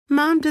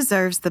Mom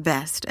deserves the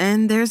best,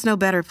 and there's no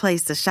better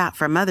place to shop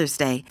for Mother's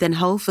Day than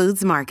Whole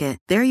Foods Market.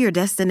 They're your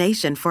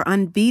destination for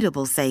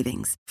unbeatable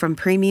savings, from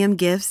premium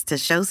gifts to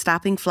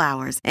show-stopping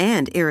flowers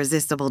and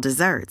irresistible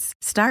desserts.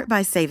 Start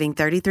by saving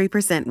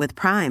 33% with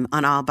Prime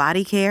on all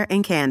body care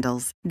and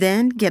candles.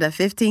 Then get a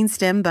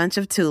 15-stem bunch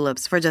of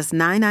tulips for just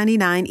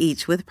 $9.99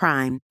 each with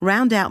Prime.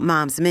 Round out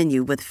Mom's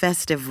menu with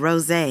festive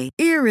rosé,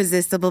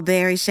 irresistible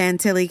berry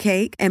chantilly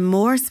cake, and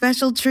more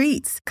special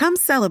treats. Come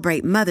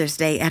celebrate Mother's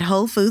Day at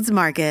Whole Foods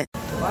Market.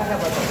 I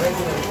have like a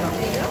regular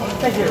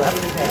Thank you.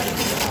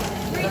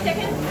 3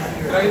 seconds?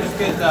 Could I just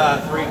get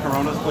 3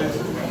 Coronas, please?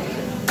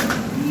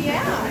 Yeah.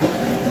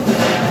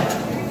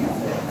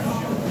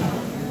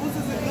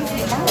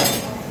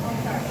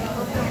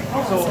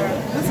 So,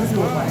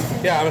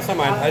 yeah, it's not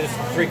mine. I just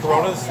 3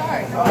 Coronas.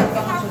 Sorry. You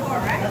have 4,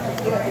 right?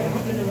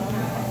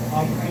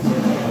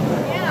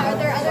 Yeah, are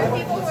there other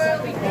people who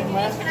will be taking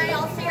these? Can I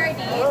all see your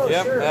IDs?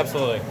 Yep, sure.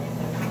 Absolutely.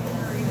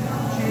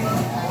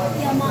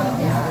 Yeah, Mom.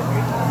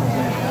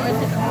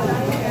 Okay,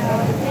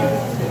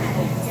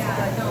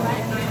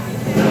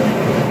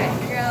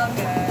 you're all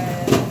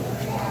good.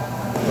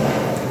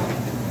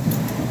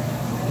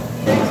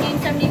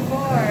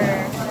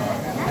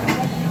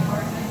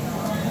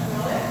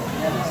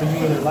 1374. So you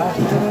were last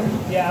year then?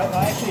 Yeah, well,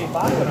 actually,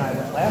 Bob and I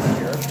went last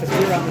year because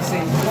we were on the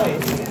same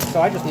flight.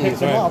 So I just picked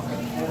them up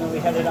and then we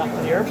headed off to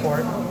the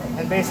airport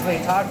and basically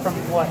talked from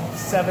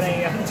 7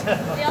 a.m. to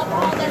The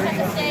alcohol doesn't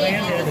have to stay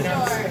in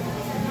the store.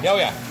 Oh,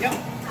 yeah. Yep.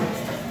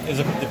 Is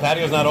the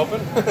patio's not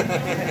open?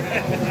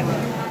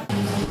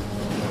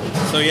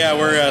 So yeah,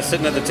 we're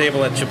sitting at the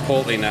table at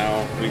Chipotle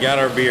now. We got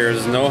our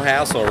beers, no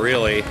hassle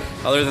really,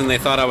 other than they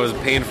thought I was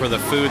paying for the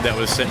food that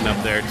was sitting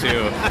up there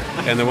too.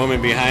 And the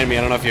woman behind me,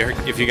 I don't know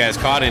if you guys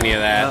caught any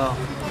of that,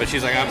 but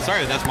she's like, "I'm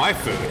sorry, that's my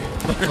food."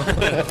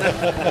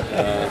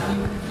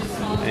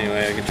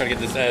 Anyway, I can try to get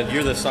this.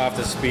 You're the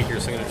softest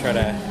speaker, so I'm gonna try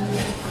to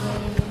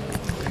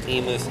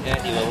aim this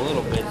at you a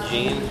little bit,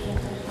 Gene.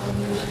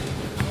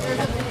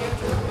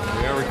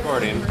 We are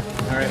recording.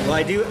 All right. Well,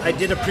 I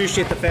did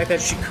appreciate the fact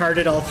that she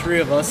carded all 3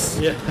 of us.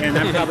 Yeah. And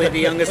I'm probably the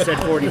youngest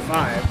at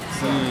 45.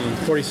 So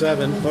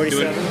 47.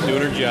 47.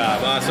 Doing her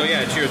job. So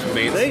yeah, cheers,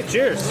 mates. Hey,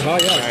 cheers. Oh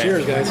yeah, right.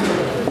 Cheers, guys.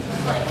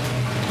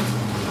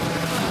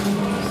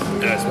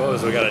 And I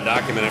suppose we got to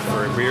document it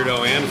for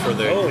Beardo and for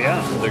the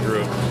for the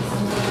group.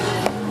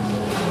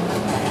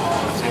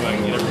 Let's see if I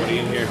can get everybody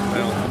in here.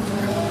 Well,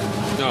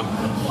 no.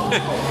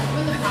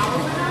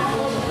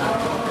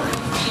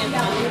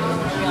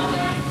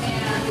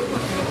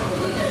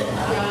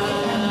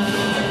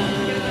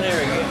 There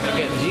we go. I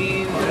got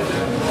Gene.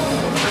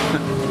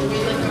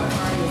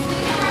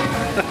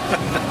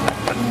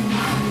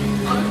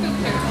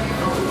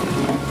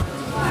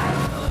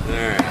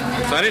 Alright.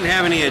 So I didn't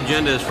have any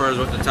agenda as far as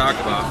what to talk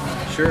about.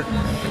 Sure.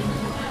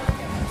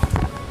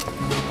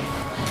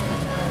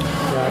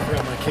 Yeah, I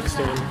forgot my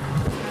kickstand.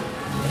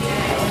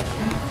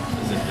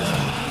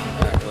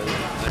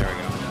 There we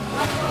go.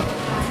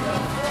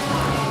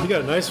 You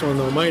got a nice one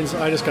though. I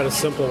just got a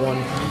simple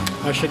one.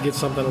 I should get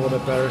something a little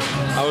bit better.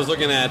 I was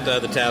looking at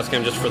the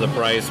Tascam just for the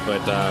price,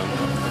 but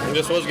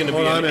this was going to be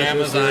an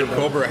Amazon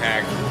Cobra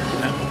hack.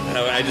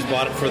 I just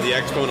bought it for the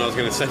Expo, and I was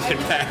going to send it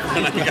back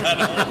when I got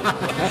home.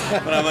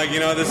 But I'm like,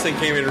 this thing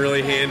came in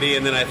really handy,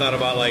 and then I thought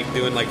about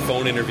doing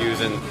phone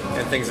interviews and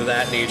things of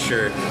that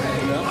nature.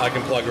 I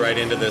can plug right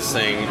into this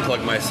thing,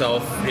 plug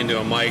myself into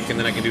a mic, and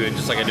then I can do it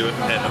just like I do it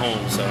at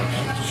home. So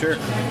sure.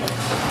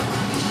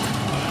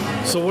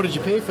 So what did you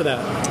pay for that?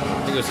 I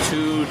think it was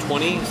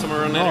 $220,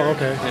 somewhere around that area.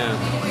 Okay.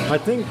 Yeah. I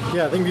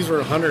think these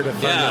were $100 if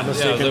I'm not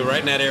mistaken. Yeah,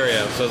 right in that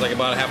area. So it's like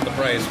about half the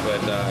price, but.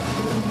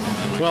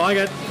 Well,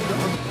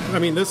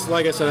 this,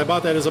 like I said, I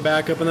bought that as a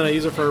backup, and then I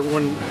use it for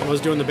when I was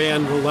doing the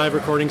band, the live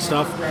recording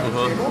stuff.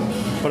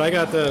 But I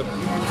got the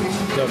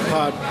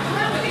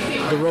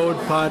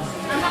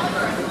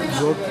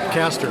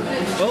Rodecaster.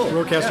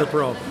 Rodecaster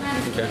Pro.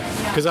 Okay.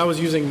 Because I was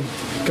using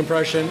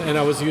compression, and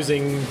I was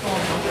using,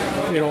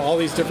 all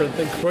these different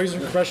things,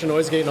 compression,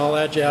 noise gate, and all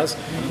that jazz.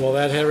 Well,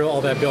 that had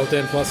all that built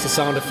in, plus the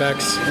sound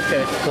effects.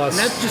 Okay. Plus,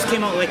 and that just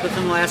came out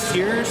within the last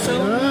year or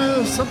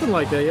so? Something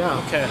like that,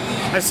 yeah. Okay.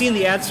 I've seen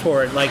the ads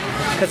for it,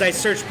 because I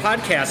search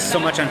podcasts so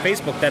much on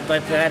Facebook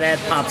that ad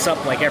pops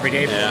up every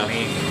day for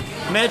me.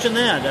 Imagine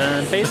that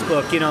on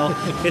Facebook,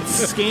 it's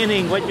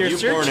scanning what you're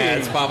searching. Porn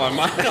ads pop on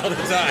mine all the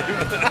time.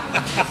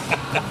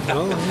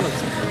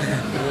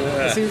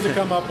 It seems to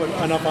come up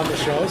enough on the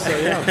show, so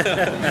yeah.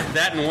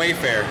 That and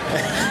Wayfair.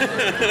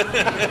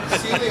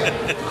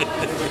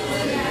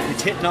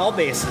 It's hitting all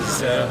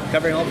bases,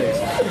 covering all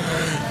bases.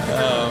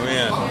 Oh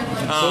man.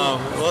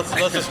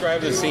 Let's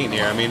describe the scene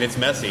here. It's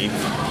messy.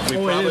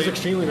 It is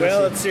extremely messy.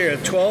 Well, it's here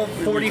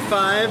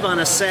 12:45 on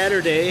a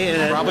Saturday.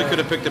 And probably could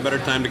have picked a better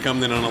time to come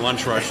than on a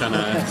lunch rush on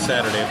a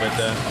Saturday, but.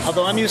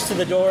 Although I'm used to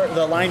the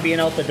line being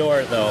out the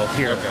door, though.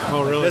 Here. Okay.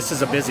 Oh, really? This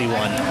is a busy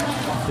one.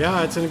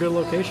 Yeah, it's in a good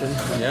location.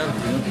 Yeah.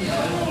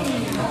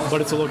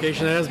 But it's a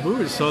location that has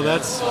booze, so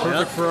that's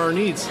perfect for our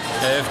needs.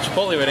 If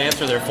Chipotle would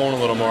answer their phone a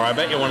little more, I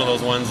bet you one of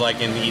those ones like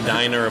in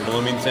Edina or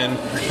Bloomington,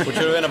 which would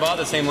have been about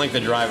the same length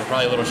of drive,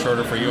 probably a little shorter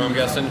shorter for you, I'm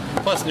guessing.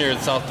 Plus near the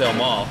Southdale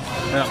Mall,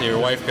 so your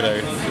wife could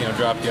have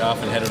dropped you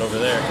off and headed over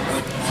there.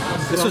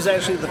 This was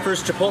actually the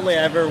first Chipotle I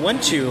ever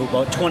went to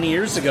about 20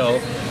 years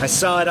ago. I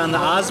saw it on the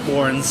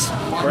Osbournes,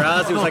 where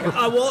Ozzy was like,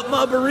 "I want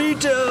my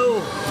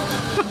burrito."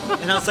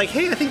 And I was like,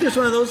 hey, I think there's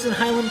one of those in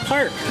Highland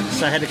Park.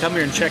 So I had to come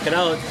here and check it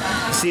out,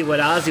 see what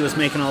Ozzy was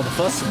making all the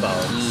fuss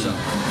about. So.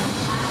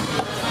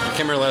 I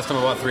came here last time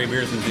I bought 3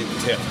 beers and didn't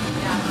tip.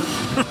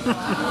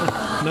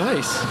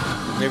 Nice.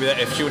 Maybe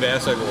if she would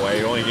ask, like, why are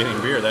you only getting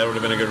beer? That would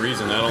have been a good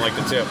reason. I don't like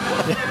the tip.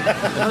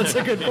 That's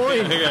a good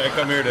point. I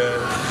come here to...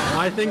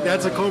 I think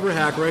that's a Cobra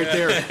hack right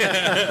there.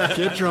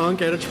 Get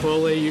drunk at a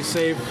Chipotle. You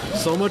save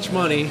so much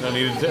money. Don't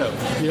need a tip.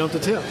 You don't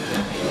have to tip.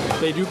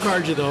 They do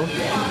card you, though.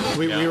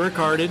 We were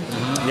carded.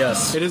 Mm-hmm.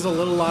 Yes. It is a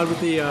little loud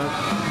with the,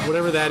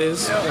 whatever that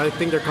is. I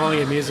think they're calling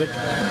it music.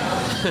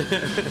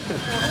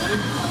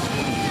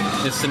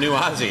 It's the new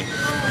Ozzy.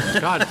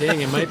 God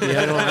dang, it might be.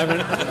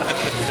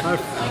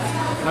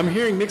 I'm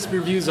hearing mixed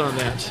reviews on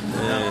that.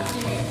 Yeah.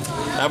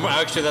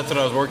 Actually, that's what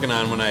I was working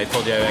on when I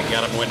told you I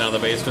got up and went down to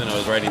the basement. I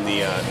was writing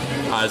the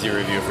Ozzy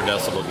review for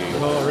Decibel Geek.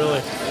 Oh,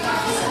 really?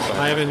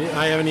 I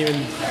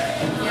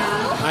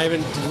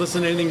haven't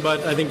listened to anything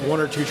but I think 1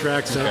 or 2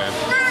 tracks from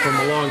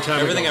a long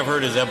time Everything ago. I've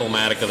heard is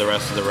emblematic of the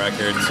rest of the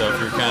record. So if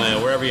you're kind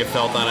of wherever you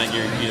felt on it,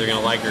 you're either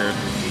gonna like or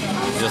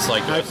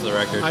dislike the rest of the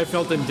record. I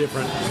felt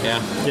indifferent.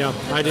 Yeah. Yeah,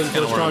 I didn't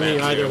feel strongly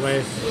either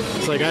way.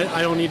 It's like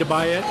I don't need to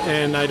buy it,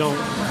 and I don't.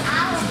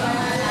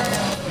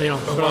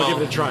 But I'll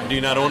give it a try. Do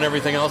you not own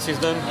everything else he's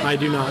done? I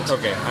do not.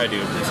 Okay, I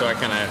do. So I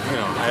kind of,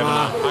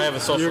 I have a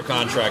social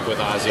contract with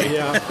Ozzy.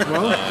 Yeah.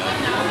 Well,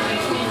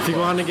 if you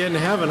want to get into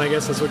heaven, I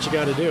guess that's what you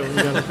got to do.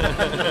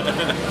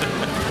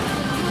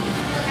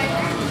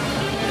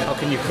 How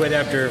can you quit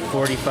after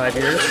 45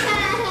 years?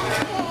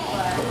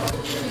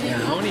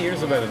 How many years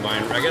have I been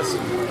buying? I guess,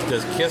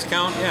 does Kiss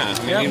count?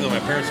 Yeah. Even though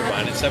my parents were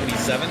buying it,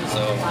 77,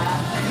 so...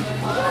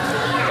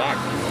 Fuck.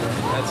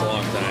 That's a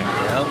long time.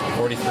 Yep.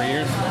 43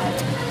 years?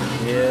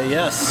 Yeah,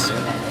 yes.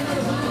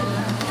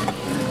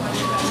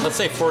 Let's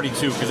say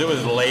 42, because it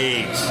was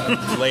late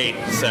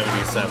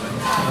 77.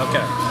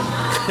 Okay.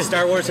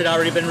 Star Wars had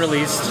already been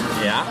released.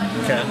 Yeah.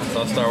 Okay.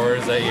 Saw Star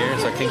Wars that year.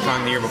 Saw King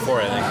Kong the year before,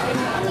 I think.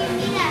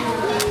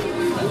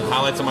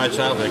 Highlights of my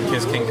childhood: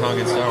 Kiss, King Kong,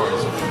 and Star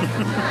Wars.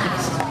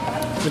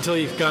 Until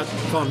you got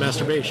found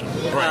masturbation.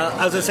 Right.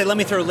 I was going to say, let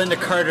me throw Linda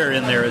Carter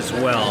in there as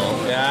well.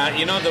 Yeah,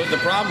 the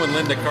problem with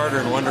Linda Carter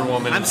and Wonder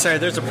Woman... I'm sorry,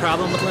 there's a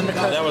problem with Linda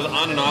Carter? That was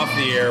on and off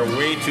the air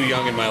way too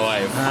young in my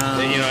life. And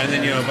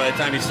then by the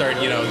time you start,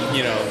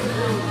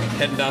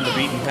 heading down the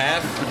beaten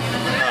path,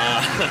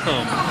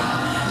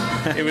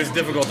 it was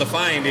difficult to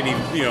find any,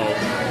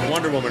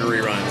 Wonder Woman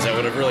reruns that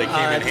would have really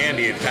came in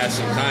handy and passed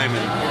some time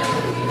in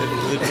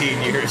the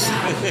teen years.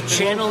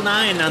 Channel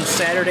 9 on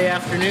Saturday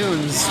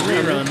afternoons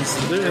reruns.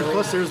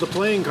 Plus, there's the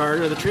playing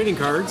card or the trading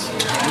cards.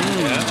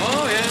 Yeah.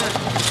 Oh yeah.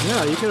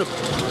 Yeah, you could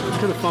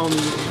have found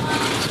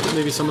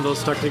maybe some of those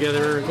stuck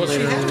together. Well,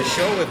 later. She had a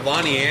show with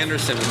Lonnie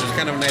Anderson, which was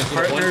kind of a nice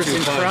little Partners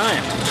in punch.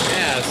 Crime.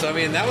 Yeah, so I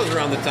mean that was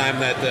around the time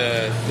that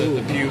the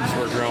pubes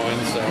were growing.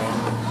 So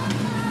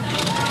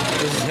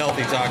this is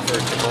healthy talk for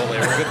Chipotle.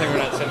 It's a good thing we're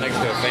not sitting next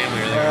to a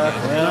family or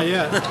anything. Not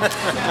yet.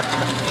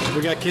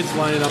 We got kids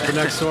lining up for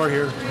next door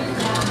here.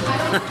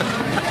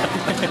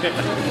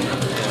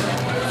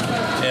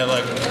 Yeah,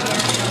 look,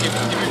 if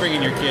you're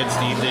bringing your kids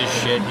to eat this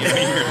shit, you're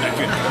not a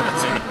good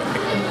person.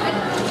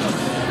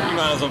 You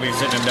might as well be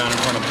sitting them down in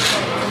front of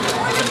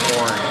some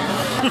porn.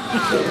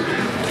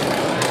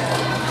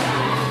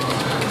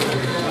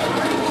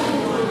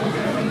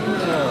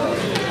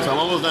 So I'm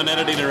almost done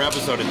editing their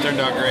episode. It turned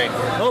out great.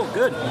 Oh,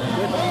 good.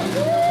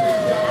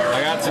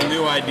 I got some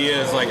new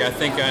ideas. Like I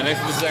think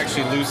this is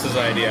actually Luce's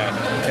idea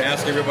to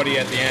ask everybody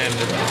at the end,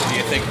 do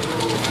you think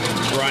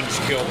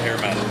grunge killed hair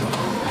metal?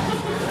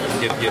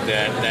 Get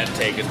that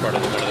take as part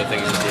of one of the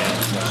things at the end.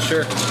 So.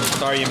 Sure.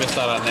 Sorry you missed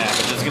out on that,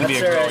 but this is going to be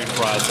a That's all growing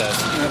process.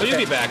 But you'll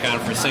be back on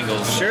for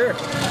singles. Sure.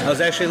 I was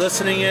actually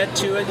listening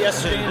to it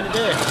yesterday and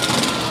today.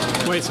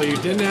 Wait, so you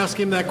didn't ask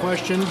him that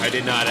question? I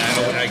did not.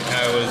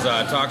 I was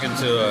talking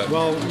to...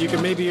 Well, you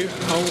could maybe,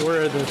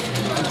 where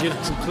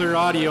get some clear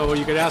audio,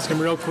 you could ask him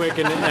real quick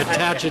and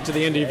attach it to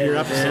the end of your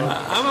episode.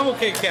 I'm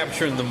okay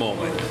capturing the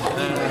moment.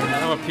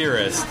 I'm a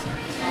purist.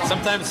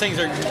 Sometimes things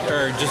are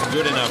just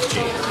good enough,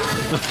 G.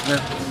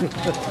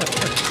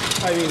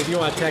 I mean, if you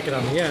want to tack it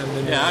on the end,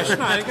 then yeah,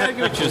 I get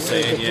what you're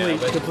saying.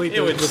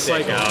 It would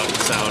stick out and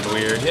sound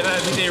weird. I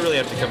think they really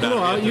have to come down.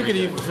 No, you could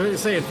even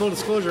say in full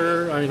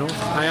disclosure.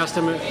 I asked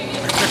him at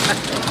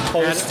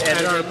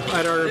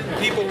our.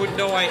 People would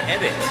know I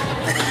edit.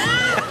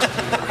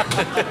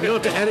 You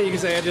don't have to edit. You can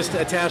say I just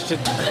attached it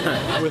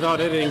without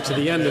editing to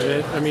the end of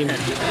it. I mean,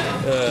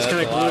 just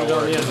kind of glued it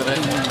on the end. Isn't it?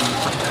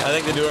 I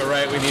think to do it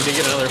right, we need to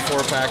get another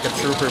 4-pack of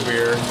Trooper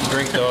beer,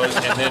 drink those,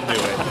 and then do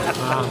it.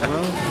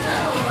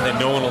 Then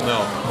no one will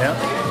know. Yeah.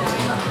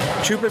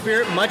 Trooper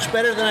beer, much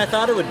better than I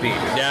thought it would be.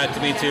 Yeah, to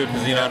me too,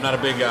 because I'm not a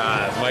big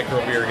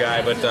micro beer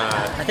guy, but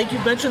I think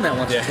you've mentioned that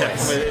once or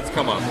twice. It's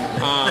come up.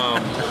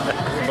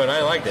 But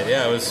I liked it.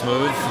 Yeah, it was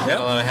smooth. Yep.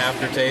 A lot of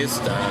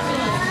aftertaste.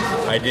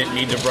 I I didn't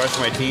need to brush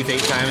my teeth 8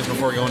 times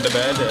before going to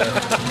bed.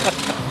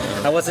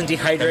 I wasn't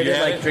dehydrated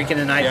like drinking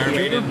an IPA.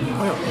 Yeah,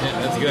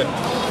 that's good.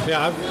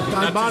 Yeah,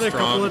 I've bought it a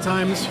couple of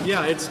times.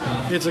 Yeah,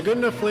 it's a good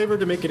enough flavor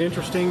to make it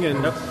interesting,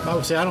 and I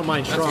would say I don't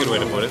mind strong. That's a good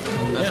way to put it.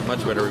 That's a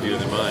much better review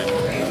than mine.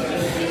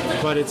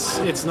 But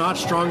it's not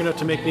strong enough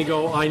to make me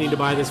go, I need to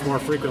buy this more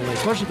frequently,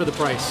 especially for the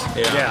price.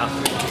 Yeah.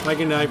 I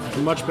can buy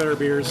much better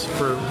beers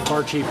for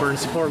far cheaper and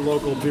support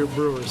local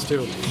brewers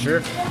too.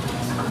 Sure.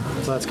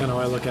 So that's kind of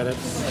how I look at it.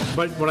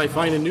 But when I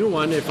find a new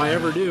one, if I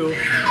ever do,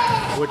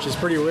 which is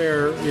pretty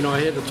rare, I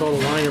hit the total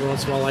line every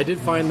once in a while. I did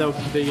find the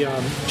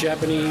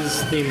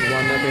Japanese themed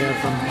one that they have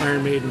from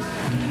Iron Maiden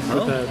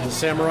with the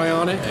samurai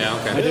on it. Yeah,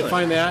 okay. I did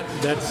find that.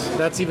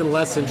 That's even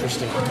less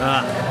interesting.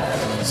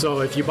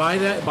 So if you buy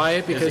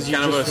it because you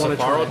just want to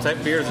try kind of a Sapporo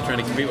type beer? Is it trying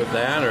to compete with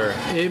that, or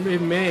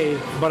it may,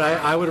 but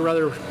I would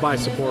rather buy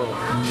Sapporo.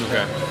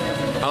 Okay.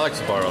 I like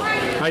Sapporo.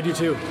 I do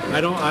too.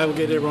 I will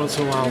get it every once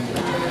in a while.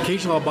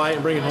 Occasionally I'll buy it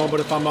and bring it home, but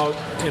if I'm out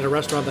in a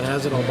restaurant that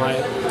has it, I'll buy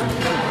it.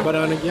 But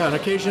on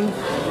occasion,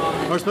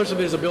 or especially if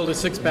there's a build a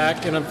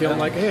 6-pack and I'm feeling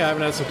like, hey, I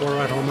haven't had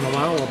Sapporo at home in a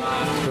while,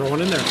 I'll throw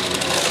one in there.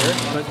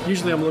 But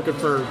usually I'm looking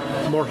for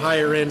more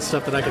higher end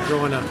stuff that I could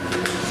throw in a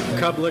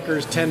Cub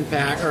Liquors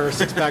 10-pack or a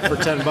 6-pack for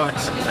 $10.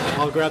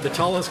 I'll grab the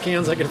tallest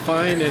cans I can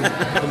find and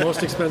the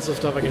most expensive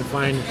stuff I can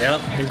find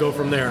and go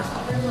from there.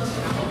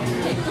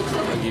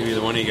 I'll give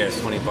either one of you guys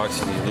 $20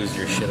 if you lose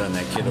your shit on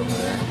that kid over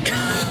there.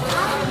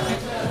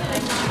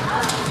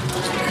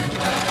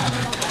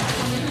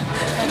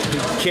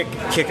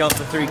 Kick out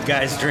the 3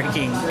 guys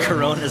drinking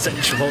Coronas at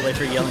Chipotle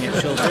for yelling at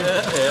children.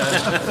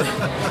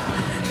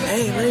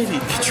 Hey, lady,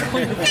 control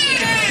your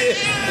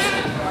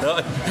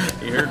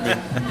You heard me.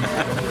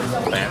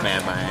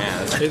 Batman my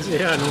ass.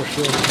 No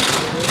shit.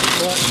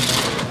 Well,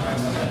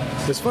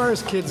 as far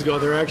as kids go,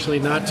 they're actually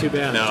not too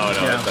bad. No, it's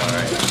all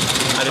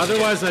right.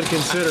 Otherwise, I'd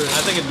consider it.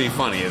 I think it'd be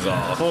funny is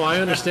all. Oh, I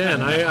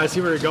understand. I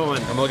see where you're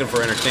going. I'm looking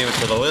for entertainment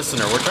for the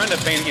listener. We're trying to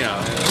paint,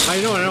 I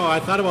know. I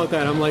thought about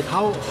that. I'm like,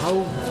 I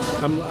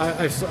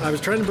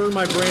was trying to burn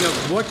my brain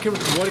of what can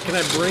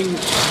I bring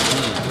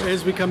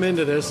as we come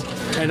into this,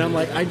 and I'm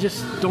like, I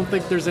just don't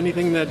think there's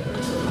anything that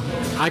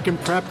I can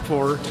prep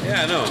for.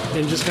 Yeah, I know.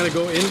 And just kind of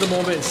go in the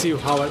moment and see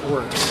how it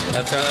works.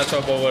 That's what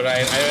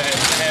I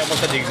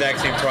almost had the exact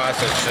same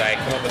process. Should I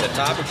come up with a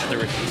topic? Should there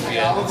be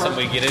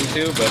something we get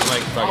into? But I'm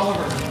like,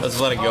 fuck, let's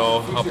let it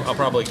go. I'll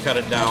probably cut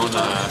it down.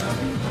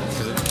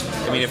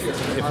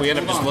 If we end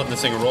up just letting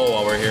this thing roll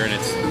while we're here and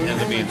it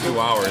ends up being 2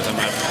 hours, I'm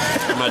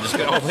not just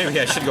going, maybe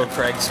I should go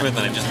Craig Smith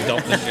and I just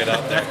dump this shit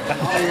out there.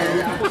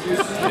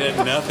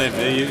 Nothing.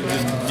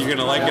 You're going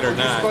to like it or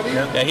not.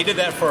 Yeah, he did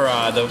that for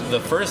the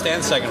first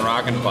and second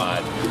Rockin'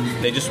 Pod.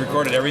 They just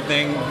recorded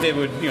everything. They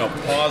would,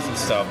 pause and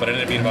stuff, but it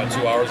ended up being about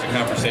 2 hours of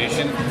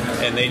conversation,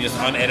 and they just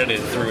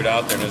unedited threw it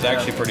out there, and it was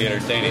actually pretty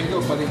entertaining.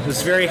 It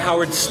was very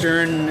Howard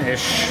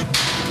Stern-ish.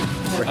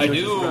 I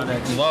do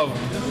love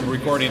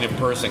recording in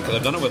person because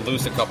I've done it with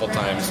Luce a couple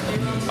times,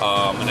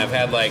 and I've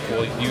had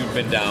you've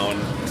been down,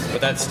 but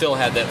that still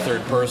had that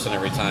third person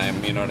every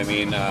time, you know what I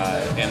mean?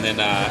 And then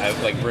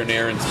Bryn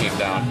Ahrens came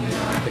down.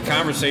 The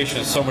conversation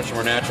is so much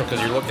more natural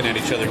because you're looking at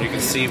each other and you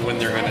can see when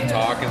they're going to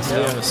talk and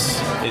stuff. Yes.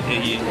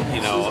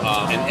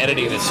 And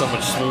editing is so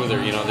much smoother.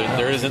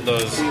 There isn't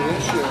those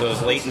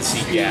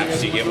latency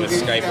gaps you get with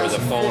Skype or the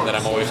phone that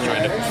I'm always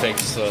trying to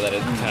fix so that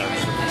it kind of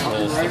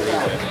rolls through.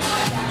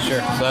 Sure.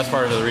 So that's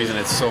part of the reason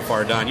it's so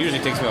far done. Usually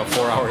it takes me about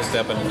 4 hours to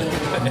edit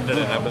an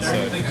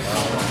episode,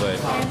 but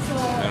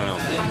I don't know.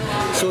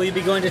 So will you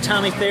be going to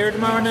Tommy Thayer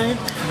tomorrow night?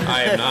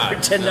 I am not.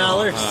 For $10?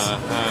 No,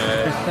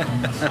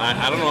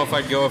 I don't know if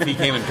I'd go if he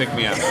came and picked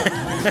me up.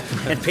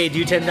 And paid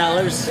you $10?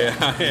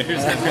 Yeah,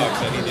 here's $10.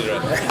 I need you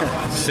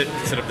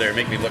to sit up there and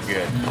make me look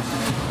good.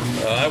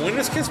 When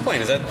is Kiss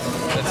playing?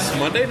 That's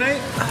Monday night?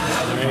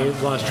 I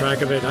lost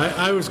track of it.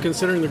 I was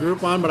considering the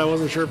Groupon, but I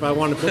wasn't sure if I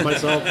wanted to put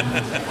myself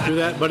through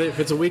that. But if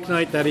it's a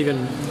weeknight, that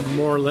even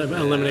more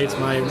eliminates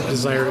my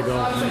desire to go.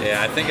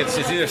 Yeah, I think it's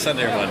either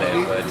Sunday or Monday.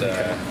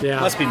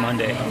 But must be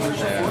Monday.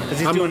 Because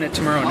he's doing it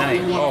tomorrow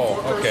night.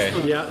 Oh, okay.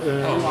 Yeah.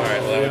 All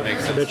right. Well, that would make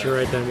sense. I bet you're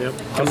right then. Yep.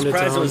 I'm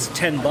surprised it was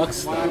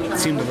 $10. It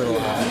seemed a little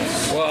odd.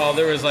 Well,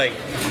 there was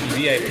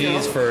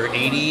VIPs for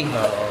 $80.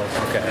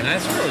 Oh, okay. And I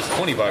swear it was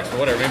 $20, but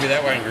whatever. Maybe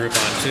that went Groupon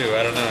too.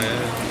 I don't know.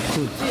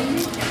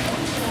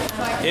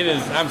 It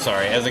is. I'm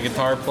sorry. As a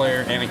guitar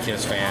player and a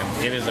Kiss fan,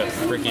 it is a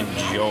freaking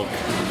joke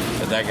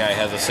that guy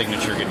has a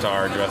signature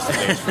guitar dressed as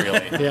Ace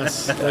Frehley.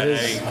 Yes, that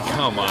is.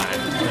 Come on.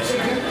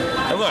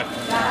 And look,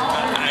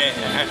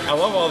 I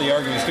love all the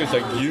arguments too. It's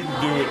like, you'd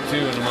do it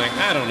too. And I'm like,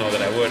 I don't know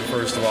that I would,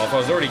 first of all. If I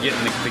was already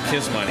getting the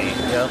Kiss money,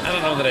 I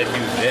don't know that I'd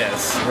do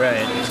this.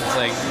 Right. It's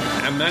like,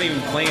 I'm not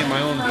even playing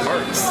my own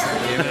parts.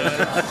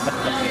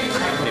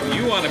 If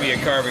you want to be a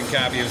carbon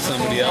copy of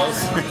somebody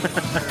else,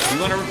 you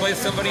want to replace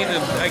somebody in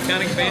an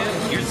iconic band,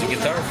 here's the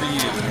guitar for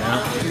you.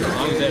 As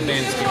long as that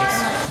band's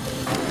Kiss.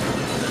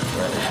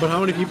 But how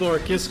many people are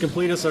Kiss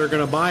completists that are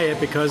going to buy it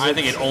because I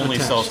think it only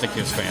sells to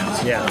Kiss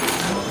fans. Yeah.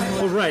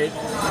 Well, right.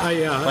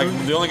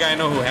 The only guy I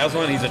know who has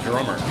one, he's a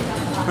drummer.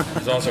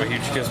 He's also a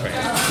huge Kiss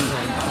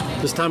fan.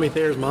 Is Tommy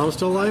Thayer's mom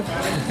still alive?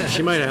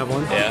 She might have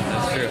one. Yeah,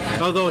 that's true.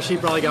 Although she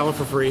probably got one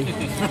for free.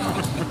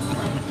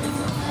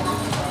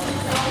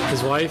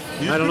 His wife?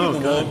 I don't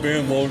know.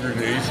 Band longer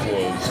than Ace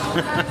was.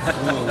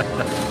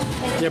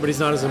 Yeah, but he's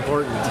not as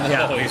important.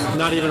 Yeah.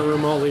 Not even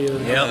remotely.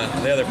 Yep.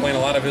 Yeah, they're playing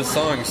a lot of his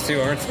songs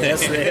too, aren't they?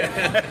 Yes, they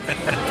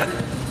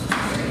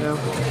Yeah.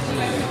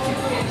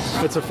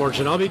 It's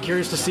unfortunate. I'll be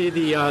curious to see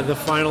the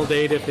final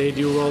date if they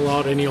do roll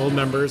out any old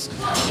members.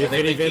 If They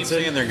Eddie keep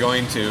Vincent, saying they're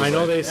going to. I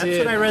know they That's see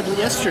what it. I read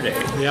yesterday.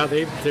 Yeah,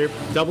 they're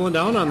doubling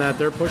down on that.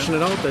 They're pushing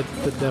it out. That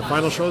the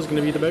final show is going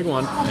to be the big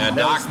one. Yeah,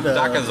 Doc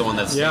is the one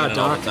that's singing it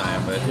all Doc. the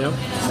time. But Yep.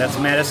 That's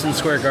Madison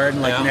Square Garden,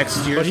 Yeah.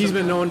 next year. But he's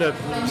been known to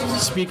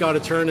speak out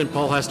of turn, and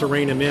Paul has to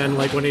rein him in.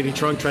 Like when Eddie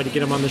Trunk tried to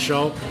get him on the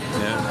show,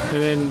 yeah,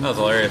 and then that was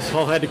hilarious.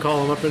 Paul had to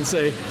call him up and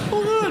say,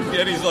 "Hold on."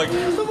 Yeah, and he's like,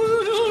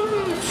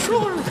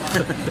 sure.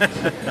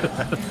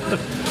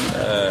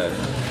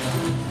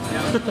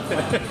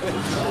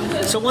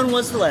 So when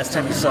was the last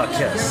time you saw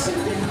Kiss?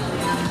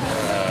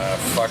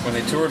 Fuck, when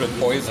they toured with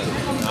Poison.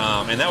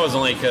 And that was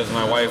only because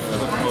my wife,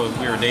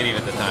 we were dating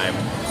at the time.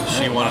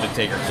 She wanted to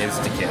take her kids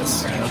to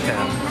Kiss.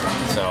 Okay.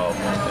 So,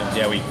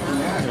 yeah,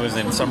 it was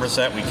in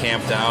Somerset. We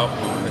camped out.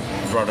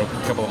 We brought a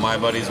couple of my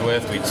buddies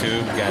with. We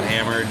tubed, got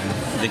hammered.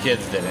 The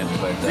kids didn't,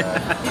 but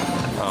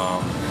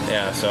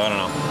yeah, so I don't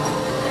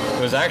know.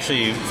 It was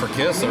actually, for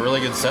Kiss, a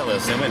really good set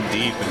list. They went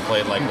deep and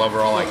played like Love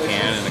Her All I Can.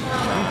 And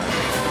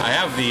I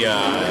have the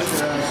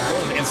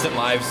Instant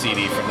Live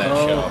CD from that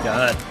show. Oh,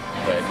 God.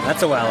 But,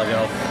 That's a while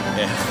ago.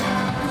 yeah.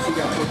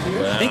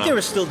 But, I think they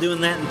were still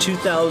doing that in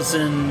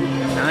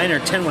 2009 or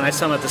 10 when I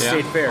saw them at the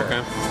State Fair.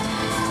 Okay.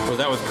 Was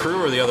that with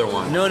Crew or the other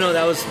one? No,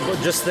 that was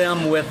just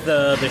them with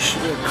the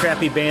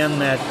crappy band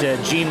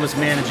that Gene was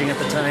managing at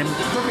the time.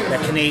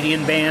 That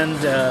Canadian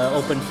band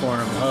opened for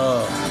him.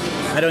 Oh,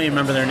 I don't even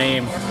remember their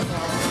name.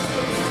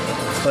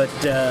 But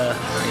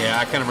Yeah,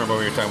 I can't remember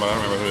what you were talking about. I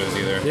don't remember who it is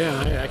either.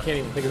 Yeah, I can't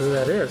even think of who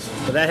that is.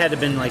 but that had to have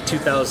been like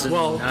 2009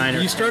 Well,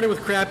 or you started with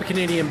crappy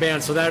Canadian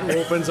band, so that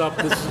opens up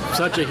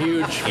such a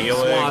huge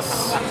Helix,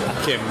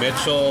 swath. Kim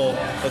Mitchell.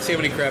 Let's see how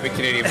many crappy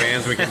Canadian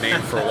bands we can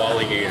name for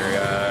Wally Gator.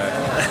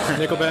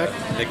 Nickelback.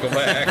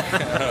 Nickelback,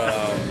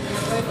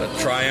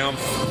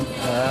 Triumph.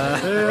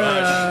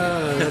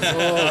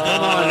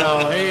 Come on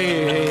now.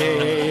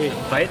 Hey.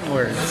 fighting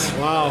words.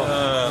 Wow.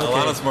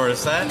 Alanis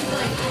Morissette,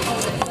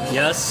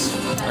 Yes.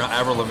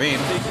 Avril Lavigne.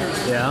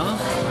 Yeah.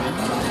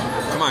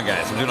 Come on,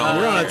 guys, I'm doing all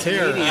We're on a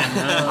Canadian.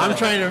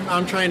 tear.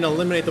 I'm trying to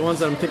eliminate the ones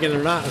that I'm thinking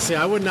are not. See,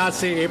 I would not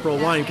say April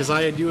Wine because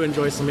I do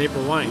enjoy some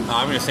April Wine.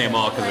 I'm going to say them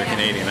all because they're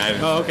Canadian.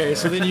 Oh, okay.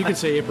 So then you can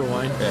say April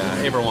Wine.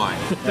 Yeah, April Wine.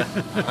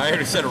 I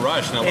already said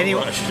Rush, no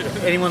Rush.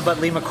 Anyone but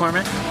Lee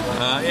McCormick?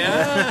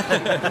 Yeah.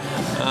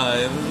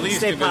 At least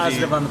Stay too busy.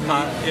 positive on the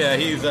pot. Yeah,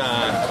 he's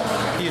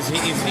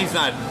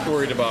not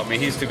worried about me.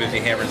 He's too busy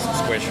hammering some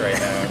squish right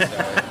now.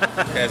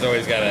 So. Guy's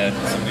always got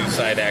some new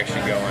side action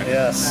going.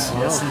 Yes.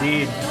 Yes,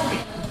 indeed.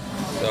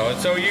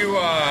 So you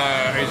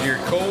is your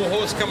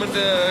co-host coming to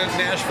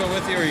Nashville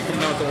with you, or are you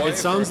coming out with the wife? It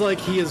sounds like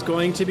he is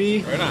going to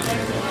be, Right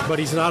on. but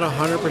he's not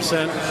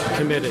 100%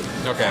 committed.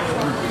 Okay.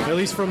 At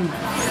least from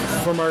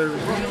our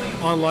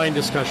online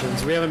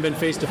discussions. We haven't been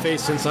face to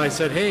face since I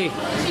said, "Hey,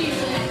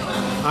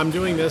 I'm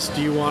doing this.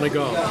 Do you want to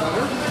go?"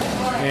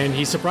 And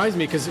he surprised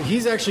me because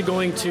he's actually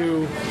going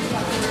to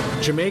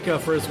Jamaica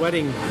for his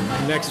wedding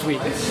next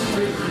week.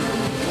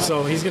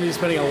 So he's going to be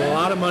spending a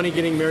lot of money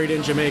getting married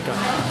in Jamaica.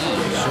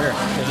 Sure.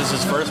 Is this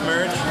his first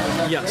marriage?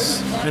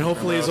 Yes, and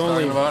hopefully his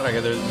only About? Like,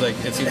 there's, like,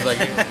 it seems like.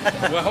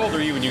 Well, how old were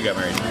you when you got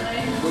married?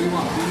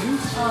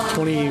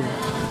 21.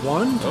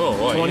 Oh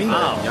boy, 20.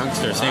 Wow.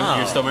 Youngster. Same. Wow.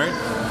 You're still married?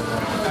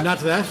 Not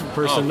to that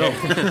person, Oh,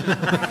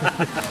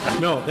 okay.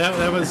 no. No,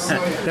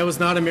 that was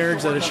not a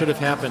marriage that it should have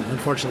happened,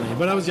 unfortunately.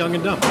 But I was young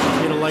and dumb.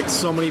 Like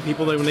so many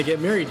people that when they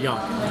get married young.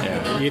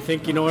 Yeah. You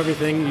think you know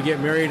everything, you get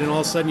married, and all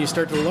of a sudden you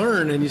start to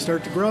learn, and you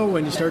start to grow,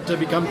 and you start to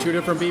become two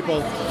different people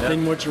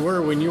than what you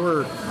were when you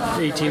were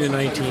 18 and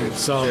 19.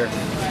 So,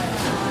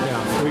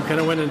 yeah, we kind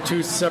of went in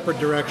two separate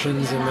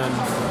directions, and then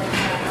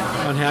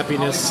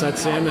unhappiness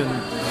sets in, and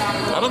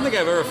I don't think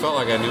I've ever felt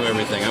like I knew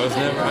everything. I was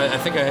never. I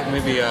think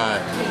maybe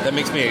that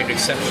makes me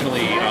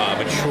exceptionally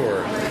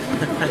mature.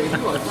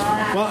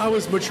 well, I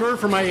was mature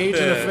for my age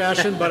in a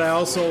fashion, but I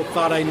also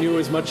thought I knew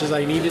as much as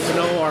I needed to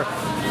know, or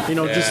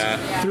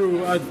just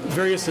through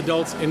various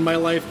adults in my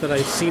life that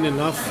I've seen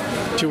enough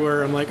to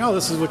where I'm like, oh,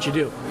 this is what you do.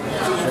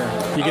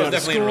 You I was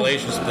definitely in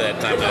relationships at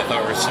that time that I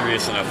thought were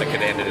serious enough that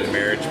could end in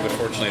marriage, but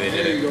fortunately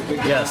they didn't.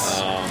 Yes.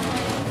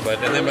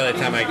 And then by the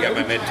time I got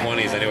my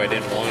mid-20s, I knew I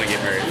didn't want to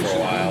get married for a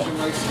while.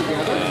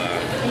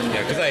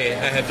 Because I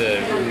had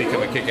to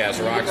become a kick-ass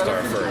rock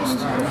star first.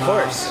 Of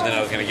course. And then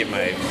I was going to get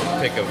my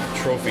pick of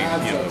trophy,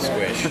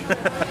 squish.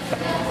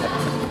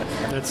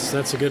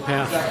 That's a good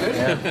path.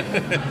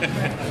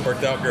 Yeah.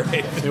 Worked out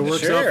great. It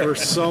works out for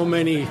so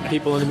many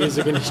people in the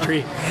music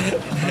industry.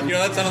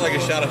 That sounded like a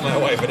shot at my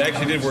wife. It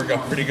actually did work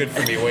out pretty good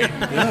for me, Wade.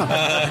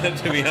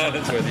 To be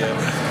honest with you.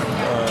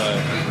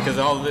 Because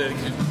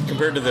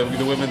compared to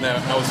the women that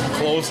I was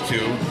close to,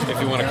 if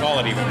you want to call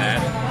it even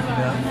that,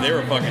 they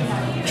were fucking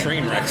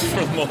train wrecks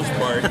for the most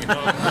part. You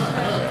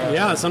know?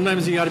 Yeah,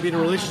 sometimes you got to be in a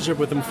relationship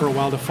with them for a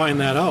while to find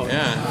that out.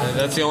 Yeah,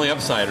 that's the only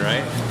upside,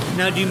 right?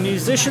 Now, do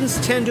musicians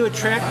tend to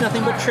attract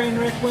nothing but train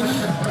wreck women?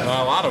 A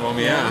lot of them,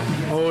 yeah.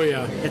 Oh,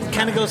 yeah. It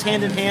kind of goes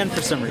hand in hand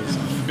for some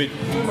reason. But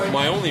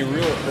my only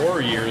real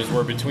horror years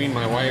were between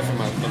my wife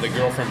and the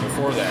girlfriend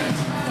before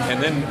that.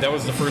 And then that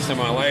was the first time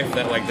in my life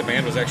that like the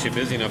band was actually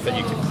busy enough that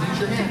you could.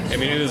 I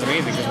mean, it was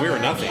amazing because we were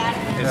nothing.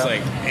 It's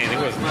like, and it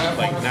was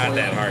like not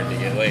that hard to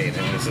get laid.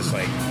 And it's just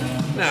like,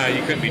 no,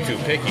 you couldn't be too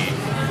picky.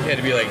 You had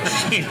to be like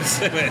Gene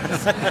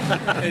Simmons.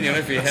 And, you know,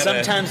 if you had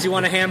sometimes you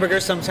want a hamburger,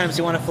 sometimes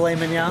you want a filet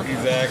mignon.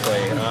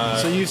 Exactly.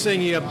 So you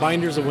saying you have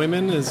binders of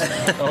women? Is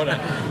There's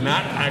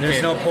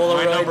no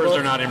Polaroid My numbers book?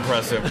 are not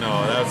impressive.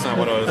 No, that's not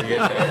what I was getting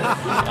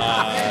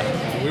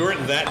at. We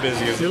weren't that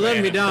busy as you're a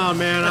letting me band. down,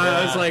 man.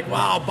 I was like,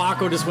 wow,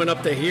 Baco just went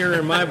up to here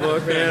in my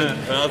book, man.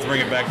 Well, let's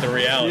bring it back to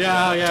reality.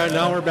 Yeah,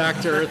 now we're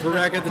back to earth. We're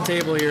back at the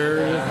table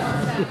here.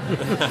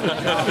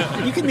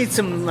 You can meet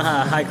some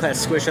high-class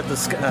squish at the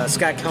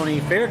Scott County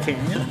Fair, can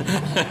you?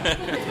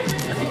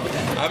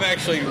 I'm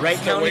actually Wright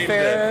still County waiting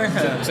Fair?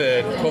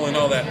 to pull in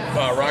all that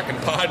rock and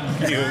pod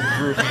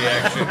groupie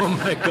action. Oh,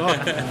 my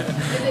God.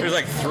 There's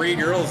like 3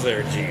 girls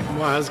there, Gene.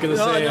 Well, I was going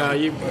to say,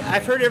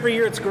 I've heard every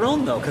year it's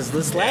grown, though, because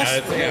this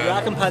last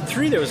Rock and Pod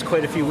 3, there was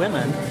quite a few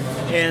women.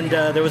 And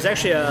there was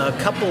actually a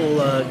couple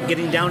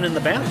getting down in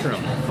the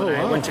bathroom. Oh,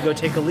 wow. I went to go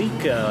take a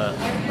leak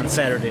on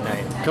Saturday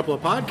night. a couple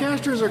of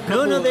podcasters or a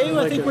couple No, they.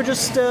 like I think we're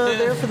just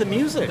there for the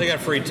music. They got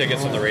free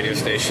tickets from the radio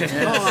station.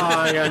 Oh,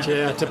 I got you.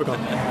 Yeah, typical.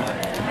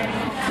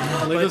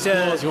 Leave this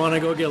closed. You want to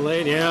go get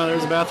laid? Yeah,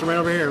 there's a bathroom right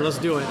over here. Let's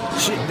do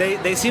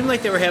it. They seemed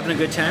like they were having a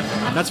good time.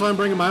 That's why I'm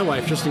bringing my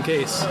wife, just in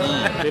case.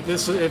 If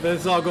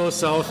this all goes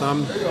south,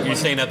 You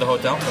staying at the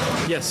hotel?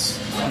 yes.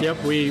 Yep.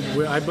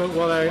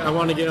 I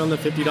want to get on the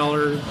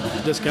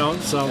 $50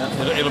 discount. So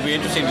It'll be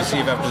interesting to see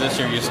if after this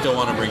year you still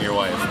want to bring your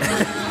wife.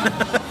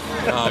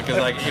 Because,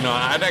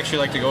 I'd actually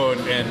like to go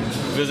and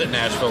visit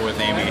Nashville with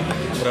Amy,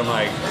 but I'm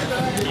like,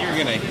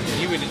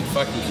 you would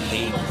fucking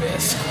hate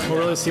this. well,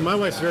 really, see, my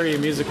wife's very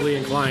musically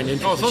inclined.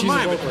 Oh, so is she's a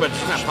mine, but vocalist.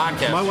 she's not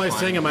podcasting. My wife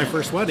sang at my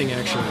first wedding,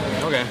 actually.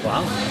 Okay.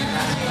 Wow.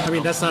 I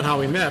mean, that's not how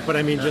we met, but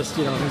I mean, just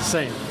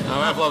insane.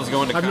 My wife loves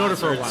going to I've known her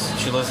concerts. for a while.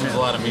 She listens to a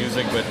lot of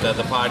music, but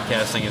the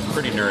podcasting is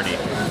pretty nerdy.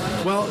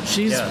 Well,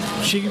 she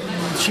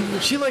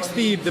likes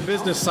the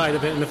business side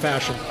of it and the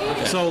fashion.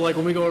 Okay. So like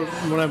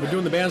when I'm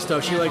doing the band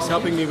stuff, she likes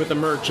helping me with the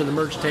merch and the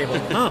merch table.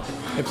 Oh.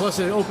 And plus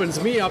it opens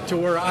me up to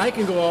where I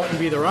can go out and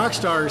be the rock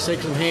star,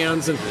 shake some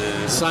hands and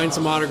sign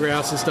some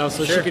autographs and stuff,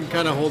 so she can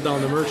kind of hold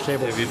down the merch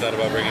table. Have you thought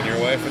about bringing your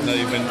wife? And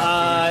you've been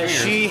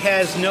She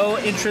has no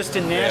interest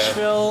in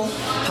Nashville,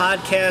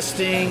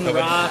 podcasting,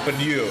 rock. But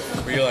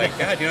were you like,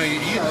 God,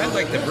 I'd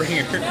like to bring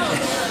her.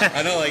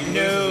 I know, like,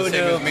 No, the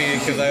same with me,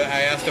 because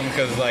I asked him,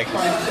 because, like,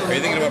 are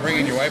you thinking about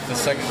bringing your wife the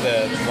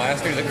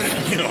last year? He's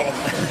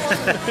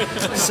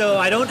like, So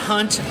I don't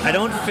hunt, I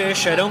don't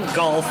fish, I don't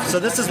golf. So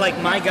this is like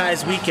my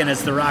guys' weekend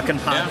is the Rock and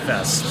Pop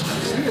Fest.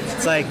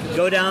 It's like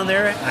go down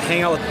there, I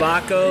hang out with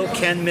Baco,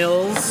 Ken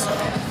Mills,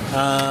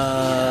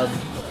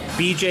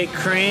 BJ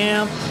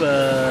Cramp,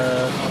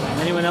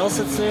 anyone else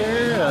that's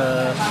there?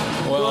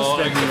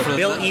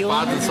 Bill Elam.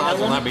 Spots and Sauce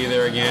will not be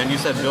there again. You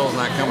said Bill's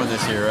not coming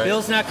this year, right?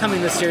 Bill's not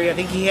coming this year. I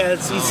think he's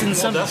in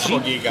some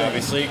Decibel Geek,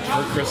 obviously.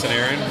 Chris and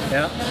Aaron.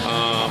 Yeah.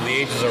 The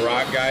Ages of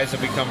Rock guys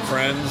have become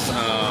friends.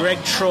 Greg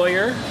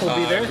Troyer will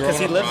be there because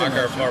he lives in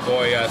Rock, our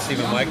boy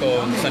Stephen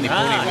Michael and Sonny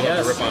Pooney. We'll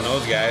have to rip on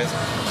those guys.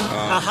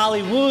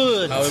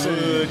 Hollywood,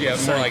 yeah,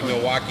 more like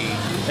Milwaukee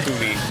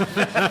Pooney.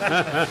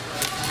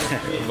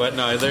 But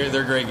no,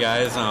 they're great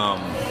guys.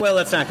 Well,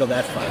 let's not go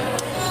that far.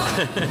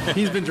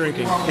 He's been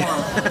drinking.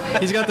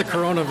 He's got the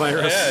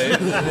coronavirus.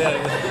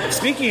 Yeah.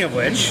 Speaking of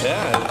which,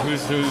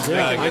 who's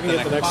I can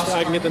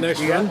get the next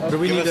one. Do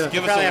we need to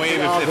give us a wave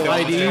if they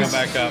want to come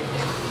back up?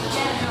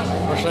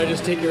 Or should I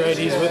just take your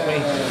IDs with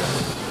me?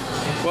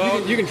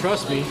 Well, you can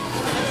trust me.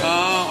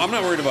 I'm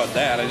not worried about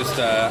that. I just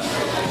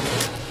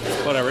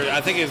whatever. I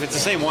think if it's the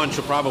same one,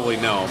 she'll probably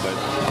know. But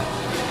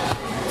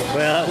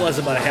well, it was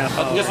about a half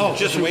hour.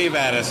 Just wave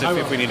at us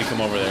if we need to come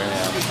over there.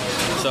 Yeah.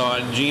 So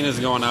Gene is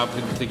going up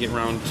to get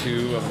round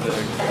 2 of the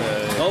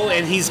Oh,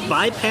 and he's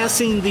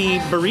bypassing the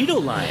burrito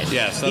line.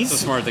 Yes, that's the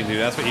smart thing to do.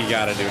 That's what you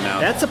got to do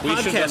now. That's a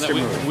podcaster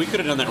move. We could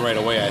have done that right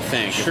away, I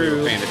think, if we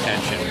were paying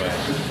attention. But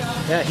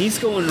yeah, he's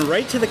going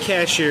right to the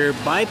cashier,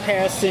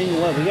 bypassing.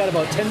 Well, we got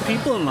about 10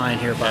 people in line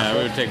here, Bob. Yeah,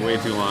 it would take way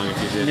too long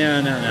if you did.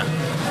 No.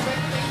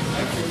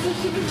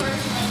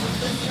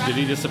 Did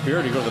he disappear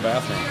or did he go to the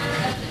bathroom?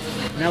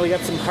 Now we got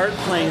some Heart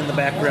playing in the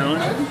background.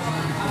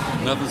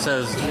 Nothing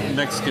says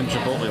Mexican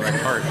Chipotle like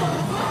Heart.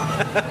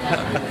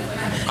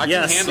 I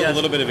can handle a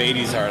little bit of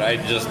 80s Heart. I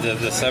just, the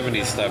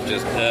 70s stuff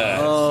just,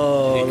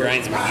 it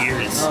grinds my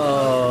ears.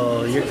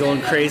 Oh, you're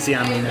going crazy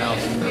on me now.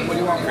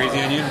 Crazy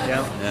on you?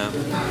 Yeah.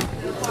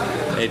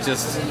 It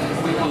just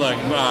look.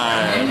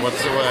 Ann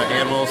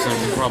Wilson,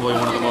 probably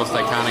one of the most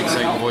iconic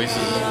singing voices.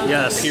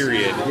 Yes.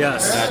 Period.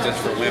 Yes. Not just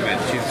for women.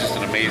 She's just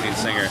an amazing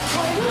singer.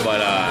 But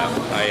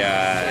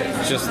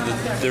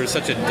there's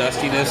such a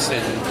dustiness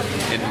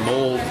and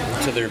mold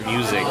to their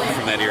music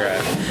from that era.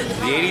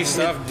 The '80s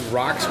stuff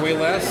rocks way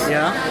less.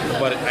 Yeah.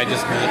 But I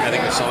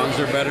think the songs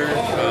are better.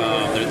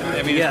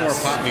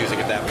 It's more pop music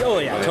at that point. Oh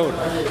yeah,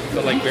 totally.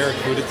 But like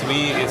Barracuda to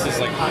me, it's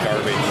just like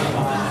garbage.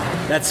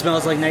 That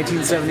smells like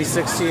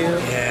 1976 to you?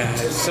 Yeah,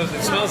 it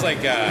smells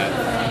like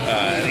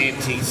an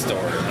antique store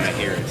when I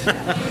hear it.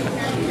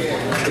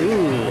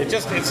 Ooh. It's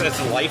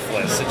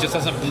lifeless. It just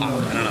doesn't pop.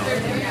 I don't know.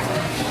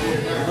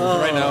 Oh,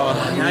 right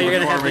now you're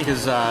gonna have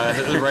is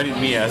writing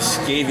me a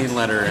scathing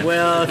letter.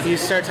 Well, if you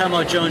start talking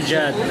about Joan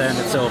Jett, then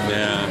it's over.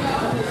 Yeah.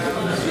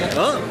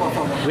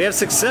 Oh, we have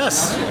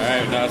success.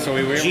 All right, so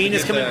we were Gene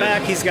is coming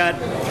back. He's got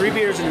 3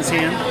 beers in his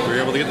hand. We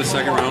were able to get the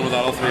second round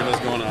without all 3 of us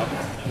going up.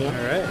 Yeah. All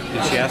right.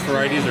 Did she ask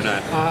for IDs or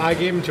not? I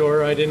gave them to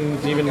her. I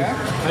didn't give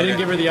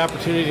her the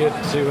opportunity to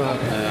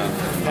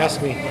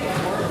ask me.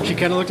 She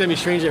kind of looked at me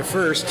strange at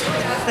first,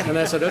 and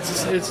I said, "It's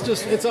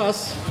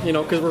us,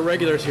 because we're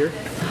regulars here."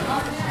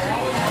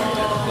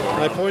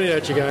 I pointed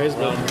at you guys,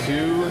 but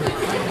 2.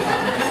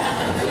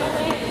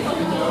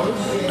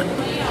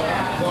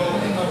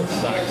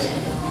 Sucks.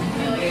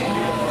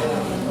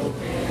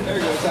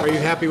 Are you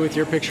happy with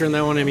your picture in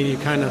that one? I mean, you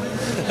kind of.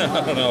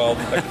 I don't know.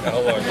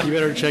 I'll look. You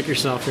better check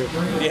yourself here.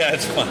 Yeah,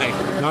 it's fine.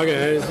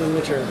 Okay, I just want to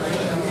make sure.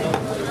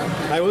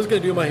 I was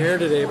going to do my hair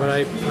today, but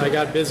I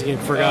got busy and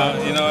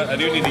forgot. You know what? I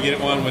do need to get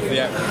one with the.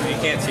 You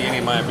can't see any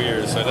of my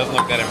beers, so it doesn't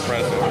look that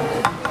impressive.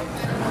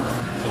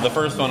 So the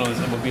first one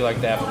would be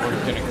like that, but we're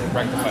going to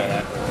rectify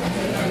that.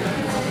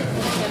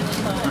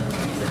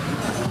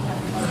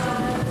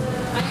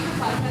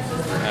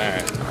 All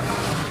right.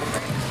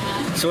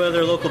 So what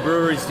other local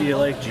breweries do you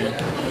like, Gene?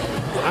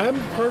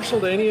 I'm partial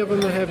to any of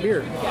them that have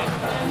beer.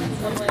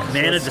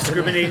 Man of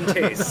discriminating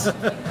tastes.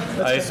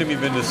 I assume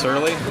you've been to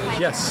Surly?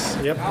 Yes.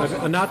 Yep.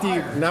 Not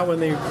when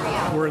they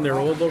were in their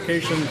old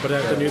location, but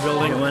at the new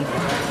building. One.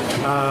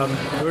 I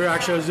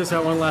was just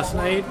at one last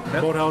night.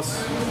 Yep.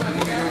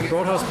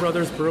 Boathouse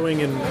Brothers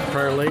Brewing in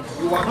Prior Lake.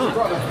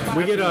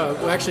 We get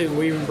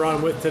we even brought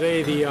them with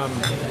today. They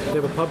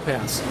have a pub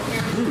pass.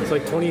 It's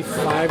like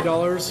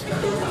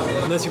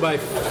 $25. Unless you buy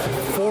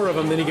 4 of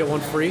them, then you get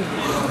 1 free.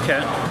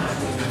 Okay.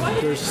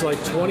 There's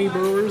like 20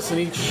 brewers in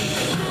each.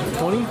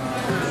 20?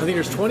 I think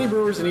there's 20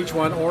 brewers in each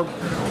one, or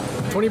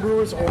 20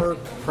 brewers or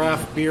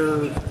craft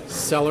beer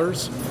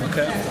sellers.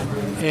 Okay.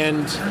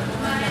 And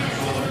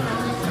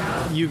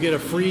you get a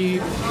free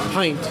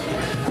pint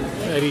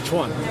at each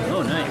one.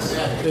 Oh, nice.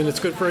 And it's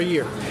good for a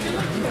year.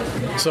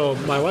 So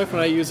my wife and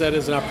I use that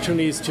as an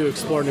opportunity to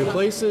explore new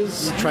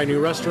places, try new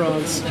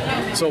restaurants.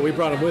 So we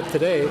brought them with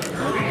today.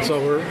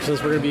 So since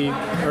we're going to be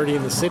already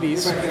in the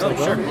cities,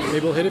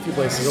 maybe we'll hit a few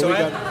places. So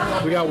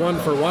we got one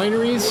for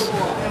wineries,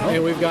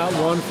 and we've got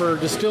one for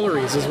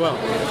distilleries as well.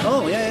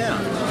 Oh, yeah.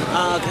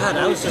 God,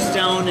 I was just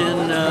down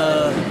in...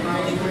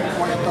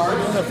 I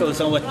don't know if it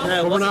was on what...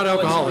 we're not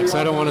alcoholics.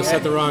 I don't want to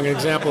set the wrong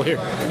example here.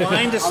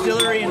 Wine,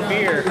 distillery, and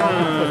beer.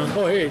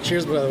 Oh, hey,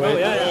 cheers, by the way. Oh,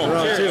 yeah. We're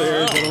on too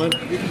here, gentlemen.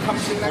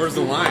 Where's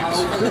the limes?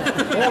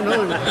 Oh,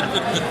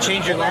 no.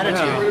 Change your latitude.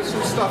 Yeah.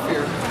 Some stuff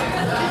here.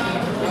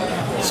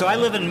 So I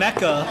live in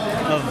Mecca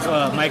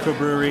of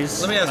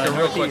microbreweries. Let me ask a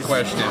real quick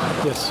question.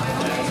 Yes.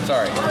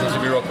 Sorry, this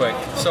will be real quick.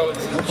 So,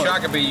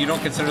 Shakopee, you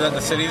don't consider that in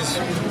the cities?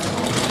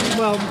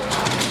 Well,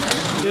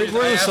 we're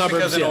in the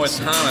suburbs, because in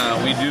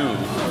Owatonna, we do.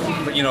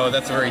 But,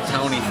 that's a very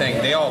towny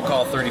thing. They all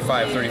call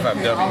 35W.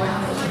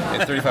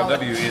 And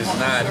 35W is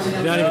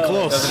not even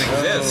close. Doesn't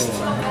exist.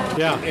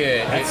 Yeah.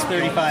 That's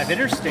 35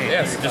 interstate.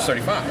 Yes, just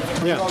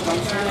 35. Yeah.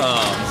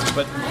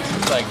 But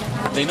like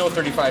they know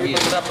 35E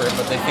is separate,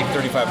 but they think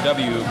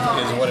 35W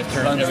is what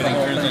everything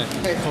turns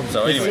into.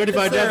 So anyway,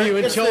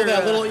 35W until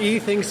that little E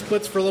thing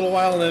splits for a little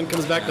while and then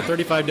comes back to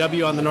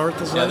 35W on the north.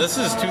 Yeah, this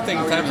is 2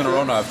 times in a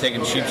row now I've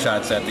taken cheap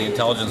shots at the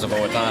intelligence of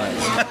Owatonna.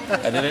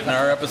 I did it in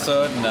our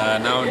episode, and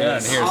now I'm doing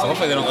it here. So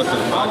hopefully they don't listen to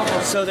the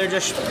podcast. So they're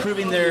just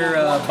proving their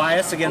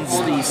bias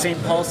against the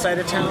St. Paul side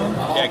of town?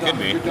 Yeah, it could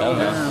be.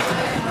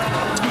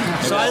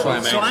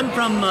 So I'm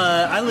from,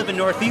 I live in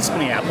northeast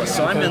Minneapolis,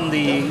 so I'm in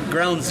the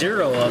ground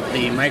zero of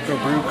the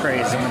microbrew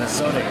craze in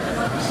Minnesota.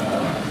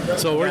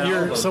 So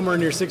you're somewhere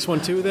near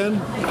 612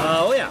 then?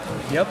 Oh yeah,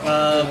 yep.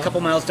 A couple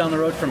miles down the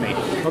road from me.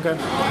 Okay.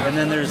 And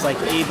then there's like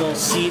Abel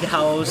Seed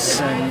House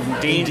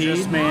and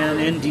Dangerous Man,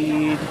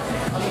 Indeed.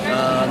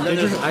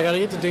 I gotta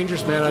get to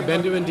Dangerous Man. I've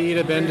been to Indeed.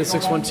 I've been to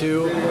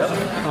 612.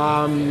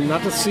 Yep.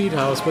 Not the Seed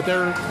House, but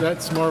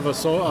that's more of a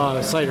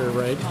cider,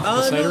 right?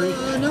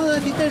 Cidery? No, I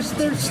think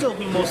they're still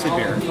mostly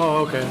beer.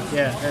 Oh, okay.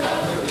 Yeah,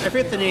 I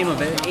forget the name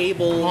of it.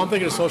 Abel. Oh, I'm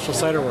thinking of Social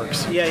Cider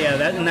Works. Yeah,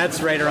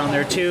 that's right around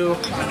there too.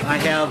 I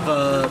have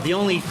the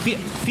only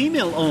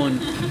female-owned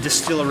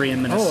distillery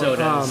in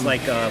Minnesota. It's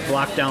like a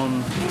block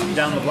down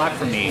the block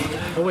from me.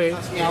 Oh wait,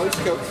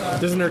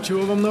 isn't there 2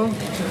 of them though?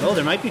 Oh,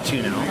 there might be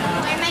 2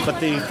 now. But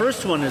the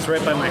first one is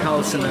right by my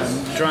house, and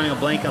I'm drawing a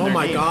blank on their name.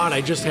 Oh my God,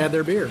 I just had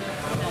their beer.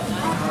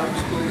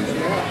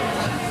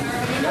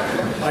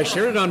 I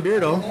shared it on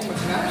Beardo.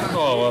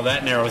 Oh, well,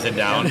 that narrows it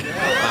down. Oh,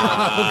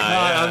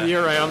 God,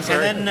 you're right. I'm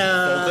sorry. And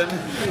then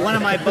one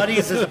of my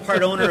buddies is a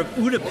part owner of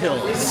Uda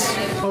Pills.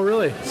 Oh,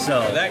 really?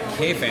 So That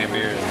K-Fan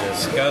beer is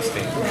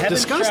disgusting. haven't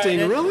Disgusting,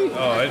 tried it, really?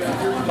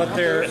 Oh, But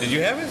they're did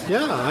you have it?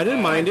 Yeah, I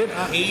didn't mind it.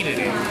 Hated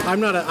it.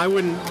 I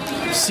wouldn't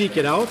seek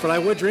it out, but I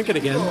would drink it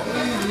again.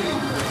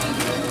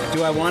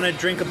 Do I want to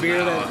drink a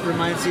beer that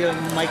reminds you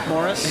of Mike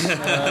Morris?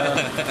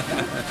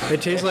 It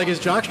tastes like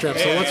his jockstrap,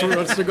 so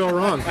what's to go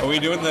wrong? Are we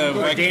doing the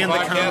Viking Dan the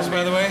podcast,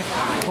 by the way?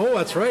 Oh,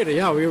 that's right.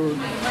 Yeah,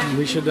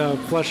 we should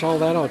flesh all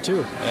that out,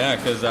 too. Yeah,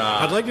 because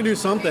I'd like to do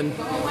something.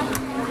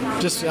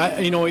 Just,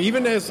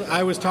 even as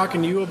I was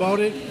talking to you about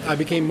it, I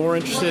became more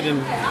interested in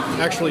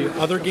actually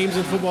other games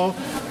in football,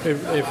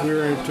 if we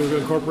were to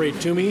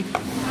incorporate Toomey.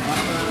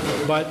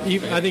 But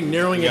I think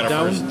narrowing we it got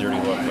our first down. dirty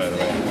book, by the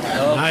way.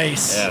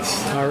 Nice.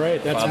 Yes. All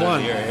right, that's Father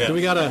one. Deer, yes. Do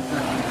we got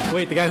to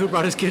wait? The guy who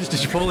brought his kids to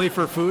Chipotle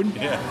for food?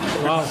 Yeah.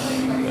 Wow.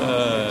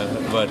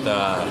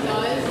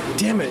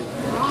 Damn it.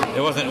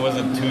 It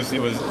wasn't too.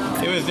 It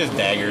was just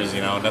daggers,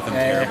 nothing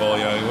terrible.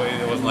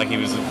 It wasn't like he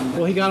was.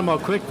 Well, he got them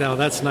out quick now.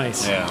 That's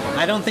nice. Yeah.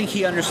 I don't think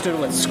he understood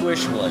what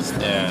squish was.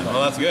 Yeah.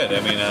 Well, that's good.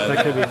 I mean,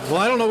 That could be. Well,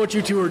 I don't know what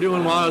you two were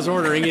doing while I was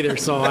ordering either,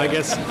 so I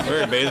guess. we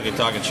were basically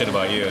talking shit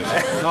about you.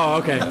 Oh,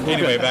 okay. Well,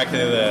 Anyway, good. back to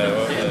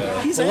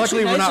the. He's Well,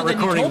 actually luckily we're not nicer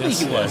than recording you told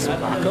this. me he was,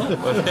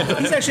 Marco.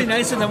 He's actually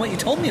nicer than what you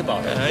told me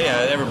about it.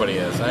 Yeah, everybody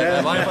is. I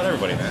lie about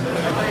everybody, man.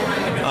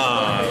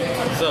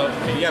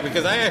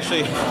 Because I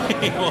actually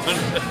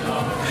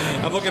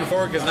I'm looking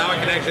forward because now I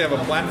can actually have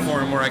a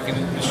platform where I can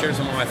share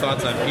some of my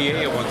thoughts on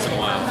PA once in a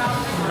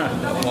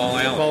while. Paul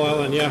Allen. Paul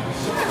Allen, yeah.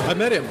 I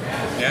met him.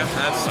 Yeah,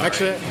 that's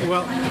Actually,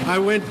 well, I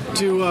went to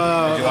Did you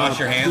wash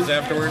your hands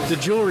afterwards? the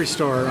jewelry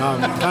store,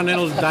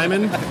 Continental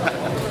Diamond.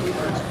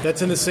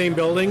 That's in the same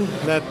building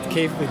that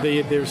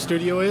their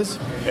studio is.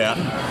 Yeah.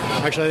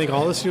 Actually, I think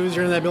all the studios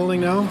are in that building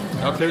now.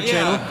 Okay. Their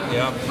channel.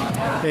 Yeah.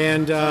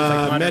 And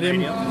met him,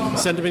 radio.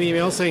 sent him an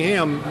email saying, hey,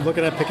 I'm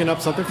looking at picking up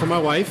something for my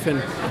wife.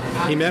 And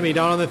he met me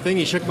down on the thing.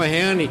 He shook my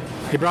hand.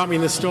 He brought me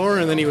in the store,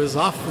 and then he was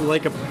off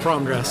like a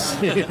prom dress.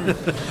 He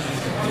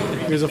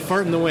was a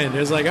fart in the wind. It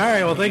was like, all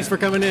right, well, thanks for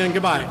coming in.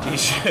 Goodbye. He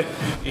should.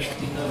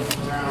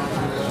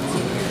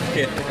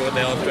 Can't think of what the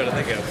hell I'm trying to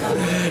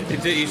think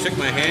of. He shook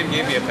my hand,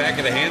 gave me a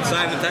packet of hand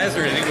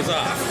sanitizer, and he was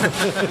off.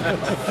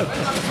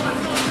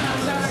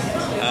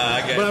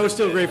 But I was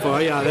still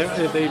grateful. Yeah,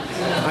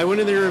 I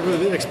went in there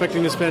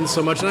expecting to spend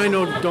so much, and I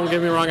know. Don't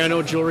get me wrong. I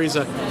know jewelry's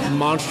a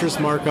monstrous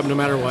markup, no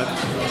matter what.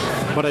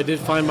 But I did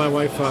find my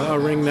wife a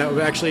ring that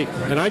actually,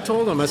 and I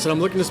told him, I said, I'm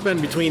looking to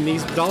spend between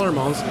these dollar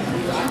amounts,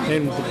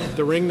 and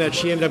the ring that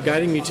she ended up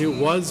guiding me to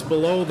was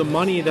below the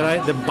money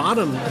that the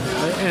bottom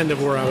end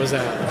of where I was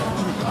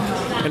at.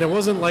 And it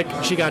wasn't like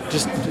she got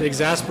just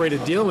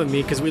exasperated dealing with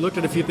me because we looked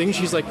at a few things.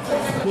 She's like,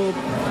 well,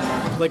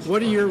 like,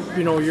 what are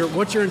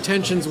what's your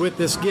intentions with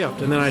this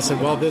gift? And then I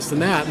said, well, this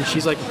and that. And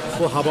she's like,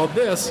 well, how about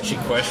this? She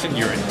questioned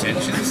your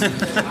intentions?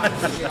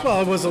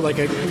 Well, was it like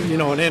an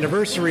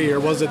anniversary or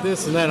was it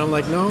this and that? I'm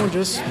like, no,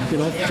 just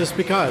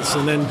because.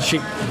 And then she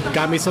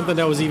got me something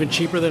that was even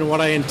cheaper than what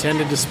I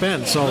intended to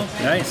spend. So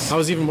Nice. I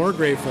was even more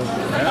grateful.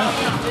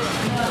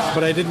 Yeah.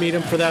 But I did meet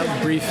him for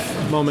that brief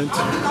moment.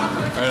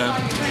 Right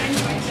on.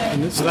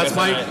 And so that's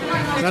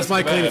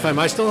my claim to fame.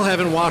 I still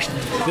haven't washed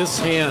this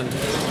hand,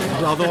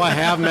 although I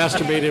have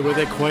masturbated with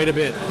it quite a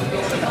bit.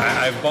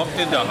 I've bumped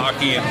into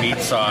hockey and meat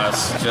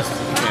sauce just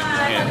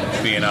in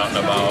being out and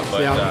about,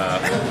 but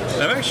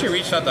I've actually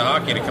reached out to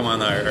hockey to come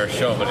on our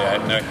show, but I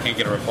can't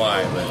get a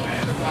reply. But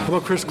How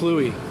about Chris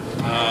Cluey?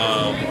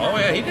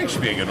 he'd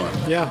actually be a good one.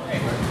 Yeah.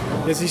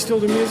 Is he still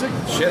doing music?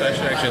 Shit, I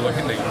should actually look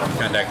into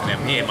contacting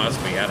him. He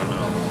must be. I don't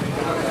know.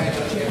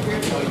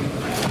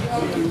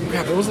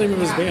 Crap, what was the name of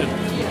his band?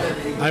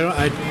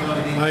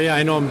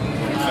 I know him.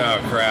 Oh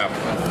crap.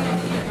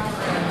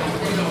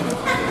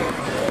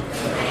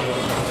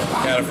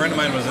 Yeah, a friend of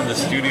mine was in the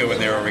studio when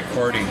they were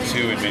recording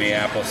too in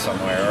Minneapolis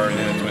somewhere, or in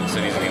the Twin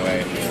Cities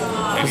anyway.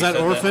 And Was he that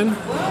said Orphan?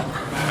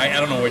 I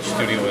don't know which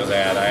studio it was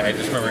at. I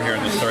just remember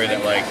hearing the story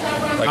that like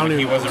when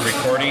he wasn't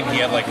recording, he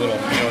had like little,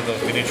 what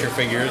those miniature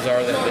figures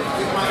are that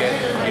he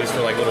had used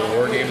for like little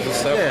war games and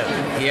stuff.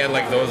 Yeah. He had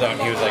like those out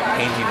and he was like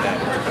painting them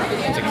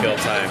to kill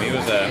time. He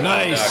was a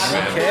Nice.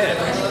 kid.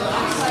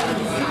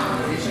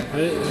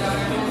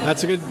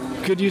 That's a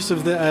good use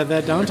of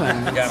that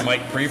downtime. Got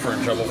Mike Prefer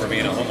in trouble for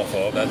being a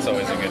homophobe. That's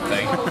always a good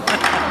thing.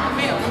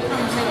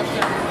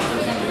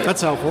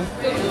 That's helpful.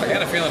 I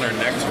got a feeling our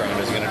next round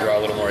is going to draw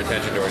a little more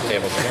attention to our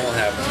table. So we'll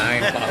have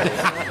 9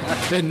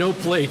 bottles. And no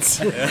plates.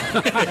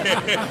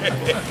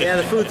 Yeah,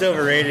 the food's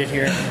overrated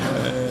here.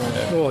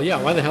 Well,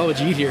 yeah, why the hell would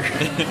you eat here?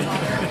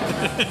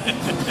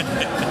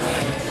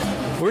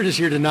 We're just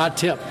here to not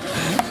tip.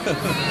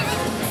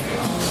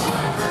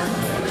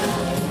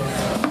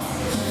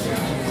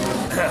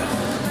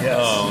 Yes.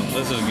 Oh,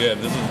 this is good.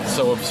 This is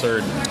so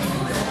absurd.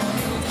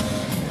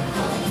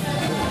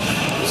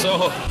 So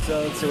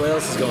what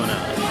else is going on?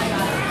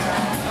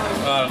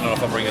 I don't know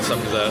if I'll bring this up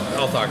because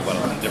I'll talk about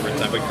it at a different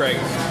time. But Craig,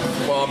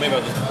 well, maybe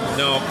I'll just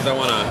no, because I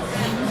want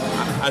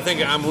to. I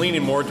think I'm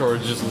leaning more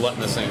towards just letting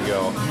this thing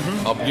go.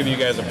 Mm-hmm. I'll give you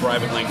guys a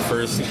private link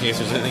first in case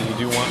there's anything you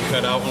do want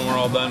cut out when we're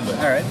all done. But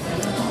all right.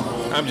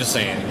 I'm just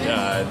saying,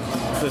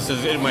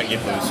 it might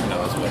get loose. Who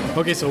knows? But.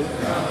 Okay, so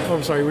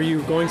I'm sorry. Were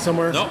you going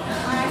somewhere? No.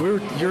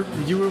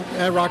 You were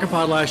at Rock and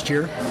Pod last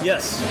year.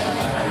 Yes.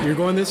 You're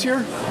going this year?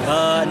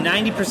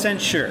 90%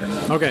 sure.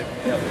 Okay.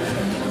 Yep.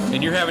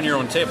 And you're having your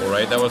own table,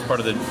 right? That was part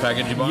of the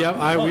package you bought?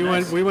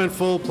 Yep, we went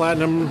full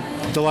platinum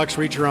deluxe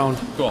reach around.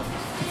 Cool.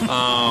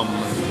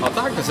 I'll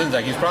talk to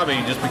Sinzak. He's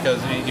probably just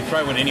because he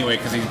probably went anyway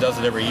because he does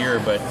it every year.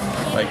 But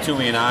like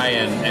Toomey and I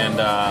and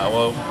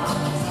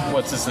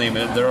what's his name?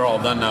 They're all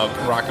done now.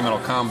 Rock and Metal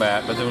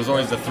Combat. But there was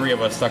always the three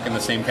of us stuck in the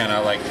same kind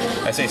of I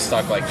say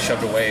stuck like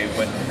shoved away.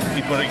 But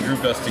he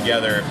grouped us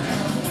together.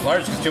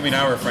 Large because Toomey and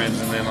I were friends,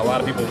 and then a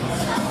lot of people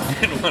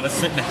didn't want to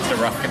sit next to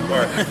Rock and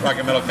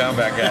Metal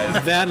Combat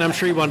guys. That, and I'm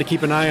sure you want to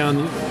keep an eye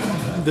on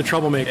the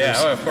troublemakers.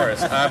 Yeah, of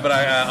course. But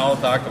I'll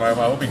talk to them.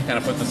 I hope we can kind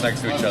of put this next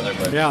to each other.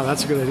 But yeah,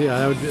 that's a good idea.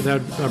 I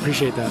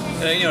appreciate that.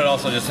 And, it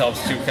also just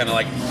helps too, kind of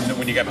like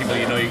when you got people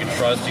you can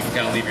trust, you can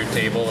kind of leave your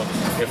table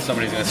if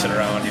somebody's going to sit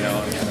around,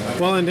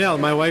 Well, and yeah,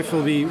 my wife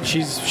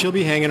she'll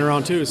be hanging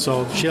around too.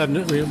 So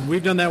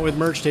we've done that with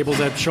merch tables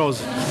at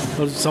shows.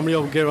 Somebody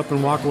will get up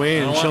and walk away,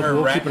 and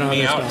we'll keep an eye on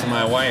me out stuff. to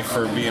my wife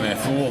for being a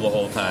fool the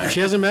whole time.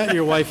 She hasn't met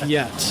your wife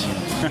yet.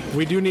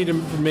 We do need to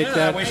make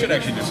that. We should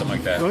actually do something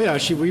like that. Oh yeah,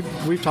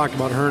 we've talked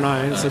about her and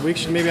I, and said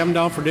maybe I'm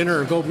down for dinner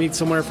or go meet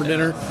somewhere for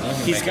dinner.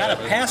 He's got a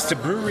pass to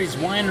breweries,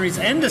 wineries,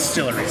 and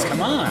distilleries.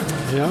 Come on.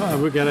 Yeah,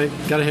 we gotta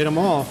hit them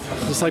all,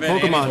 just like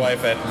Pokemon. Andy's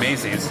wife at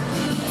Macy's.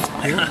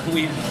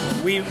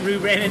 we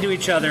ran into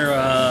each other.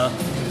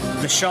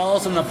 The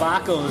Shawls and the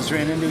Bacos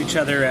ran into each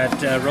other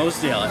at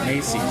Rosedale at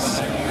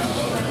Macy's.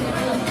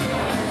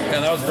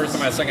 And that was the first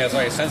time I saw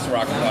you since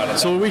Rock and Pod.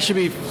 So we should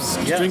be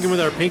drinking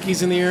with our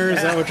pinkies in the air?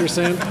 Is that what you're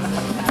saying?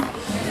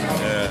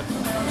 Yeah.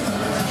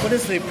 What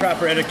is the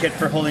proper etiquette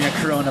for holding a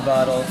Corona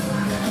bottle?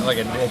 Like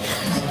a dick.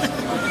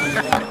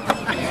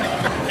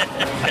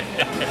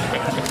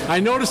 I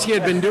noticed he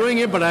had been doing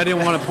it, but I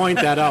didn't want to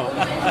point that out.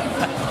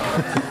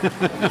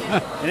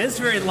 It is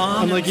very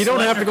long. I'm like, you don't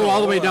have to go all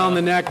the way down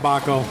the neck,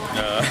 Baco.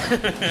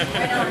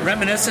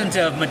 Reminiscent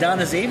of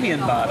Madonna's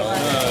avian bottle.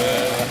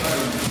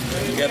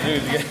 You got to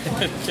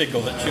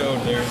tickle the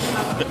chode there.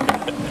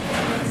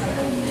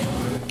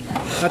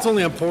 That's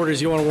only on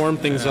porters. You want to warm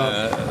things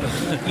up.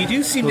 You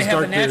do seem to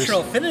have a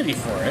natural affinity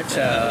for it.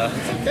 Yeah,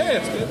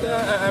 it's good.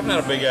 I'm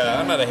not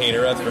a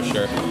hater, that's for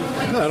sure.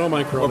 No, I don't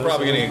mind Corona. We're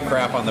probably going to get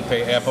crap on the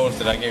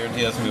posted. I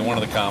guarantee that's going to be one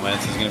of the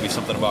comments. Is going to be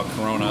something about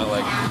Corona.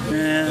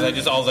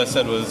 All I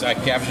said was I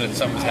captioned it.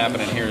 Something's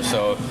happening here.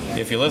 So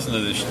if you listen to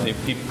this,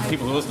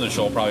 people who listen to the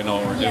show probably know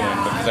what we're doing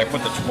because I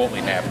put the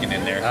Chipotle napkin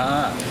in there.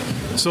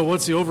 So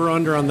what's the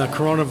over/under on the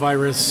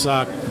coronavirus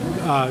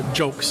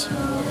jokes?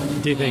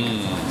 Do you think?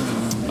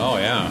 Oh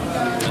yeah.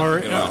 Or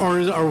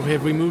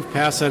have we moved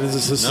past that as a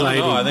society?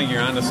 No, I think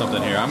you're onto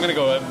something here. I'm going to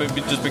go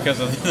just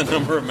because of the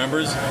number of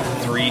members.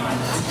 3.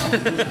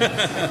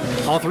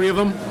 All 3 of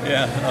them?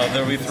 Yeah,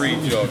 there'll be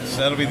 3 jokes.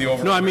 That'll be the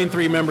over. No, I mean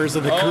 3 members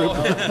of the group.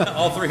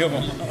 All 3 of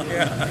them.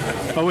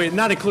 Yeah. Oh wait,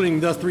 not including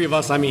the 3 of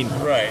us. I mean.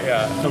 Right.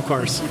 Yeah. Of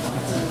course.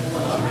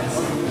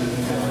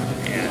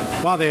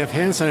 Wow, they have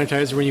hand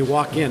sanitizer when you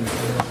walk in.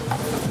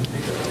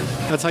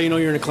 That's how you know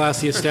you're in a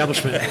classy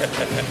establishment.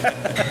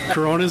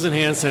 Coronas and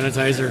hand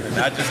sanitizer.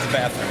 Not just the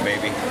bathroom,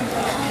 baby.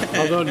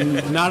 Although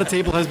not a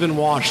table has been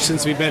washed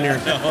since we've been here.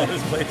 No,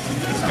 this place is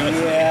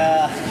disgusting.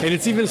 Yeah. And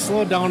it's even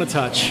slowed down a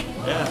touch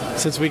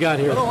since we got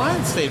here. Well, the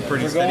line stayed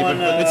pretty steady, but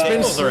the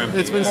tables are empty.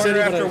 It's been steady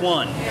after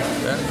 1.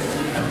 Yeah,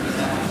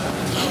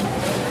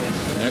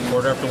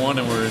 1:15,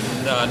 and we're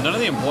none of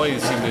the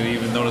employees seem to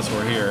even notice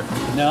we're here.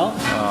 No?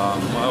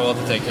 We'll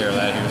have to take care of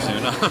that here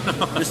soon.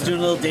 Just doing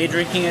a little day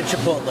drinking at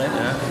Chipotle.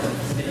 Yeah.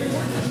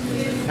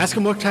 Ask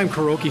them what time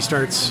karaoke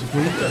starts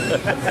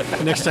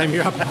next time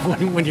you're up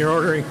when you're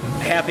ordering.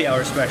 Happy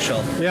hour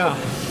special. Yeah.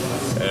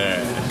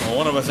 Well,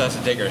 one of us has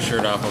to take our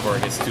shirt off before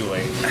it gets too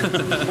late.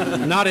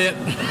 Not it.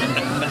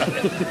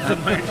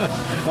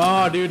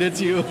 Oh, dude, it's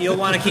you. You'll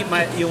want to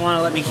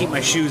let me keep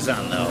my shoes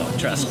on, though.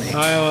 Trust me.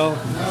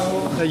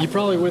 You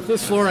probably with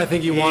this floor. I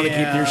think you want to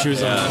keep your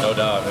shoes on. Yeah, no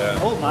doubt. Yeah.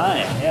 Oh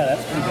my, yeah,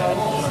 that's pretty good.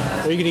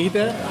 Are you gonna eat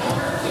that?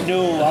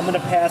 No, I'm gonna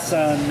pass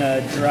on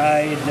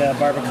dried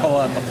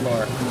barbacoa on the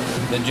floor.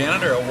 The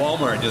janitor at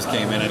Walmart just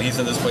came in and he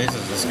said this place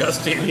is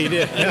disgusting. He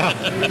did.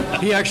 Yeah.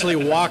 He actually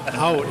walked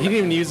out. He didn't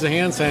even use the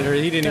hand sanitizer.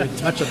 He didn't even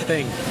touch a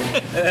thing.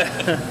 Hand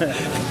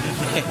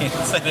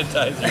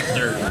sanitizer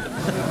dirt.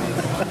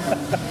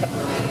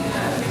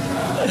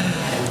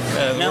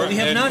 Now we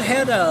have not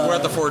had a. We're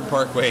at the Ford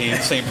Parkway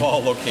in St.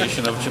 Paul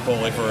location of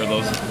Chipotle for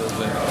those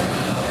things.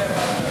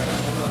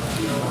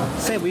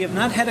 Say, we have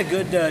not had a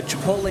good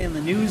Chipotle in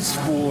the news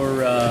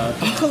for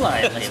E.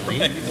 coli lately.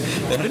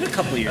 It's been a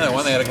couple years.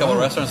 Yeah, they had a couple of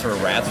restaurants where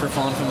rats were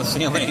falling from the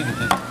ceiling.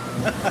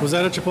 Was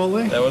that a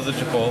Chipotle? That was a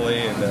Chipotle,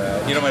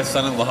 and my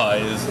son-in-law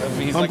is.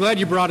 I'm glad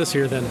you brought us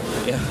here then.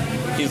 Yeah.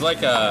 He's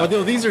like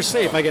Although these are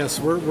safe, I guess.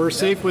 We're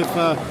safe with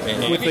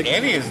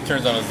Andy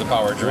turns out is the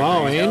power drink.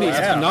 Wow, Andy's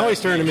now he's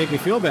starting to make me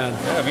feel bad.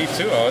 Yeah, me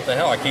too. Oh, what the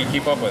hell? I can't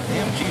keep up with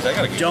him. Jeez, I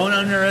gotta keep Don't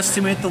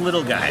underestimate the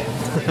little guy.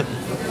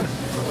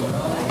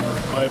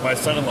 My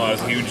son-in-law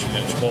is huge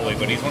in Chipotle,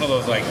 but he's one of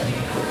those, like,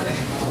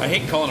 I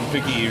hate calling him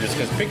picky eaters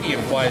because picky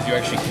implies you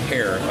actually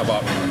care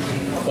about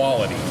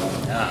quality.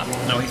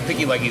 No, he's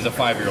picky like he's a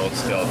 5-year-old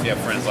still. If you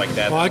have friends like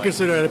that. Well, I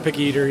consider it a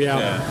picky eater,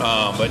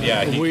 yeah. But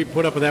yeah, we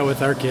put up with that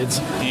with our kids.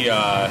 He's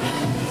a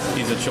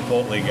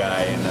Chipotle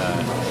guy, and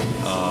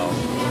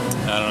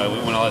I don't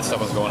know. When all that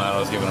stuff was going on, I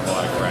was giving him a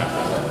lot of crap.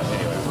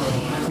 Anyway,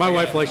 my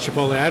wife likes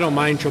Chipotle. I don't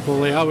mind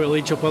Chipotle. I will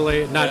eat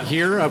Chipotle, not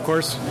here, of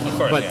course. Of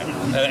course, but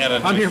yeah.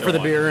 I'm here for the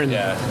beer and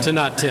to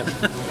not tip.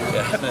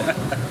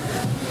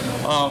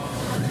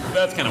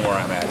 That's kind of where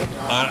I'm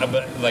at.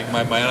 But like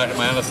my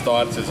honest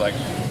thoughts is like,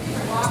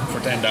 for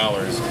 $10,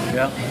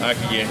 I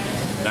could get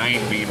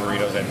 9 bean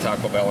burritos at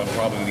Taco Bell and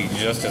probably be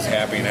just as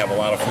happy and have a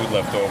lot of food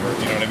left over.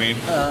 You know what I mean?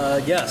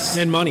 Yes.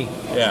 And money.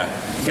 Yeah.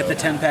 Get the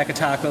 10-pack of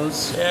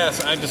tacos.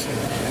 Yes,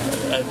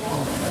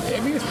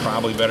 maybe it's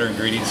probably better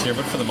ingredients here,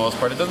 but for the most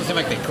part, it doesn't seem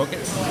like they cook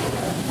it.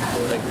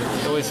 Like,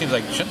 it always seems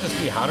like, shouldn't this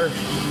be hotter?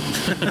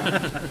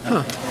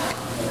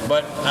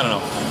 But I don't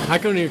know. I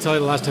couldn't even tell you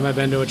the last time I've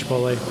been to a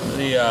Chipotle.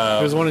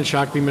 There was one in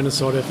Shakopee,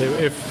 Minnesota.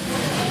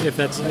 If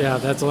that's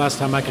the last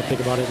time I could think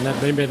about it, and that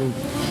may have been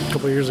a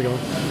couple of years ago.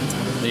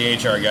 The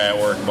HR guy at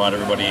work bought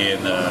everybody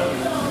in the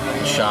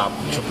shop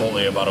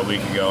Chipotle about a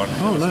week ago, and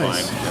it was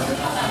nice.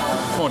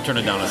 fine. Won't turn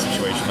it down in a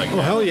situation like that.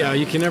 Oh hell yeah!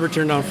 You can never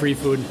turn down free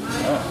food.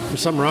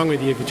 There's something wrong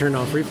with you if you turn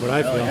down free food.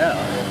 I feel.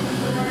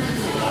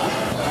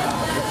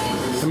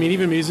 I mean,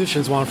 even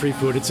musicians want free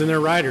food. It's in their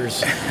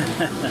riders.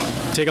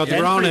 Take out the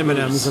brown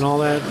M&Ms and all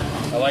that.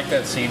 I like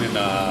that scene in.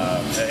 I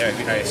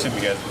assume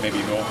you guys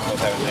maybe both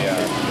have the.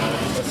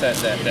 What's that?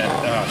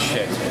 Oh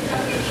shit!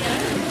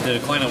 The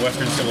Decline of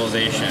Western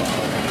Civilization.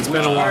 It's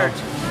been a while.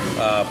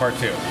 Part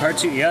 2. Part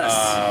 2, yes.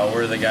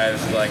 Where the guy's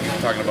like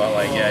talking about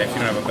like, if you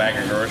don't have a bag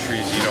of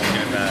groceries, you don't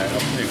get in.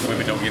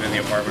 Women don't get in the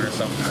apartment or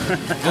something.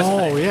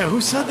 Oh yeah,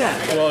 who said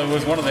that? Well, it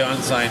was one of the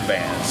unsigned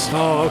bands.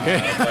 Oh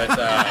okay.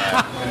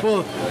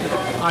 Well,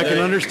 I can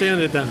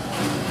understand it then.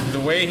 The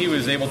way he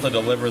was able to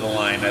deliver the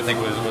line, I think,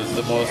 was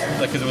the most,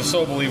 because it was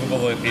so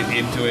believable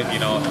into it, you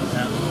know.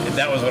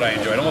 That was what I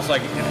enjoyed. Almost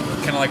like,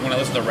 kind of like when I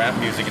listen to rap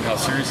music and how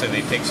seriously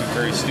they take some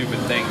very stupid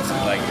things.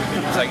 Like,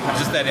 it's like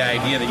just that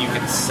idea that you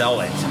can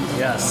sell it.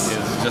 Yes.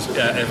 Is just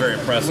very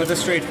impressive. With a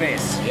straight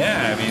face.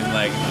 Yeah, I mean,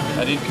 like,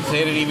 I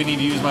didn't even need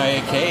to use my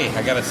AK.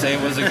 I gotta say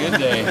it was a good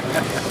day.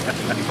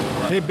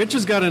 Hey,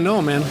 bitches gotta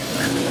know, man.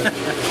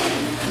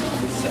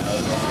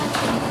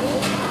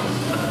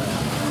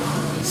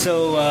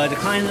 So,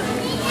 Decline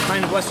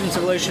of Western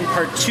Civilization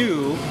Part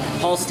 2,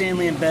 Paul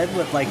Stanley in bed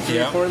with like 3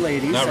 or 4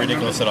 ladies. Not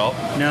ridiculous at all.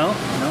 No,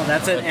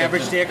 that's an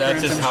average day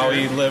occurrence. That's just how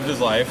he lived his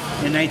life.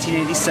 In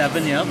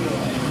 1987, yep.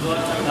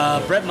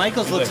 Brett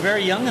Michaels looks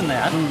very young in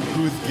that.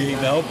 Who's gay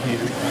now,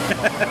 Peter?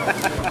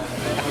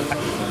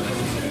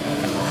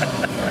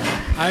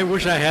 I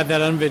wish I had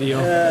that on video.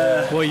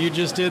 What you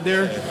just did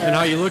there and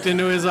how you looked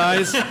into his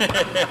eyes.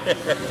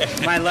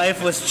 My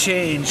life was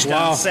changed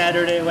on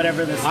Saturday,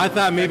 whatever this. I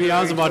thought maybe I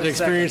was about to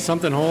experience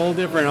something whole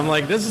different. I'm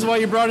like, this is why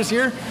you brought us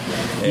here?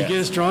 Yeah. You get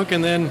us drunk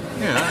and then...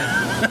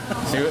 Yeah.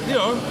 See,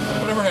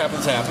 whatever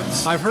happens,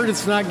 happens. I've heard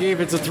it's not gay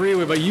if it's a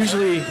 3-way, but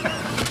usually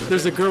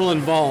there's a girl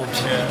involved.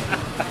 Yeah.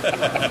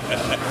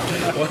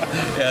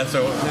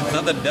 So it's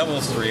not the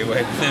devil's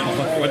 3-way, then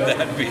what would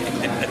that be?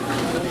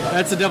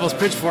 That's the devil's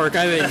pitchfork,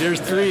 I think. There's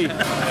 3.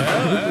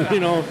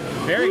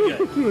 Very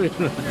good.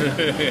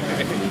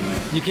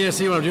 You can't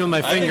see what I'm doing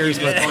with my fingers.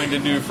 But coined a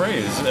new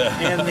phrase.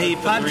 And the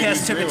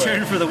podcast took a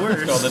turn for the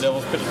worse. It's called the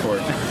devil's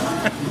pitchfork.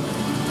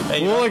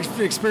 Hey, we'll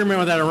experiment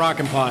with that at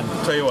Rockin' Pod.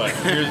 Tell you what,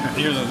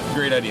 here's a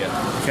great idea.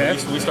 Okay.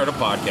 We start a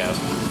podcast,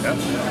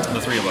 the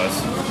 3 of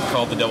us,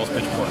 called the Devil's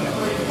Pitchfork.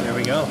 There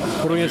we go.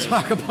 What are we going to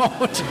talk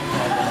about?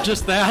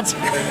 Just that?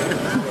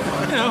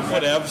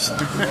 Whatevs.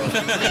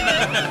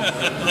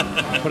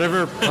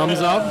 Whatever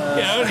comes up?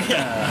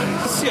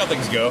 Yeah. See how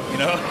things go,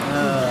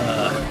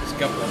 Just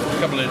a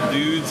couple of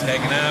dudes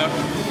hanging out.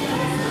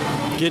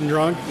 Getting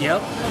drunk?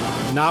 Yep.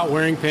 Not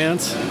wearing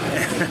pants?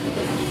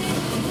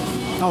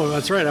 Oh,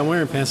 that's right. I'm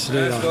wearing pants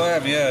today. I still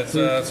am, yeah.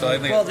 So I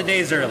think. Well, the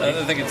day's early.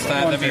 I think it's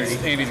time. That means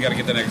Andy's got to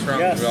get the next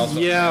round. Yes.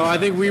 Yeah, I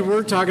think we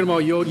were talking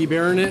about Yogi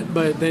Bearing it,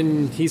 but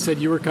then he said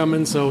you were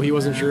coming, so he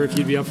wasn't sure if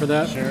you'd be up for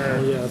that.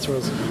 Sure. Yeah, that's what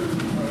it was.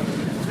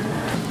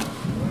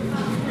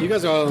 You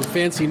guys got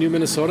fancy new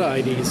Minnesota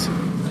IDs.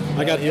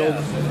 I got the old.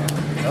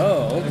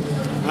 Oh.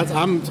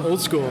 I'm old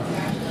school.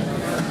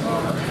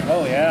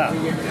 Oh, yeah.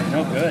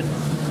 No good.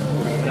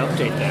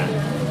 Update that.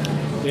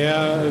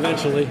 Yeah,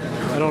 eventually.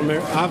 I don't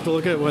remember. I'll have to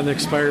look at when it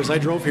expires. I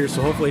drove here,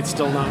 so hopefully it's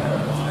still not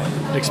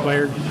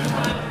expired.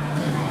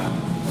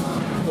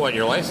 What,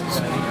 your license?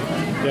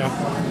 Yeah,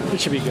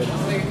 it should be good.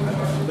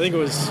 I think it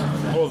was...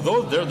 Oh,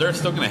 they're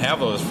still going to have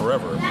those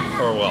forever.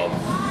 Or, well,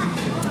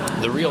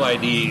 the real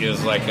ID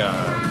is like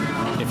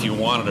if you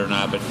want it or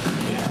not, but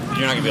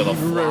you're not going to be able to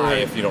fly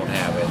if you don't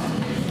have it.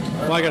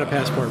 Well, I got a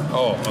passport.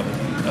 Oh,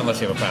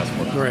 unless you have a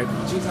passport. Right.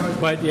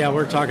 But yeah,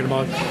 we're talking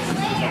about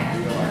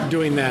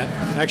doing that.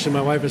 Actually,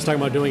 my wife is talking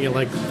about doing it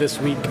like this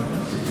week.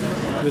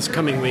 This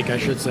coming week, I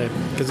should say,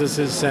 because this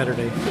is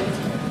Saturday.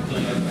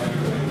 Damn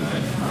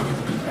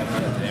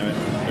it.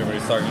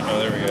 Everybody's talking. Oh,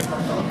 there we go.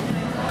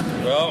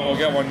 Well, we'll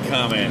get one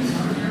comment.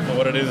 But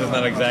what it is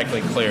not exactly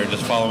clear.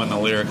 Just following the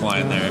lyric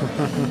line there.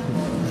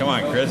 Come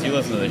on, Chris. You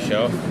listen to the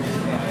show.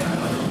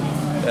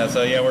 Yeah,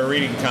 so yeah, we're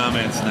reading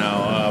comments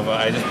now.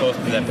 I just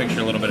posted that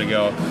picture a little bit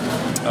ago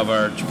of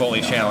our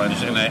Chipotle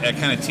challenge, and I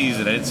kind of teased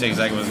it. I didn't say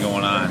exactly what was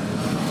going on.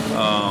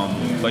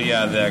 But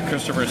yeah, the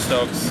Christopher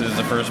Stokes is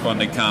the first one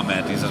to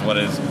comment. He says, what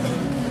it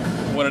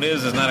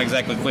is not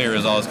exactly clear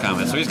is all his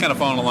comments. So he's kind of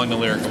following along the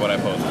lyric of what I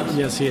posted.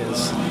 Yes, he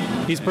is.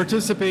 He's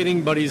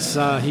participating, but he's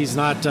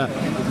not...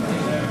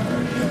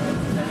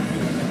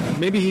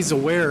 maybe he's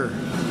aware.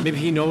 Maybe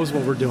he knows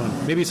what we're doing.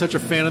 Maybe he's such a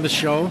fan of the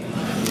show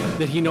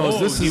that he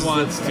knows he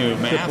wants to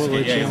mask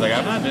it. Yeah, he's like,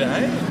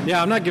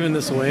 I'm not giving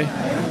this away.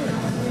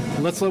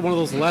 Let's let one of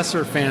those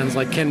lesser fans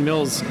like Ken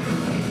Mills.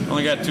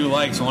 Only got 2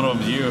 likes, one of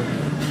them's you.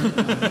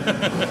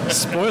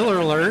 Spoiler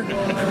alert.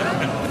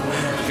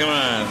 Come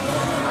on.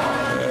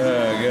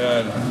 Oh,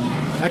 God.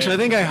 Actually, I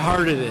think I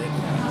hearted it.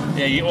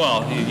 Yeah, you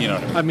know.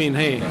 I mean,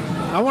 hey,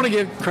 I want to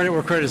give credit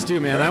where credit's due,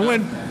 man. I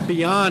went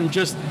beyond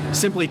just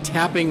simply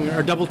tapping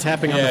or double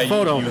tapping on the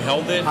photo. You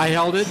held it? I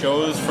held it.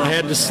 I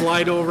had to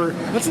slide over.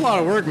 That's a lot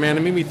of work, man.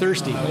 It made me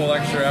thirsty. A little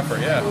extra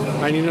effort, yeah.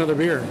 I need another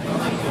beer.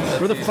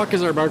 Where the fuck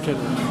is our bartender?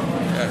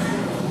 Yeah.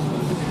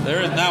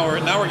 Now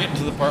we're getting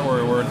to the part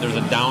where there's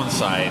a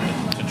downside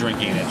to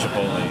drinking at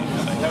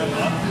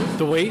Chipotle.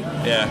 The wait?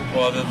 Yeah.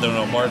 Well, there's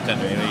no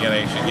bartender. You gotta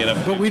actually get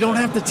up. But we don't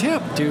have to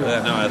tip, dude.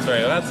 No, that's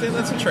right.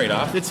 That's a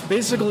trade-off. It's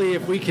basically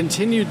if we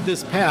continued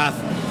this path,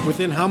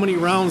 within how many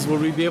rounds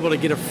would we be able to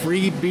get a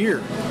free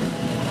beer?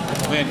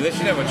 Man, they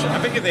should have I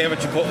think if they have a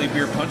Chipotle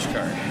beer punch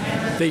card.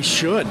 They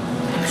should.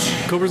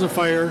 Cobra's on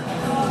Fire,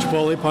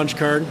 Chipotle punch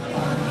card.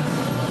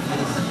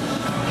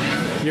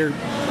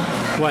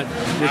 What?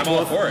 I'm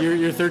all for it.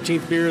 Your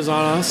 13th beer is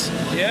on us?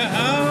 Yeah.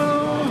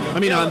 I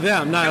mean, on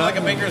them. Not like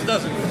a maker's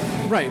dozen.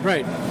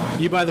 Right.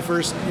 You buy the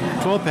first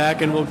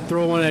 12-pack, and we'll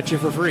throw one at you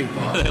for free.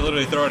 They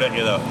literally throw it at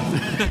you, though.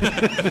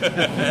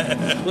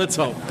 Let's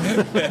hope.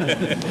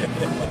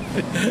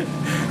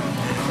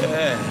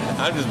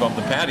 I'm just bummed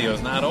the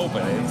patio's not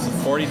open. It's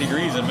 40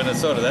 degrees in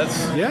Minnesota.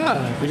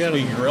 We got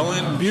a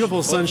grilling.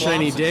 Beautiful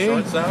sunshiny day.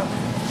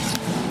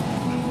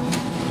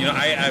 You know,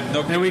 I have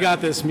no. And we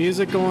got this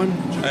music going.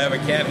 I have a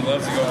cat who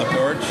loves to go on the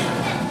porch,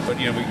 but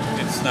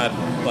it's not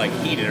like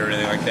heated or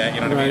anything like that.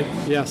 You know what I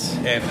mean? Yes.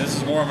 And this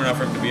is warm enough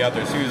for him to be out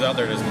there. So he was out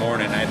there this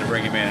morning. I had to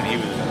bring him in, and he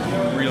was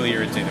really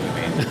irritated with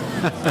me.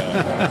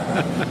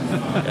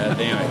 God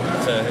damn it!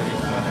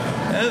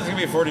 It's gonna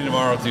be 40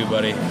 tomorrow too,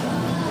 buddy.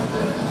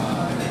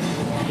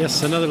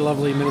 Yes, another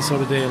lovely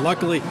Minnesota day.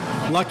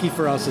 Lucky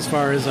for us as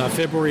far as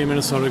February in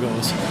Minnesota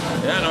goes.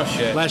 Yeah, no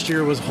shit. Last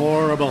year was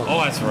horrible.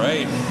 Oh, that's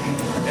right.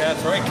 Yeah,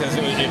 that's right, because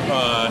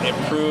it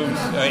proved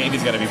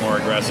Andy's got to be more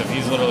aggressive.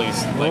 He's literally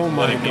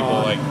letting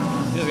people he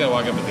just got to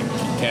walk up at the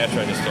cash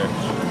register.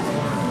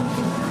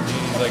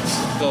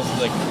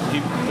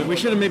 We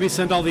should have maybe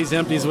sent all these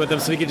empties with him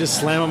so we could just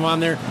slam them on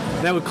there.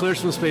 That would clear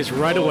some space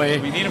right away.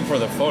 We need them for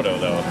the photo,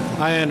 though.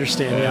 I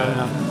understand.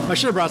 Yeah. I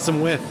should have brought some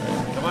with.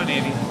 Come on,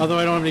 Andy. Although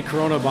I don't have any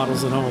Corona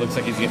bottles at home. Looks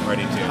like he's getting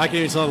ready to. I can't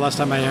even tell the last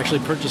time I actually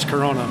purchased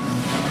Corona.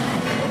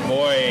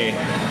 Boy,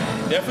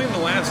 definitely in the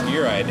last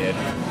year I did.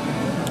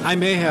 I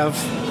may have.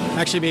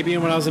 Actually, maybe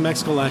when I was in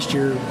Mexico last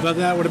year. But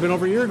that would have been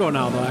over a year ago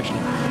now, though, actually.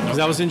 Because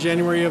that was in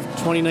January of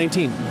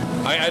 2019.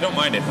 I don't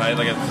mind it. I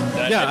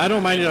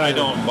don't mind it either. I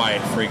don't buy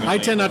it frequently. I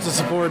tend not to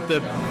support the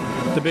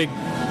big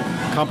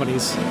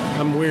companies.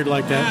 I'm weird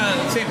like that.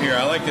 Yeah, same here.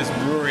 I like this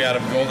brewery out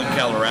of Golden,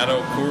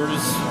 Colorado,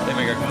 Coors. They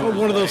make a Coors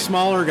one of those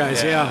smaller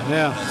guys. Yeah.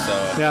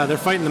 So, yeah, they're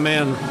fighting the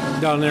man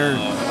down there.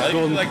 I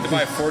like to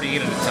buy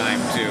 48 at a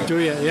time, too. Do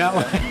you? Yeah.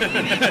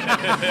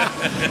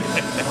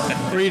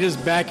 Or you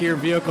just back your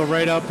vehicle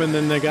right up, and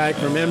then the guy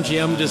from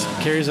MGM just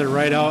carries it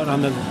right out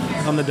on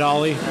the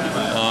dolly.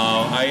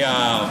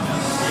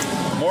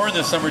 More in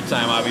the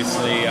summertime,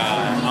 obviously.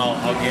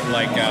 I'll get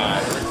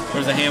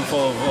there's a handful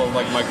of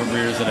micro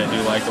beers that I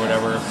do like or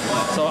whatever.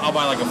 So I'll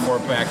buy a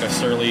 4-pack of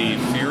Surly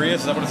Furious.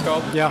 Is that what it's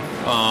called? Yeah.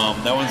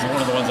 That one's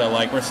one of the ones I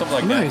like. Or something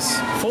like nice.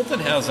 That. Fulton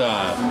has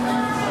a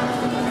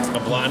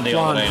blonde ale.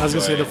 Blonde. I was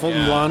gonna say the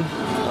Fulton Blonde.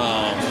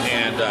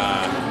 And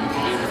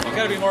you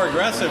gotta be more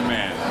aggressive,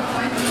 man.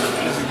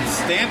 Just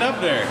stand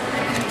up there.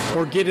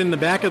 Or get in the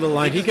back of the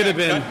line. He could have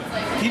been.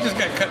 He just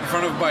got cut in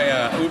front of by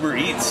Uber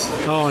Eats.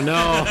 Oh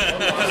no.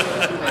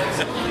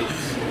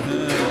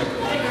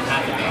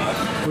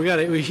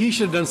 He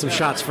should have done some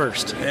shots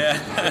first. Yeah.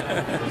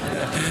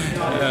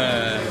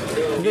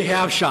 They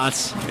have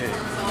shots.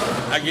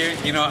 I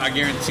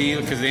guarantee,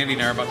 because Andy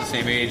and I are about the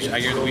same age, I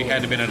guarantee we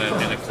had to have been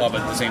in a club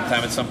at the same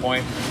time at some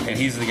point, and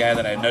he's the guy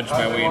that I nudged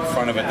my way in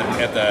front of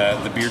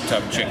at the beer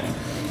tub chick.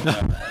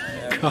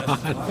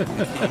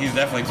 He's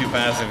definitely too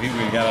passive. He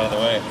got out of the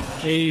way.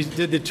 He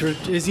did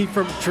is he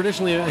from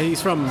traditionally? He's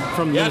from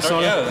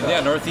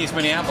Minnesota. Northeast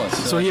Minneapolis.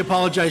 So he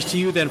apologized to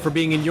you then for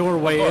being in your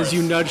way as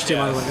you nudged him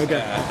out of the way. Okay.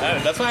 Yeah.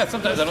 That's why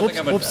sometimes I don't think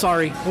I'm a.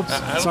 Sorry. I don't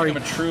think I'm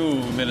a true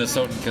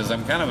Minnesotan because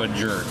I'm kind of a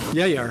jerk.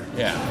 Yeah, you are.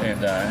 Yeah,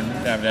 and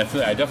I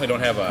definitely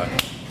don't have a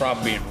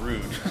problem being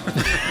rude.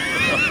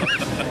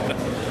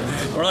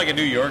 Or like a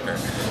New Yorker.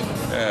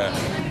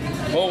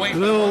 Well, wait.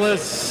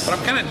 But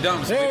I'm kind of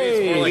dumb. So maybe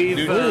it's more like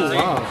New Jersey.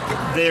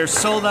 They're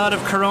sold out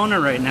of Corona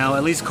right now,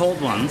 at least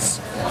cold ones.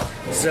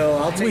 So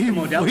I'll take the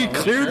Modelo. We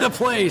cleared the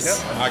place.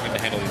 Yep. I can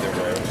handle either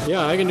way.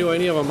 Yeah, I can do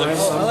any of them. I'm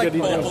like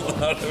good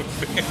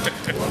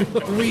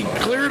We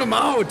cleared them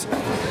out.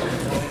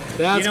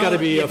 That's got to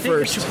be a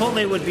first.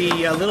 Chipotle would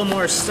be a little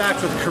more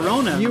stocked with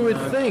Corona. You would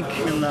think.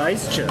 In the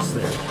ice chest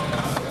there.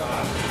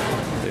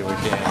 See if we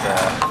can't.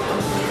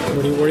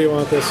 Where do you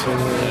want this one?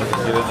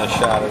 Get in the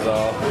shot is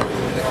all.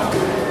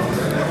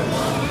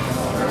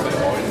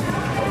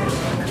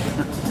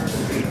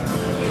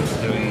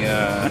 Do we,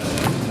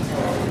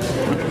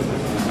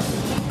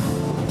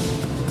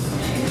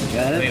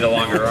 Got it? need a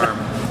longer arm.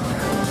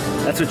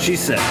 That's what she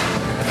said.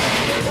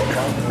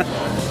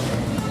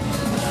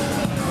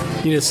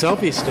 You need a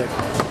selfie stick.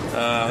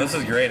 This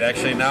is great.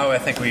 Actually, now I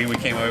think we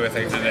came away with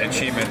an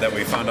achievement that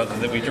we found out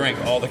that we drank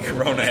all the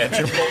Corona at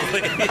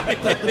Chipotle.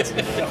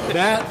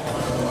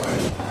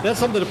 That's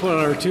something to put on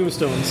our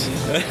tombstones.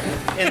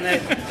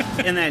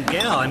 And that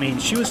gal, I mean,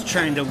 she was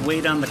trying to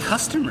wait on the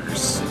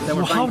customers. That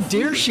were how buying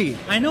dare food. she?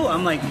 I know.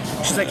 I'm like,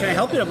 she's like, can I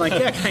help you? I'm like,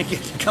 yeah, can I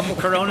get a couple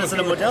Coronas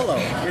and a Modelo?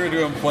 We were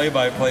doing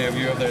play-by-play of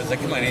you up there. It's like,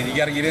 come on, Andy, you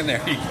got to get in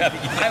there.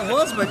 I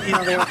was, but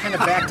they were kind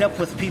of backed up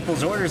with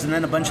people's orders, and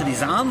then a bunch of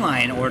these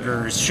online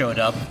orders showed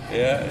up.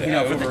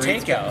 Yeah, for the Uber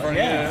Eats takeout.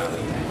 Yeah.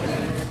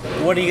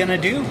 What are you gonna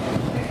do?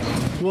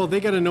 Well,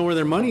 they got to know where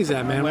their money's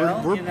at, man.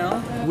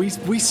 Well,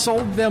 we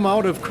sold them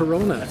out of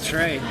Corona. That's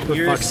right. For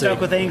You're fuck's stuck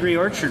sake. with Angry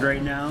Orchard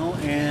right now,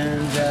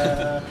 and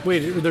wait,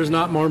 there's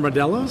not more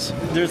Modelo's?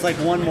 there's like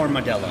one more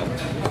Modelo.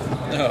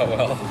 Oh,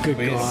 well. Good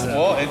God.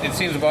 Well, it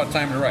seems about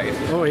time to write.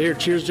 Oh, here,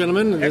 cheers,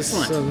 gentlemen.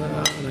 Excellent.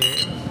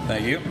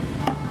 Thank you.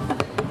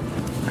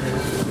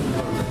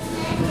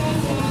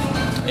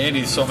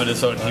 Andy's so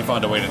Minnesotan, he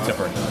found a way to tip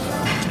her.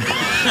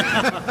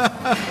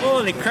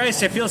 Holy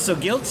Christ, I feel so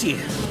guilty.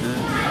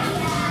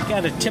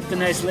 Gotta tip the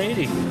nice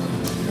lady.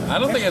 I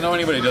don't think I know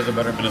anybody who does a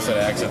better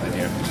Minnesota accent than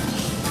you.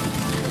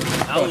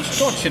 Ouch.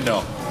 Don't you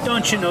know?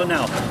 Don't you know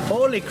now?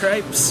 Holy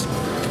cripes.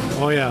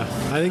 Oh, yeah.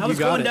 I think I you was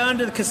got going it. down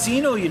to the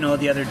casino,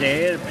 the other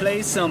day to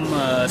play some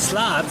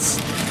slots,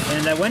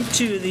 and I went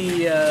to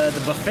the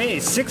buffet,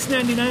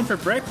 $6.99 for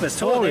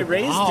breakfast. Oh, they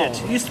raised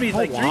it. It used to be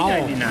like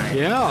 $3.99.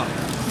 Yeah.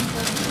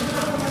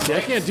 See,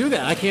 I can't do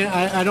that. I can't.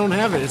 I don't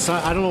have it. It's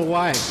not, I don't know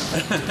why.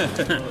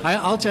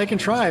 I can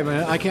try,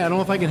 man. I can't. I don't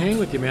know if I can hang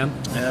with you, man.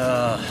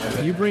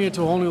 You bring it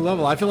to a whole new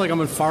level. I feel like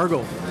I'm in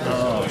Fargo.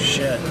 Oh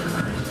shit.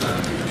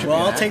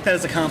 Well, I'll take that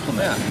as a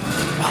compliment.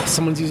 Wow,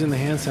 someone's using the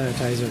hand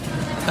sanitizer.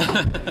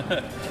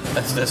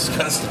 That's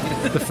disgusting.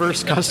 The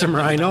first customer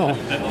I know.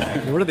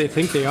 What do they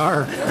think they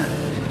are?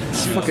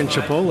 It's fucking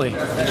Chipotle.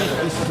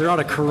 They're out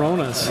of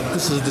Coronas.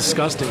 This is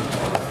disgusting.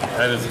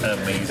 That is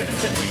amazing.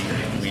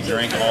 We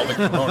drank all the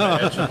Corona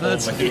at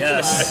Chipotle.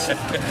 Yes.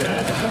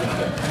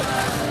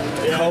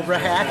 Cobra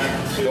hack.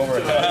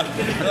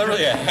 Not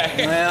really a hack.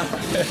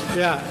 Well,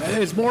 Yeah,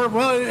 it's more.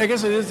 Well, I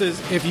guess it is.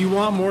 If you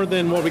want more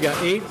than what we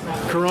got, 8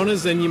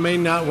 Coronas, then you may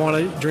not want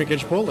to drink a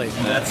Chipotle.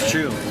 that's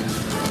true.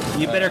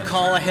 You better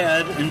call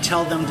ahead and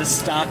tell them to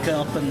stock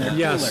up in their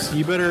Yes, cooler.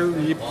 you better.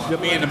 Me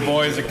and the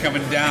boys are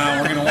coming down.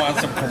 We're going to want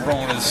some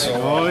Coronas. So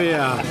Oh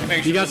yeah,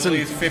 make you sure got there's some. at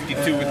least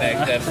 52 in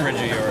that fridge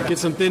of yours. Get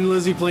some Thin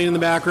Lizzy playing in the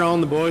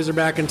background. The boys are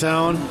back in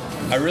town.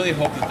 I really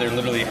hope that they're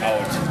literally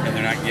out and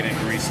they're not getting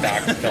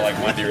restocked until like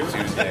Monday or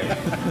Tuesday.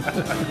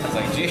 It's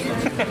like, gee.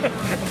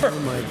 Oh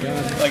my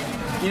god. Like,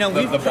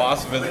 the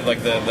boss visit,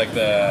 like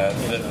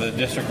the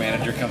district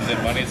manager comes in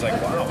Monday. It's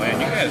like, wow, man,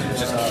 you guys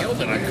just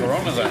killed it on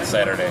Coronas on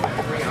Saturday.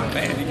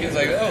 Man, you guys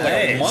like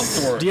a month's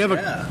worth. Do you have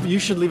a? You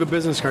should leave a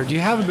business card. Do you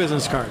have a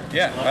business card?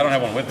 Yeah, I don't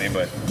have one with me,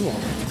 but Cool.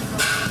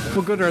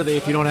 What good are they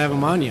if you don't have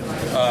them on you?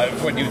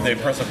 what do they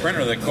press a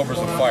printer? Or the Cobras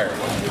with fire.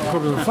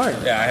 Corporate with fire.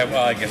 Yeah, I have.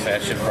 Well, I guess I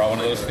should have brought one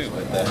of those too.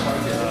 But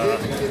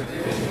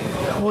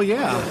Well,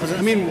 yeah.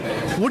 I mean,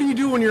 what do you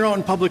do when you're out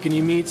in public and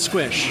you meet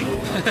Squish? well,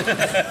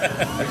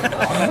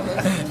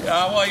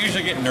 I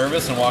usually get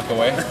nervous and walk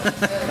away. I'm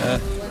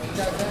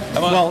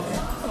a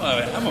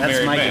That's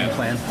married my man. game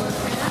plan.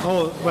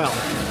 Oh well.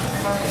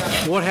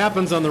 What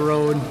happens on the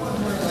road?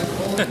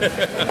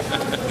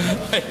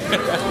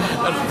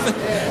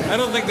 I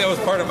don't think that was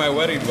part of my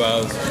wedding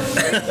vows.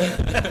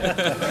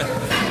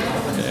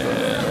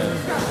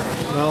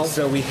 Well,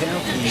 So we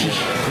have the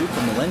group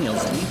of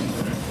millennials leaving.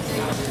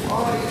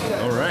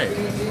 All right.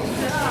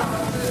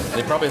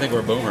 They probably think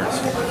we're boomers.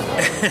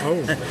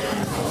 oh,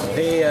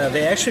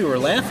 They actually were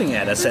laughing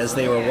at us as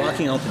they were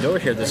walking out the door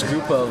here. This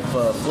group of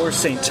Florida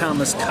St.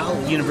 Thomas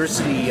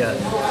University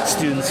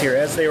students here,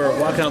 as they were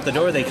walking out the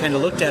door, they kind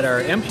of looked at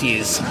our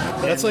empties.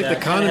 That's like the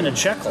condom. Had a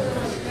chuckle.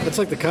 That's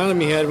like the condom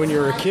you had when you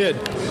were a kid,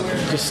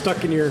 just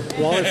stuck in your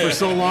wallet for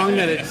so long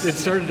that it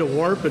started to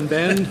warp and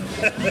bend.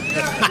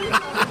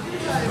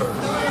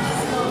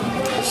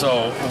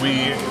 So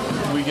we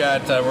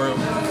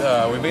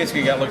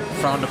basically got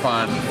frowned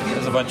upon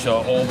as a bunch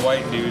of old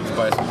white dudes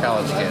by some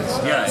college kids.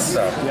 Yes.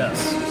 Right,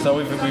 Yes. So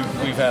we've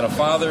had a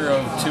father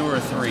of 2 or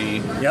 3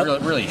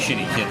 really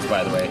shitty kids,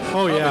 by the way.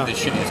 Oh, yeah. Probably the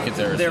shittiest kids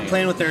ever. They're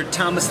playing with their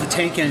Thomas the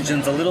Tank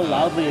engines a little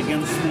loudly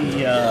against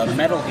the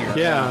metal here.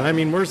 Yeah, I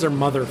mean, where's their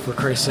mother, for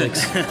Christ's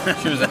sakes?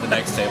 She was at the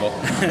next table,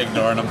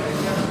 ignoring them.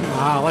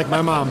 Like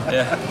my mom.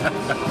 Yeah.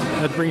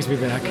 That brings me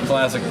back.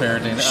 Classic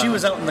parenting. She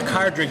was out in the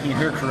car drinking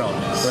her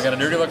Coronas. So I got a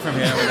dirty look from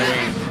him,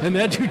 and And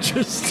that dude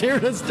just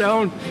stared us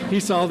down.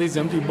 He saw all these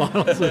empty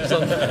bottles or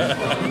something.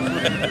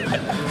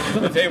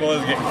 the table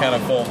is getting kind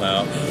of full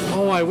now.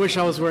 Oh, I wish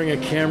I was wearing a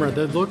camera.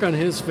 The look on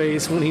his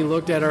face when he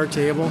looked at our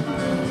table,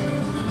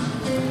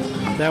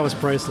 that was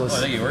priceless. Oh,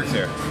 I think he works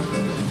here.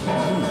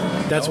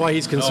 That's why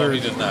he's concerned. No,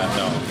 he does not.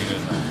 No, he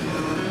does not.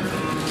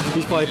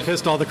 He's probably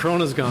pissed all the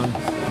Corona's gone.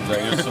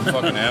 There's some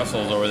fucking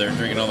assholes over there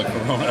drinking all the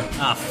Corona.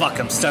 Ah, fuck,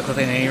 I'm stuck with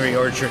an Angry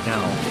Orchard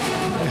now.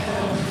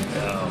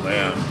 Oh,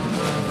 man.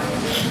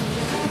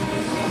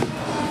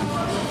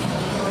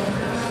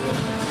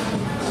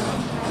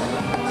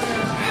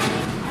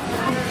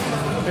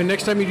 And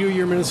next time you do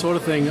your Minnesota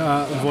thing,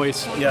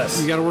 voice,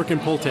 Yes. you got to work in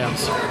pull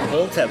tabs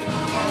Old Tip.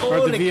 or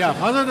at the VF.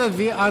 Other than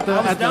the I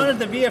was down at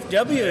the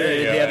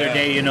VFW the other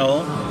day, you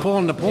know.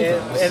 pulling the pull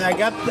tabs. And I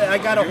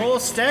got a whole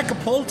stack of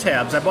pull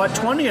tabs. I bought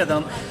 20 of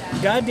them.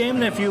 God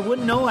damn it, if you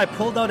wouldn't know, I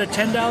pulled out a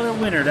 $10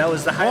 winner. That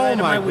was the highlight of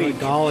my week.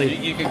 Golly.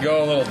 You could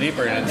go a little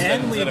deeper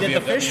and we did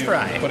the fish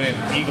fry. Put in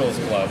Eagles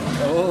Club.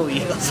 Oh,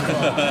 Eagles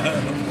Club.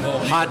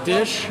 Hot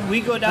dish.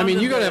 We go down. I mean,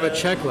 to you got to the- have a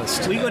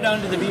checklist. We go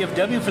down to the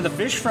VFW for the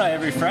fish fry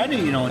every Friday,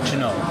 you know what you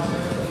know.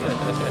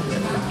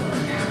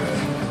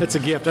 It's a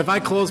gift. If I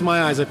close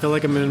my eyes, I feel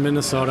like I'm in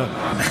Minnesota.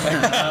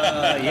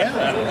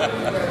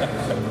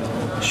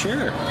 Yeah.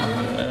 Sure.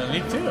 Me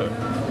too.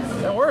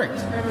 That worked.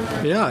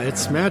 Yeah,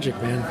 it's magic,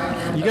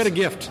 man. You got a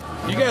gift.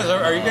 You guys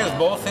are you guys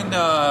both in the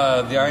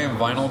I Am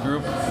Vinyl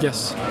group?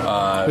 Yes.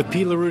 With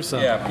Pete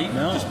LaRussa. Yeah, Pete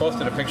just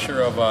posted a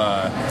picture of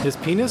His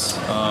penis?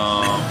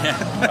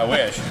 I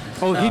wish.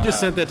 Oh, he just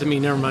sent that to me.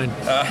 Never mind.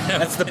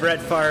 That's the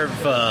Brett Favre.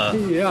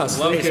 Yes.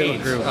 Love thank Hate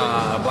you. group.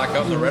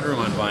 Blackout in the Red Room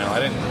on vinyl.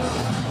 I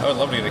would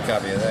love to get a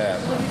copy of that.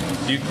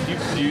 Do you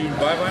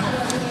buy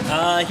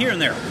vinyl? Here and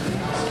there.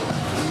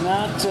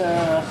 Not.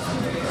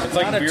 It's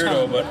like not a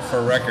Beardo, ton. but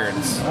for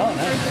records. Oh,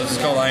 nice. So it's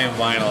called I Am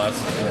Vinyl. That's,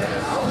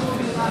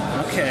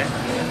 Okay.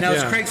 Now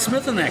is Yeah. Craig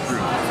Smith in that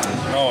group?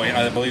 oh, yeah,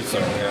 I believe so.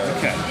 Yeah.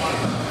 Okay.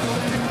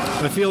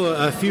 I feel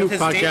a few With his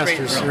date rate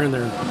podcasters room. are in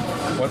there.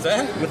 What's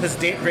that? With his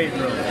date rate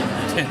room.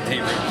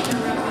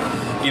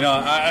 You know,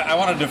 I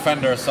want to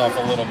defend ourselves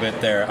a little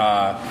bit there.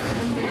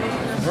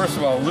 First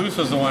of all, Luce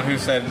was the one who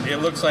said it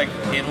looks like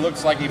a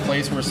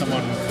place where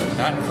someone,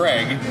 not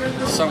Craig,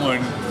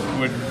 someone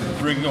would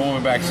bring the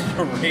woman back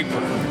to rape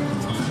her.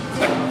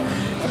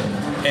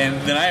 And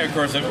then I, of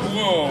course, said,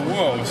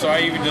 whoa. So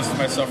I even distanced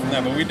myself from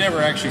that. But we never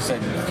actually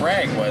said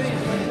Craig was.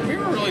 We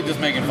were really just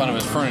making fun of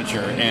his furniture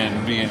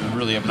and being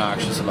really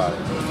obnoxious about it.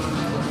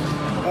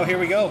 Oh, here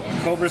we go.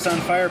 Cobra's on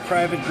Fire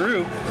private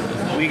group.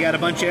 We got a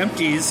bunch of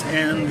empties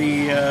and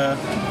the,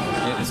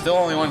 It's still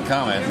only one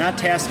comment. not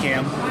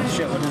Tascam.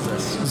 Shit, what is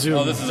this? Zoom.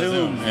 Oh, this is a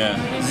Zoom.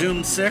 Yeah.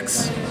 Zoom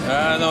 6?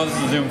 No, this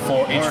is a Zoom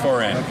 4,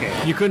 H4n.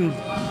 Okay.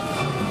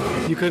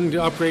 You couldn't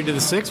upgrade to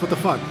the 6? What the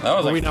fuck? That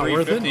was Are we like not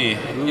worth it?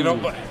 $350. You know,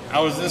 but I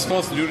was this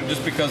close to doing it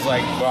just because,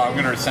 like, well, I'm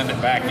gonna send it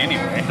back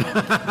anyway.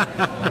 But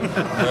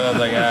I was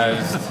like,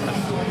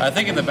 I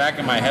think in the back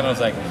of my head, I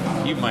was like,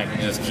 you might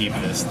just keep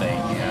this thing,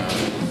 you know.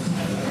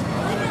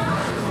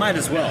 Might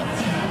as well.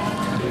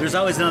 There's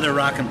always another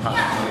rockin' pot.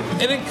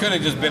 And it could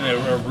have just been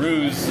a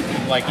ruse,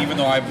 like, even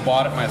though I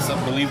bought it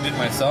myself, believed it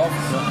myself,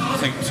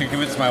 to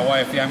convince my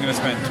wife, yeah, I'm gonna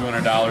spend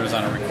 $200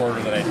 on a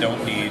recorder that I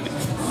don't need.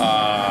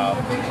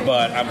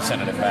 But I'm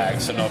sending it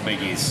back, so no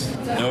biggies.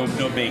 No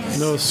biggies.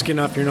 No skin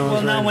off your nose.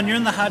 Well, now, right? when you're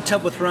in the hot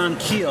tub with Ron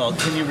Keel,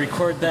 can you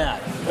record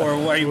that? Or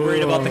are you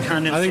worried about the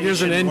condensation? I think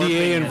there's an warping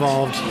NDA it?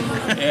 involved.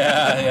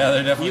 Yeah,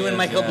 they're definitely. You and is,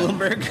 Michael yeah.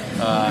 Bloomberg?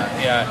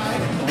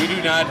 Yeah, we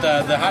do not.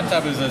 The hot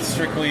tub is a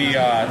strictly.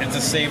 It's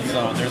a safe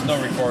zone. There's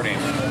no recording.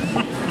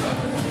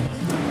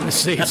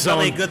 Safe That's zone.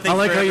 probably a good thing I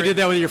like for how you every- did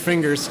that with your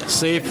fingers.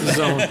 Safe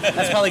zone.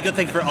 That's probably a good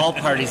thing for all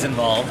parties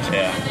involved.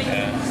 Yeah.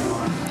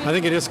 I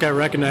think it just got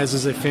recognized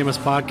as a famous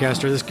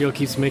podcaster. This girl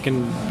keeps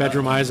making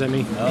bedroom eyes at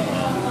me.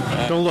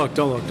 Don't look.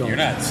 You're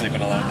not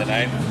sleeping alone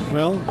tonight.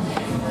 Well,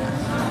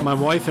 my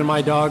wife and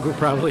my dog will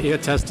probably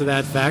attest to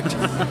that fact.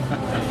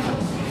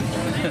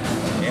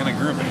 And a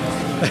groupie.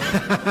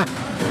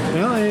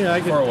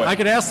 Well, I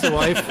could ask the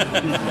wife.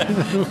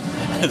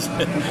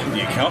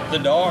 You count the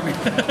dog?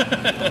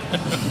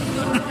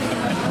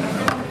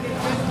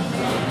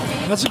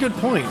 That's a good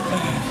point.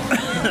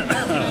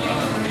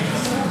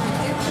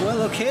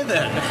 Well, okay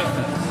then.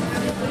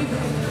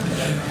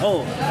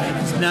 Oh,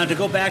 now to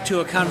go back to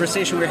a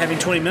conversation we were having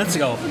 20 minutes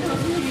ago,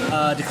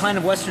 Decline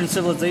of Western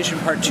Civilization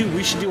Part 2,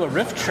 we should do a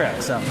riff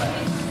tracks on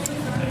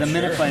that. The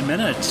minute by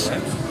minute.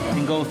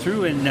 And go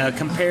through and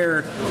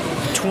compare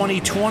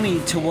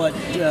 2020 to what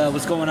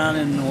was going on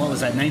in, what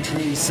was that,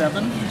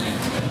 1987?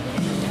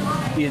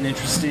 Be an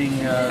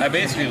interesting... I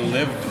basically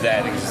lived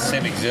that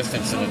same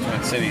existence in the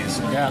Twin Cities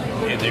in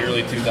the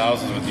early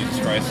 2000s with Jesus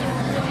Christ.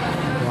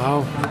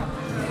 Wow.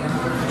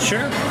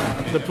 Sure.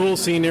 The pool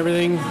scene,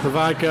 everything, the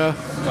vodka,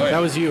 that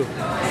was you.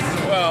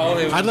 Well,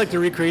 I'd like to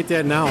recreate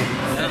that now.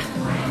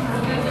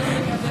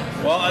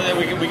 Well, I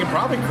think we can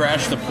probably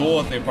crash the pool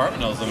at the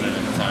apartment I was living in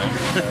at the time.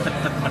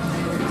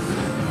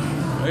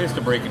 I used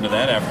to break into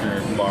that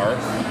after a bar.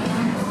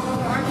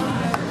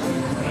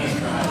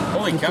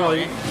 Holy cow,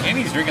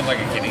 Andy's drinking like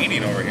a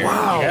Canadian over here.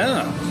 Wow.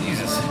 Yeah.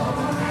 Jesus.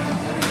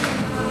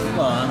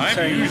 Well,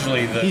 I'm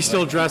usually the... He's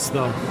still dressed,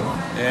 though.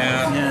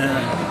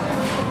 Yeah.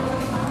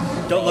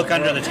 Don't look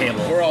under the table.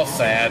 We're all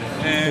sad.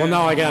 Well,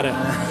 now I got it.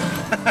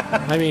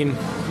 I mean,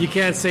 you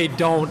can't say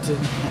don't.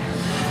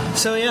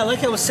 So, yeah,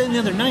 like I was saying the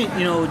other night,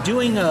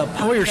 doing a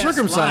podcast you're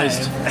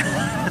circumcised.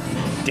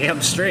 Live,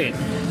 damn straight.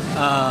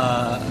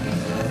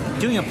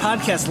 Doing a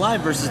podcast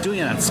live versus doing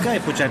it on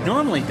Skype, which I've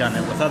normally done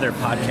it with other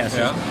podcasters.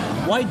 Yeah.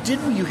 Why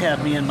didn't you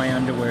have me in my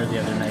underwear the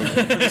other night?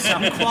 For the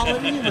sound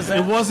quality? Was that...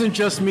 It wasn't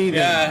just me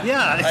then.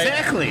 Yeah,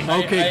 exactly.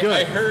 Okay, good.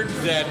 I heard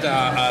that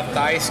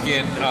thigh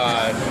skin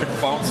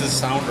bounces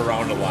sound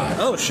around a lot.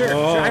 Oh, sure.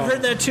 I've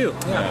heard that too.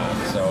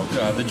 Yeah. So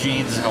the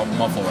jeans help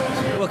muffle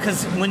it. Well,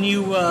 because when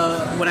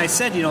I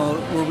said,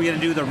 were we going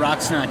to do the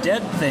Rock's Not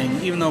Dead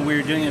thing, even though we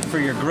were doing it for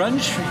your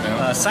grunge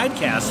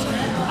sidecast,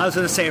 I was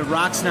going to say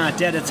Rock's Not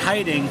Dead, it's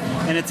hiding,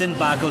 and it's in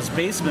Baco's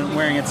basement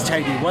wearing its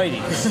tighty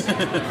whities.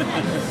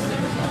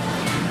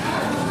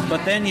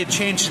 But then you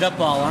changed it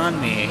up all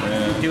on me,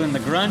 doing the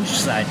grunge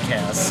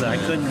sidecast, so I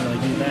couldn't really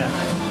do that.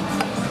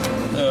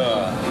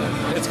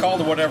 It's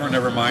called Whatever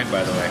Never Mind,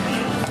 by the way.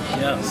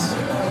 Yes.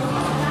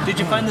 Did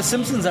you find the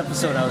Simpsons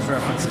episode I was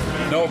referencing?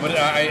 No, but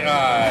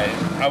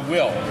I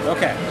will.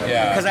 Okay.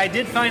 Yeah. Because I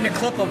did find a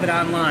clip of it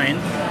online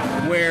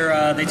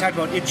where they talked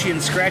about Itchy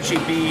and Scratchy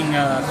being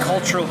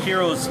cultural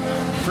heroes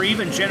for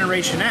even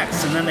Generation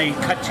X, and then they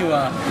cut to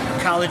a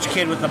college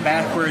kid with a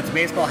backwards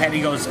baseball hat.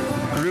 He goes,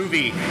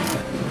 groovy.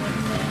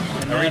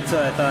 That's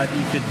what I thought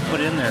you could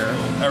put in there.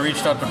 I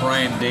reached out to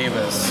Brian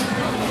Davis.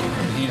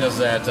 He does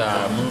that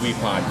movie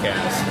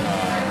podcast.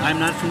 I'm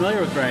not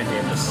familiar with Brian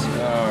Davis.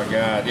 Oh,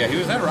 God. Yeah, he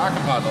was at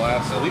Rockin' Pod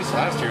at least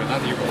last year,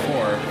 not the year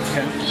before.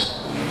 Okay.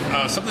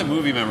 Something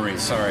movie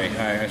memories. Sorry.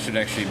 I should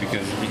actually,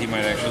 because he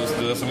might actually listen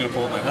to this. I'm going to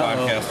pull up my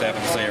podcast app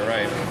and say it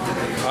right.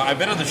 I've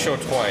been on the show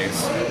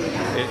twice.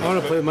 I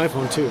want to play with my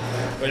phone, too.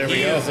 But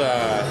he is...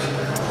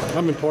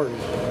 I'm important.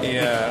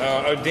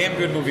 Yeah, Damn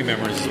Good Movie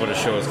Memories is what his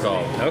show is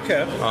called.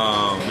 Okay.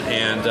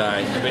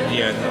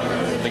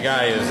 The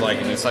guy is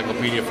like an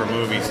encyclopedia for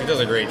movies. He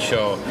does a great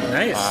show.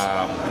 Nice.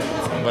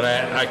 But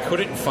I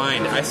couldn't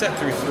find... I sat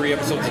through 3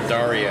 episodes of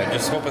Daria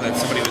just hoping that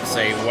somebody would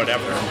say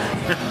whatever.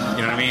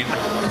 You know what I mean?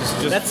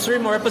 Just, that's 3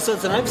 more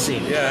episodes than I've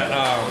seen. Yeah,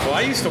 well,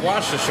 I used to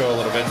watch the show a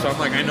little bit, so I'm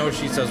like, I know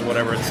she says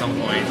whatever at some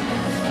point.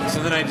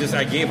 So then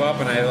I gave up,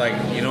 and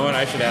I you know what,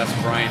 I should ask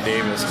Brian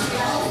Davis.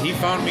 He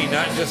found me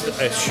not just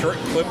a short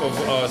clip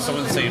of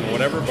someone saying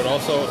whatever, but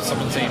also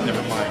someone saying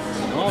never mind.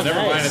 Oh, never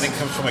nice. mind, I think,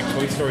 comes from like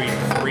Toy Story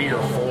 3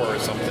 or 4 or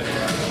something.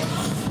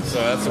 So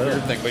that's a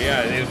weird thing. But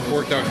yeah, it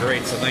worked out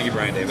great, so thank you,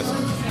 Brian Davis.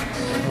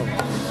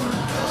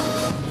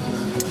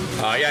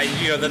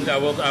 Then I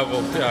will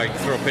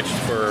throw a pitch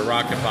for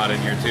Rocket Pod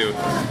in here too.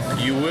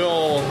 You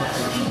will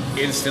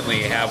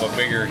instantly have a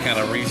bigger kind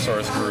of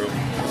resource group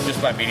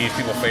just by meeting these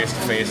people face to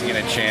face,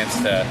 getting a chance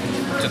to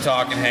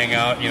talk and hang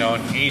out.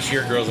 And each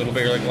year grows a little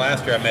bigger. Like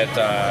last year, I met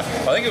I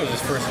think it was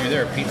his first year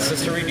there, Pete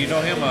Cicery. Do you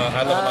know him?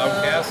 I Love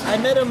Outcast. I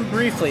met him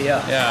briefly.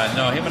 Yeah. Yeah.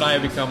 No, him and I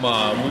have become.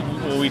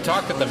 We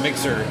talked at the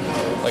Mixer,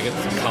 like it's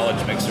a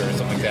college Mixer or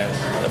something like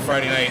that. The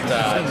Friday night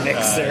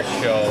Mixer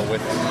show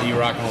with the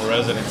Rock and Roll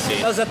Residency.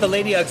 That was at the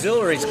Lady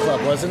Auxiliaries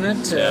Club, wasn't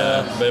it?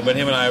 Yeah. But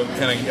him and I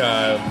kind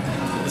of.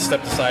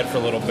 Stepped aside for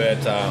a little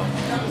bit.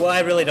 Well,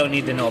 I really don't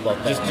need to know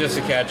about that. Just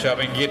to catch up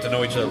and get to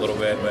know each other a little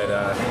bit. But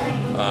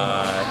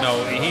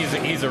no,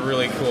 he's a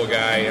really cool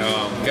guy.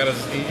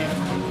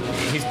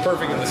 He's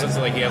perfect in the sense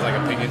that he has like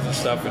opinions and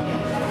stuff, and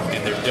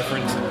they're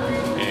different.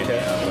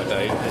 But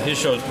his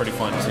show is pretty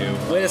fun too.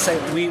 Wait a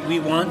second, we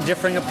want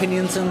differing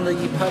opinions in the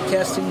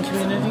podcasting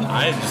community?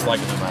 I just like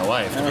them in my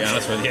life, to be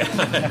honest with you.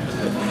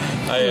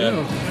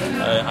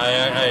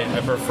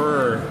 I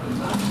prefer.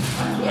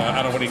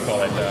 I don't know, what do you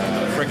call it?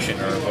 Friction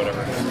or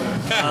whatever.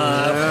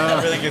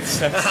 Everything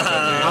gets...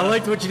 I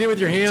liked what you did with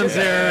your hands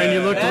there, and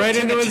you looked right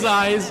into his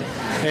eyes.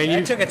 And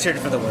I took a turn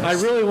for the worse. I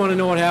really want to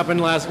know what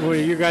happened last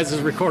you guys'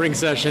 recording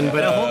session,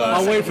 but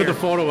I'll wait for the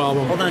photo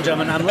album. Hold on,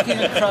 gentlemen. I'm looking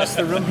across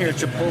the room here at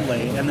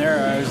Chipotle, and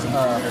there is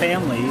a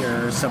family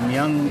or some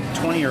young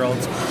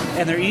 20-year-olds,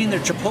 and they're eating their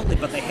Chipotle,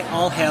 but they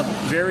all have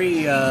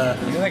very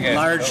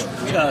large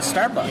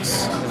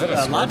Starbucks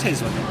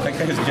lattes with them. That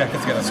guy's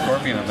jacket's got a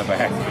scorpion on the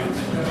back.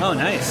 Oh,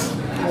 nice.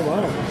 Oh,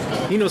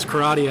 wow. He knows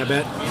karate, I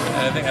bet.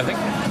 And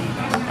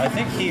I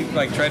think he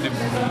tried to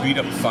beat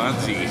up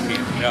Fonzie in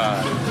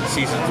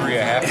season 3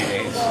 of Happy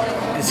Days.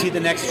 Is he the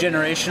next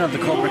generation of the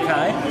Cobra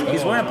Kai?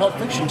 He's wearing a Pulp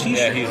Fiction t-shirt.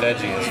 Yeah, he's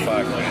edgy as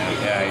fuck,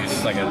 man. Yeah, he's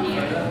just like a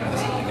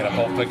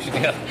Pulp Fiction.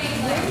 Yeah.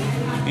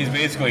 He's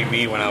basically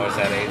me when I was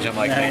that age. I'm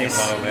like making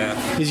fun of him, man.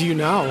 Is you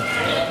now?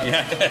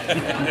 Yeah.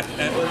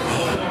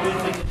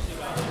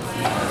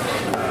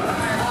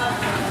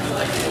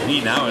 Me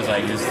now is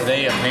like, is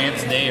today a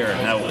pants day or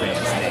no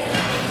pants day?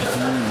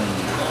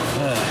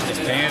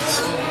 Just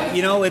pants.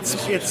 You know,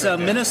 it's a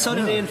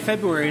Minnesota day in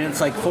February, and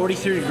it's like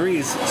 43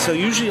 degrees. So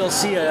usually you'll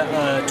see a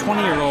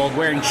 20-year-old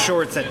wearing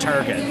shorts at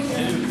Target.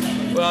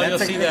 Well, you'll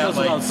see that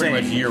pretty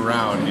much year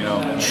round, you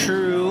know.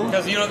 True.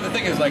 Because, you know, the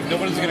thing is,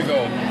 nobody's going to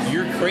go,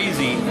 you're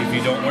crazy if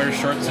you don't wear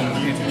shorts in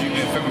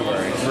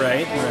February.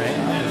 Right.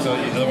 So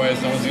otherwise,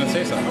 no one's going to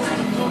say something.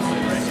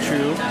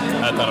 True.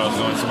 I thought I was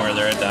going somewhere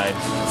there. It died.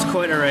 It's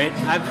quite all right.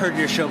 I've heard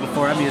your show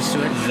before. I'm used to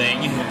it.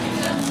 Zing.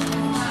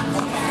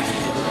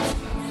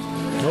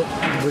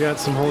 Oh, we got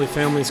some Holy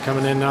Families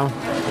coming in now.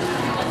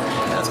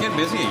 Yeah, it's getting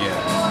busy again.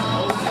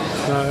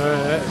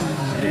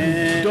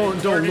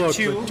 Don't look,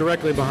 but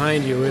directly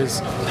behind you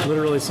is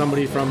literally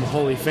somebody from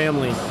Holy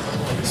Family.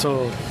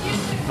 So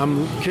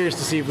I'm curious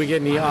to see if we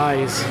get any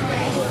eyes.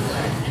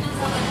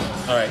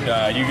 All right,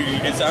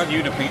 it's on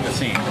you to paint the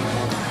scene.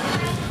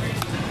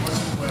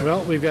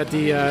 Well, we've got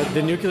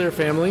the nuclear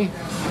family.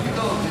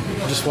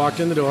 Just walked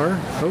in the door.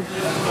 Oh,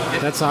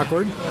 that's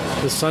awkward.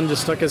 The son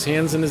just stuck his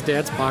hands in his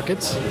dad's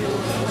pockets.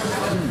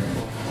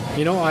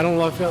 You know, I don't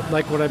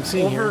like what I'm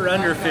seeing here. Over or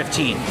under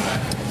 15?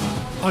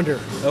 Under.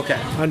 Okay.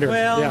 Under.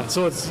 Well, yeah.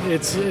 So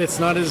it's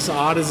not as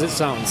odd as it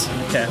sounds.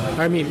 Okay.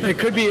 I mean, it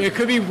could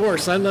be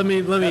worse. Let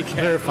me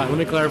clarify. Let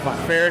me clarify.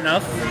 Fair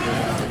enough.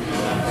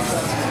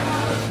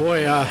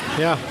 Boy,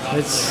 yeah,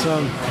 it's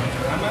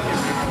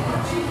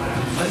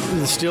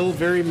still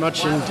very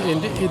much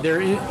in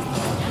there.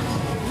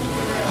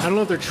 I don't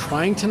know if they're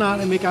trying to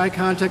not make eye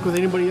contact with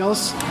anybody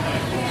else,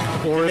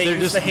 or They they're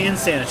used just the hand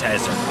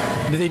sanitizer.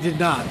 They did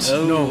not.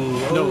 Oh,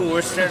 No.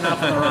 We're starting off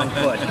on the wrong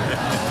foot.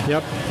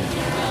 Yep.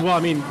 Well, I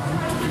mean,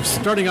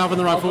 starting off on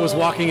the wrong foot was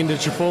walking into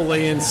Chipotle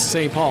in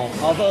St. Paul.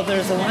 Although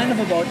there's a line of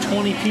about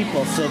 20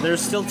 people, so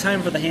there's still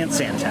time for the hand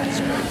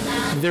sanitizer.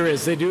 There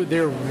is.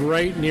 They're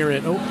right near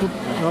it. Oh,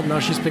 now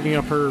she's picking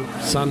up her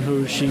son,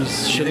 who she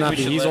should not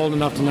be. He's old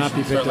enough to not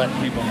be picked up. Letting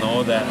people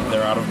know that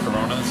they're out of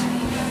Coronas.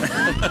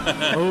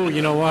 Oh,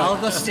 you know what? I'll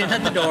go stand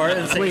at the door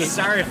and say, Wait.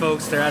 sorry,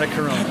 folks, they're out of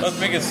Corona. Let's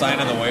make a sign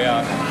on the way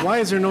out. Why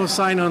is there no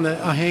sign on the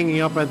hanging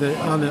up on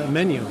the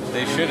menu?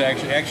 They should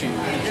actually it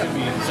should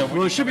be. So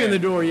Well, it should be in the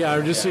door, yeah,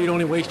 or just so you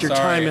don't waste your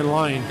Sorry. time in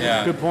line.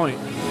 Yeah. Good point.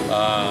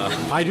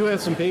 I do have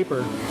some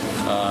paper.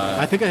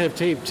 I think I have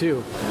tape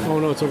too. Oh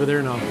no, it's over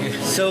there now.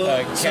 So,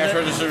 cash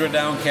registers are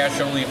down, cash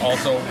only,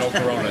 also no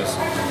Coronas.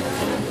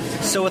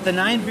 So with the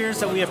 9 beers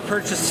that we have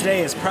purchased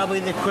today is probably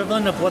the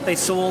equivalent of what they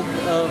sold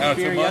of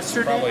beer 2 months,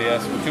 yesterday? Probably,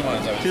 yes. 2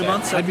 months, I would 2 say.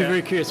 months? I'd be Okay.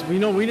 very curious.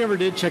 We never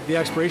did check the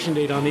expiration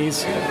date on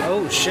these.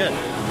 Oh, shit.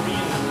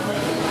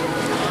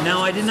 Now,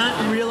 I did not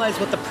realize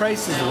what the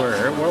prices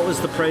were. What was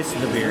the price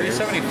of the beer?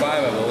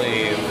 $3.75, I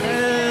believe.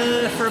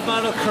 For a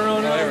bottle of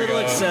Corona, Oh, there a we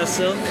little go.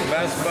 excessive.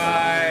 Best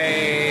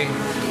by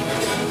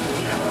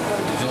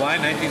July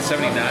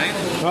 1979.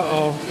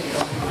 Uh-oh.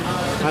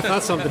 I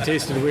thought something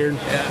tasted weird.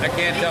 Yeah, I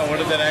can't tell. What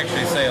did that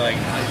actually say? Like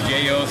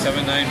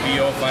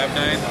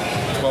JO79BO59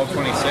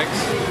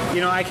 1226. You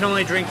know, I can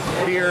only drink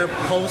beer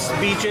post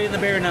BJ in the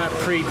Bear, not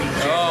pre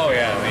BJ. Oh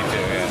yeah, me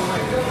too. Yeah.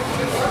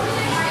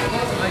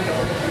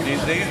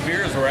 These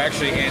beers were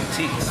actually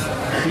antiques.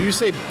 Did you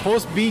say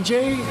post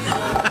BJ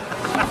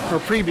or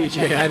pre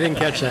BJ? I didn't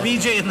catch that.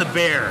 BJ and the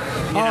Bear.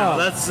 You know,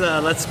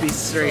 let's be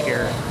straight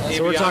here.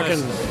 So we're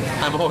talking.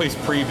 I'm always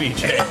pre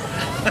BJ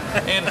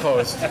and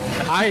post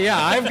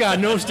I've got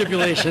no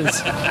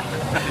stipulations.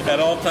 at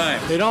all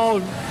times.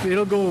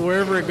 It'll go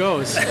wherever it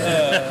goes.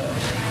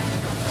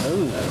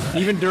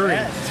 Even during.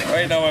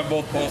 Right now, I'm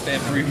both post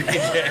and pre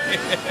BJ.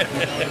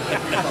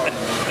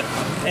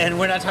 And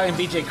we're not talking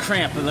BJ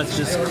Cramp, but let's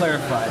just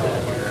clarify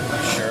that here.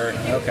 Sure.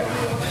 Okay.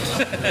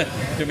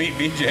 To meet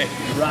BJ.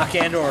 Rock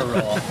and or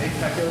roll.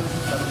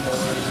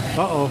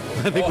 Uh-oh.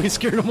 I think we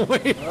scared them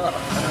away.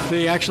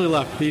 They actually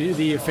left.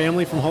 The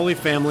family from Holy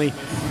Family,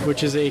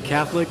 which is a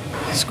Catholic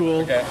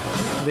school, Okay.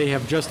 they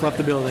have just left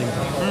the building.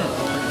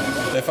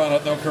 They found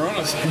out no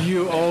Coronas.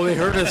 They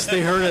heard us.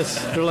 They heard us.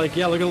 They're like,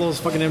 yeah, look at all those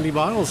fucking empty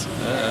bottles.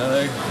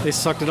 They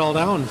sucked it all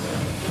down.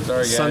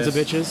 Sorry, guys. Sons of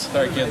bitches.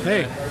 Sorry, kids.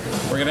 Hey.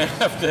 We're going to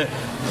have to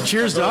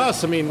Cheers to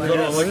us. I mean, go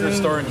to a liquor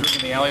store and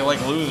drink in the alley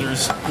like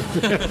losers.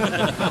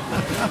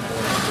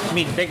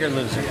 Meet bigger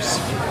losers.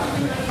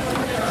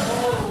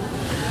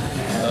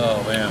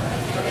 Oh, man.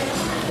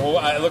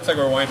 Well, it looks like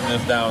we're winding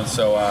this down,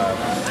 so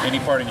any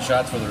parting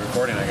shots for the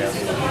recording, I guess?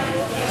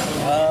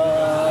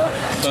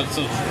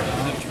 So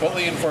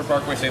Chipotle in Fort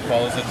Parkway, St.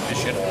 Paul is a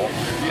shithole.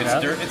 It's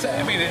dirt.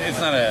 It's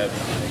not a...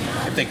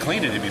 If they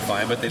cleaned it, it'd be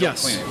fine, but they don't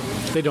clean it.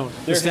 They don't.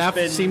 The staff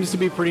seems to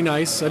be pretty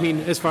nice. I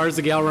mean, as far as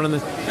the gal running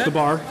the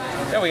bar.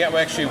 Yeah,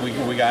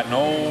 we got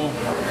no...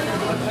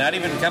 Not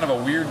even kind of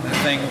a weird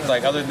thing,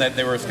 like other than that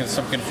there was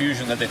some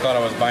confusion that they thought I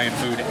was buying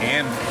food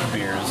and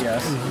beers.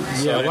 Yes.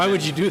 So why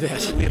would you do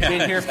that? We've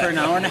been here for an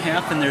hour and a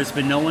half, and there's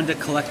been no one to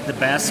collect the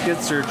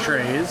baskets or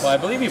trays. Well, I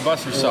believe you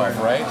bust yourself,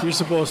 right? You're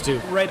supposed to.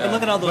 Right, but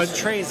look at all those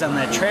trays on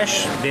that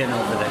trash bin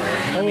over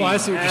there. I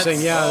see what you're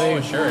saying.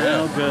 Yeah, sure,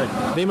 yeah. No good.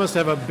 They must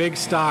have a big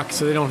stock,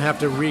 so they don't have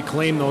to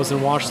reclaim those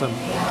and wash them.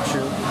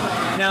 True.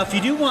 Now, if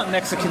you do want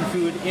Mexican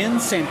food in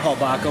St. Paul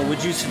Baco,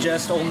 would you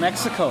suggest Old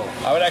Mexico?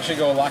 I would actually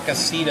go La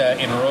Casita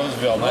in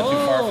Roseville, not too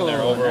far from there,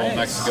 over Old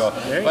Mexico.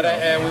 But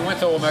we went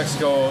to Old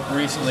Mexico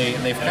recently,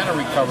 and they've kind of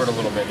recovered a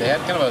little bit. They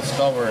had kind of a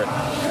spell where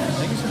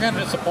things were kind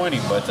of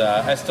disappointing, but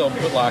I still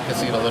put La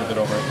Casita a little bit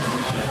over it.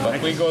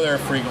 But we go there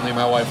frequently.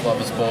 My wife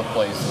loves both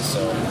places.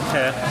 So.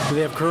 Okay. Do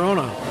they have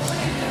Corona?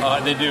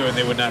 They do, and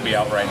they would not be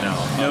out right now.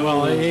 No.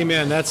 Well,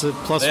 amen. That's a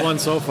 +1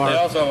 so far. They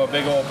also have a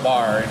big old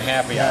bar and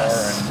happy hour,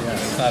 and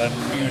it's not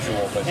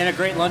unusual. But and a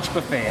great lunch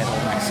buffet at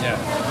Old Mexico.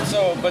 Yeah.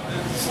 So, but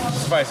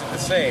suffice it to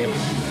say,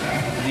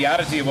 the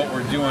oddity of what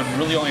we're doing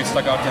really only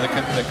stuck out to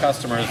the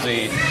customers.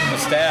 The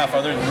staff,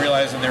 other than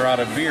realizing they're out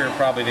of beer,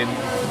 probably didn't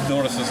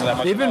notice us that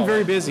much. They've been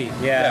very busy.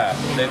 Yeah.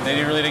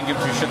 They really didn't give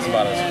two shits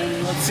about us.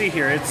 And let's see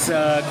here. It's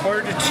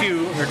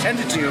 1:45 or 10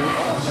 to 2,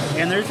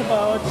 and there's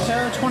about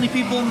 20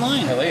 people in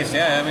line. At least,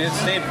 yeah. I mean, it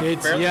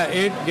stayed fairly. Yeah,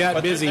 it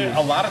got busy.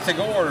 A lot of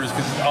to-go orders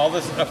because all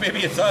this. Maybe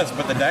it's us,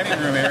 but the dining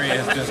room area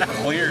is just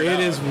cleared. It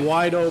is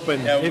wide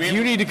open. Yeah, if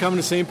you need to come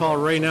to St. Paul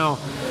right now.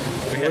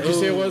 What did you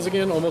say it was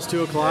again? Almost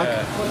 2 o'clock?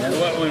 Yeah.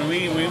 When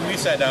we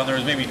sat down, there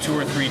was maybe 2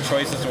 or 3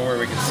 choices of where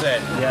we could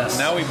sit. Yes.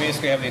 Now we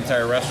basically have the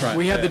entire restaurant.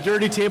 We had the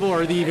dirty table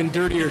or the even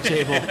dirtier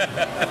table.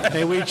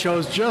 And we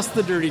chose just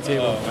the dirty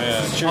table. Oh,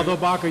 man. Although,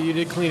 Baco, you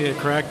did clean it,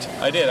 correct?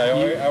 I did.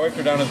 I wiped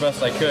her down as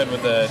best I could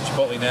with the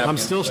Chipotle napkin. I'm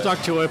still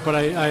stuck to it, but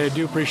I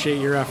do appreciate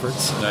your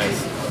efforts.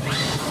 Nice.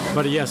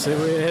 But yes,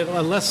 it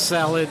had less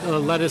salad,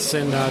 lettuce,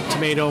 and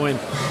tomato and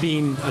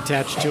bean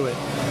attached to it.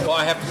 Well,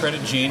 I have to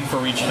credit Gene for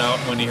reaching out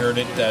when he heard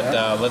it that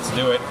let's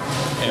do it,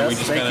 and we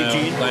just kind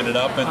of lined it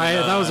up. And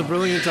that was a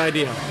brilliant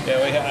idea.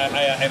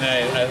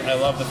 Yeah, I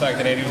love the fact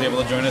that Andy was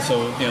able to join us.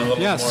 So a little more.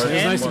 Yes, it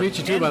was nice to meet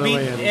you too, by the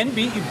way. And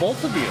beat you,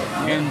 both of you,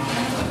 and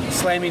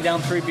slamming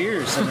down 3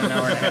 beers in an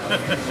hour and a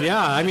half. Yeah,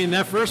 I mean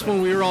that first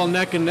one we were all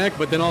neck and neck,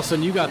 but then all of a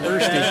sudden you got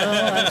thirsty.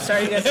 I'm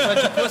sorry, you guys are a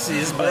bunch of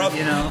pussies, but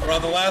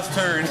around the last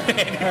turn,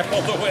 Andy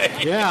pulled away.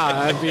 Yeah,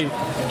 I mean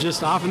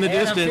just off in the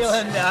distance.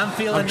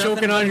 I'm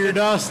choking on your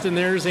dust, and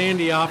there's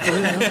Andy off.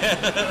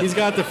 He's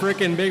got the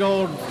freaking big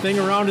old thing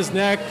around his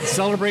neck,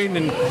 celebrating,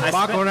 and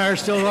Baco and I are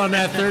still on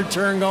that third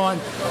turn going,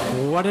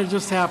 what had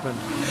just happened?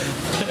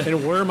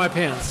 And where are my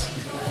pants?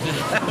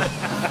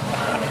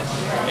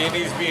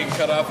 Andy's being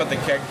cut off at the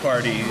keg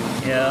party.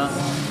 Yeah.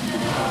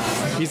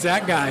 He's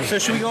that guy. So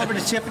should we go over to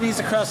Tiffany's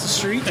across the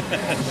street?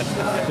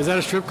 Is that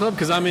a strip club?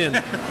 Because I'm in.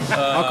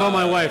 I'll call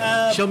my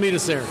wife. She'll meet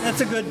us there.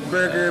 That's a good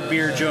burger,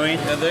 beer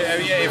joint. If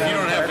you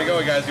don't have to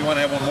go, guys, if you want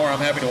to have one more, I'm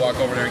happy to walk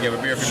over there and give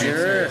a beer for being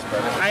serious.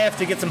 But I have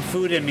to get some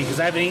food in me because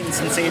I haven't eaten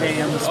since 8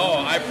 a.m. this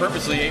morning. I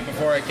purposely ate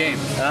before I came.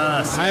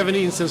 I haven't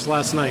eaten since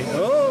last night.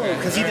 Oh,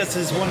 because he does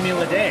his 1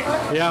 meal a day.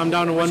 Yeah, I'm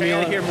down to one meal.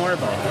 I gotta hear more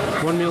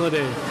about. 1 meal a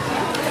day.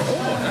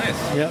 Oh,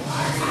 nice. Yep.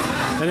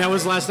 And that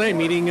was last night,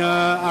 meeting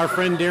our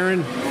friend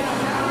Darren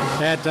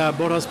at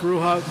Boathouse Brew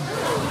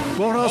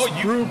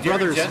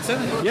Brothers.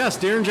 Jensen? Yes,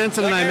 Darren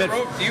Jensen and I met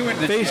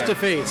face to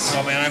face.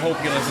 Oh man, I hope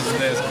he listens to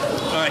this.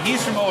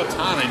 He's from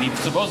Owatonna, and he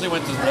supposedly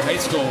went to high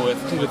school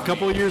with a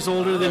couple of years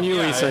older than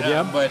you, he said,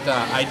 yeah. But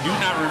I do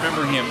not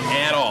remember him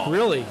at all.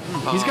 Really?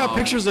 He's got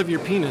pictures of your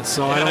penis,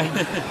 so I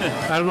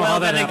don't know how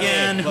that happened.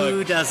 Again,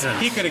 who doesn't?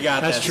 He could have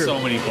got that so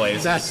many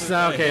places. That's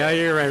okay.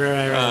 You're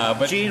right.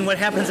 But Gene, what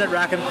happens at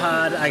Rockin'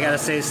 Pod, I gotta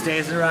say,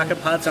 stays in Rockin'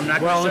 Pod, so I'm not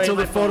going to show you until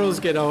my the photos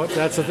get out,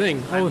 that's the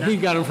thing. He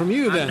got them from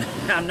you then.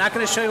 I'm not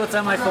going to show you what's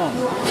on my phone.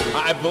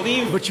 I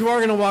believe. But you are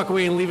going to walk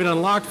away and leave it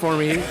unlocked for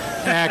me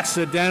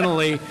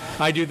accidentally.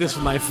 I do this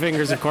with my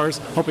fingers, of course,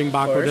 hoping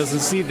Baco doesn't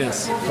see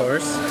this. Of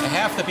course.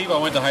 Half the people I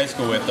went to high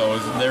school with, though,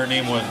 their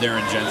name was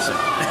Darren Jensen.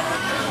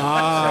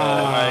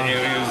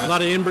 A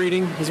lot of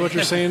inbreeding is what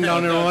you're saying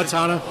down in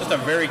Owatonna? Just a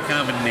very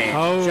common name.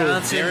 Oh,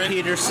 Johnson, Darren,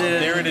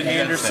 Peterson, Darren and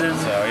Anderson.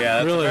 So,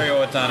 yeah, that's a very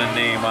Owatonna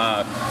name.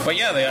 But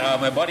yeah,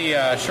 my buddy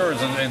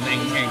Shores in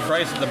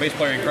Chrysler, the bass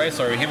player in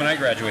Chrysler, him and I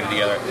graduated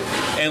together.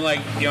 And,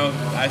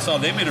 I saw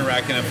them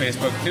interacting on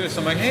Facebook, too.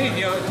 So I'm like,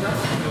 hey,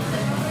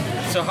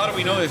 so how do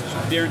we know this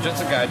Darren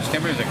Jensen guy? Just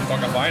came here, he's like,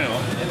 fuck if I know.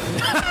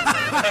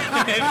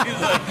 He's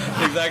like,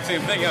 the exact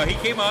same thing. He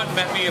came out and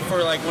met me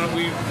for when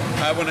we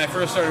when I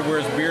first started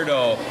Where's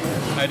Beardo,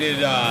 I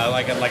did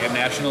like a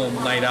national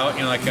night out,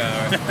 like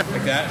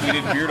that. We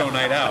did Beardo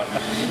night out.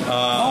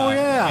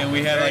 And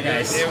we had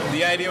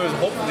the idea was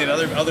hopefully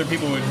that other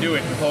people would do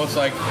it and post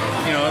like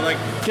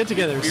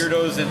get-togethers,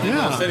 Beardos in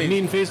the city,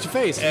 meeting face to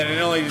face. And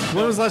it only.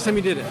 When was the last time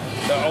you did it?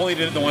 I only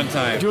did it the one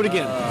time. Do it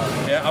again.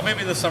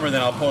 Maybe this summer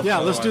then I'll post. Yeah,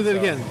 let's do that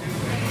again.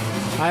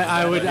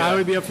 I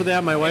would be up for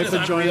that. My wife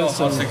would join us.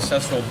 How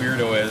successful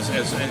Beardo is,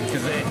 because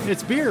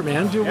it's beer,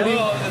 man. The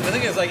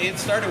thing is, like, it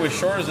started with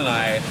Shores and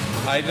I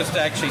just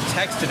actually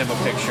texted him a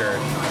picture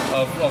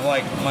of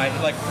like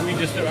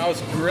I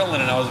was grilling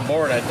and I was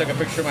bored. I took a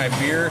picture of my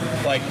beer,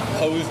 like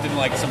posed in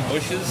like some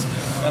bushes.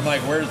 I'm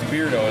like, "Where's the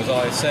Beardo?" is all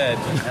I said.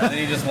 And then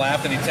he just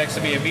laughed and he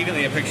texted me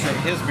immediately a picture of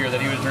his beer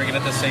that he was drinking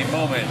at the same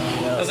moment.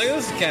 I was like,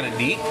 "This is kind of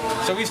neat."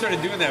 So we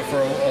started doing that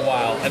for a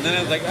while, and then I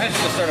was like, "I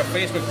should start a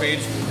Facebook page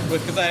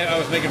because I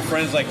was making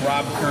friends like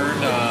Rob Kern.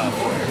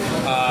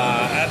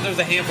 There's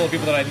a handful of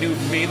people that I knew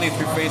mainly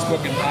through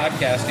Facebook and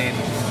podcasting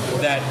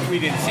that we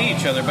didn't see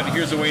each other, but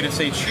here's a way to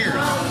say cheers.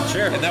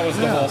 Sure. And that was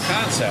the whole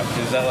concept,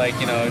 is that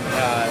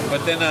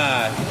but then,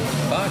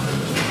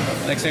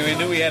 next thing we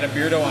knew, we had a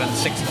Beardo on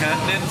 6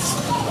 continents,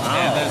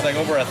 and there's like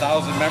over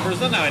 1,000 members.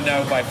 And now I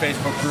know by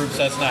Facebook groups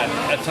that's not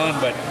a ton,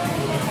 but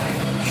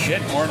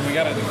shit, more than we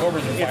got at the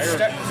Cobras and Fire.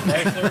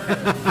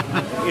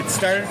 It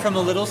started from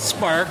a little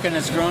spark and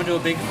it's grown to a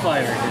big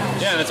fire.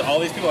 Yeah, and it's all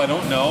these people I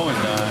don't know, and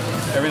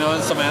every now and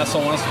then some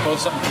asshole wants to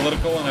post something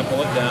political, and I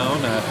pull it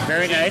down.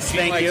 Very nice,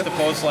 thank you. She likes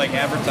to post like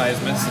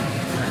advertisements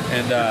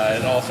and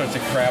all sorts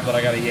of crap that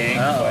I got to yank.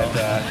 But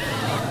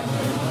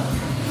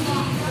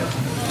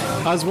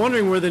I was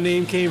wondering where the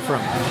name came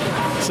from.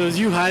 So is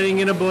you hiding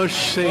in a bush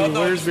saying,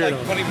 "Where's Beardo?"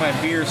 Like putting my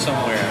beer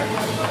somewhere.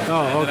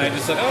 Oh, okay. And I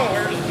just said,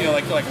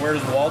 where's like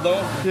where's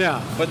Waldo?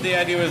 Yeah. But the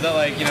idea was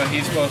that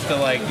he's supposed to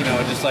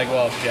just like,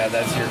 well, yeah,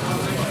 that's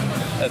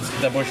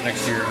the bush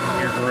next to your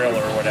grill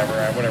or whatever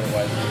it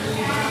was.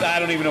 I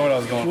don't even know what I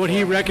was going for. Would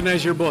he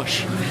recognize your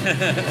bush?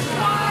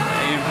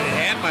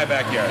 And my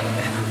backyard.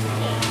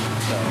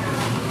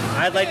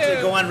 I'd like to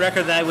go on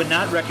record that I would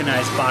not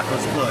recognize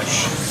Baca's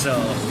bush. So.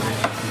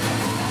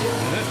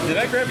 Did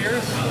I grab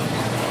yours?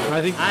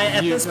 I think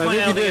you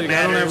did.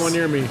 I don't have one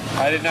near me.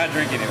 I did not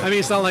drink any of it. I mean,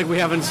 it's not like we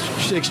haven't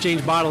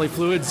exchanged bodily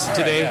fluids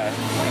today. Right,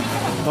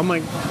 yeah. Oh my.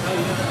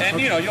 And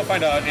you'll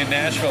find out in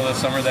Nashville this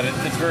summer that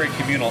it's very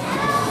communal.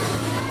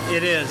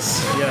 It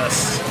is,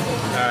 yes.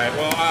 All right.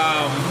 Well,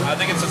 I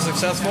think it's a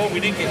successful. We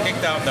didn't get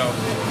kicked out though.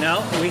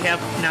 No, we have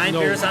 9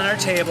 beers on our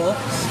table.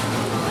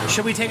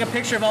 Should we take a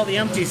picture of all the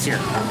empties here?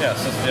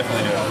 Yes, let's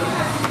definitely do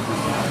it.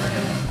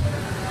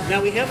 Now,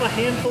 we have a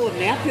handful of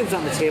napkins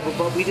on the table,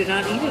 but we did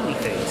not eat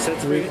anything. So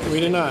it's we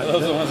did not.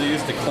 Those are the ones that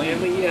used to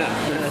clean. Yeah,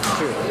 that's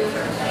true.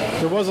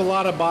 There was a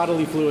lot of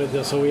bodily fluid,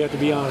 though, so we have to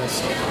be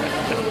honest.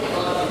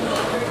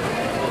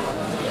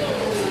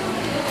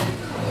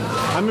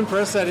 I'm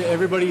impressed that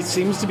everybody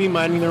seems to be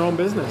minding their own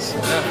business.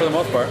 Yeah, for the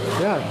most part.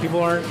 Yeah,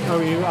 people aren't,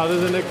 other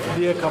than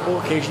a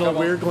couple occasional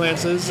weird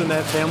glances and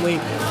that family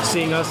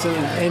seeing us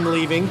and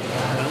leaving.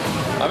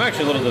 I'm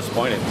actually a little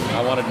disappointed.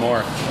 I wanted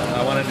more.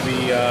 I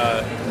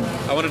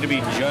wanted to be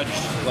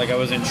judged like I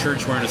was in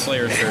church wearing a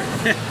Slayer shirt.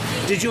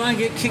 Did you want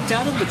to get kicked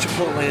out of the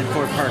Chipotle in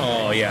Fort Park?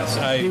 Oh, yes.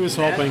 He was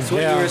hoping. That's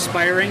what you were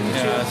aspiring to?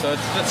 Yeah, so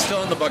it's still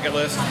on the bucket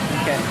list.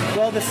 Okay.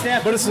 Well, the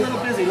staff is a little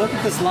busy. Look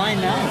at this line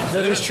now.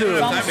 That is true.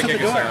 It's almost to the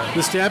door.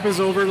 The staff is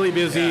overly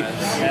busy.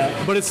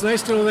 But it's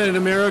nice to know that in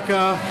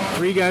America,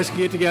 3 guys can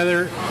get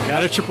together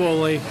at a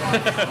Chipotle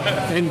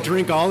and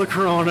drink all the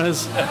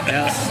Coronas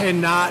and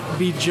not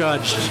be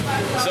judged.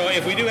 So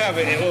if we do have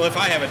if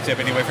I have a tip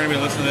anyway, for anybody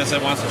listening to this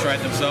that wants to try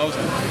it themselves,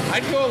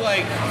 I'd go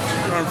like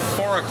around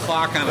 4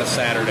 o'clock on a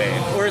Saturday.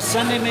 Or a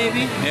Sunday,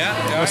 maybe?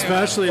 Yeah.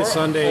 Especially a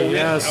Sunday,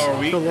 yes. Or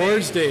the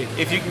Lord's Day.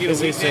 If you can get a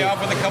weekday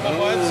off with a couple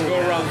buds, go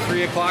around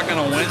 3 o'clock on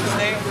a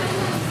Wednesday.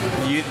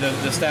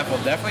 The staff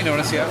will definitely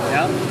notice you.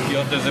 Yeah.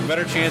 There's a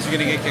better chance you're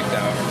going to get kicked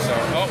out.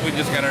 So, we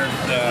just got our...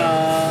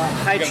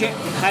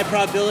 high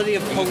probability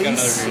of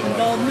police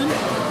involvement?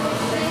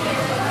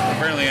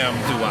 Apparently I'm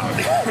too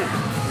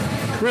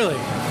loud. Really?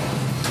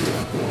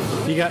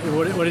 You got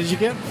what did you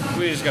get?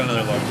 We just got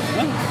another look.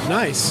 Oh,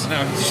 nice.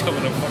 Now he's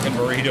shoving a fucking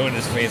burrito in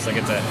his face like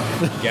it's a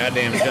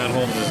goddamn John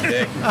Holmes'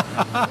 dick.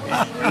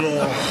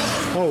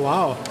 Oh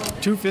wow.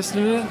 2 fists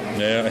in it?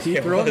 Yeah,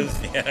 it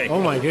was. Yeah, oh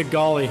my good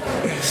golly.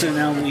 So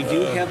now we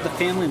do have the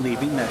family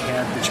leaving that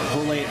had the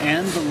Chipotle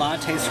and the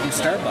lattes from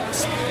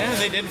Starbucks. Yeah,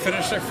 they did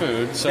finish their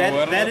food, so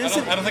I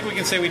don't think we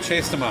can say we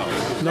chased them out.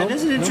 That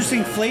is an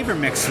interesting flavor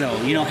mix, though.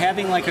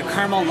 Having like a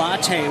caramel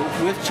latte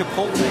with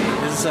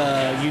Chipotle is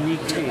a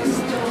unique taste.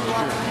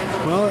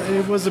 Well,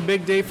 it was a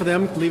big day for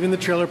them, leaving the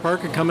trailer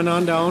park and coming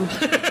on down.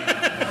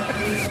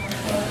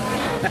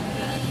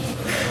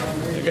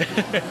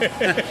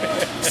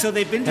 So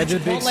they've been to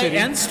Chipotle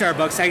and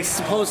Starbucks. I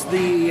suppose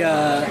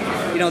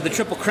the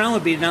Triple Crown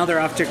would be, now they're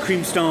off to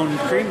Creamstone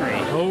Creamery.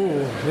 Oh,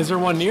 is there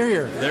one near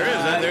here? There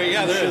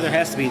is. There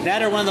has to be.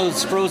 That or one of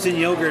those frozen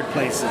yogurt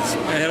places.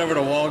 I head over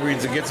to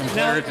Walgreens and get some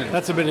Claritin.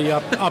 That's a bit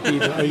of uppy.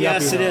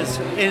 Yes, it is.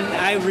 And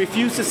I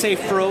refuse to say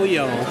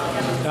froyo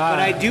But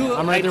I do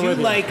like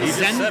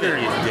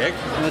Zengurt. You dick.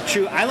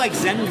 True. I like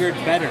Zengurt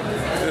better.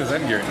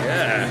 Zengurt,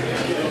 yeah.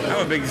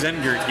 I'm a big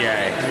Zengurt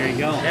guy. There you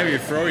go. Have your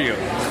froyo,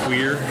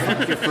 queer.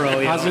 Your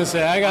froyo. I was gonna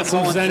say I got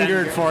some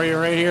Zengurt for you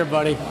right here,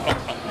 buddy.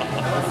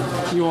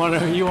 You wanna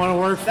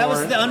work for it? That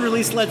was the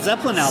unreleased Led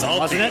Zeppelin album,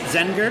 wasn't it?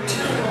 Zengurt.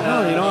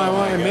 Oh,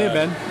 it may have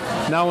been.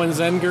 Now in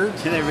Zengurt.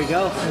 There we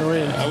go.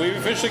 We've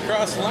officially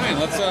crossed the line.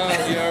 Let's.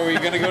 Are we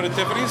gonna go to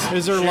Tiffany's?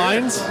 Is there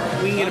lines?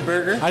 We can get a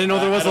burger. I didn't know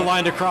there was a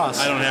line to cross.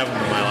 I don't have them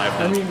in my life.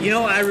 I mean,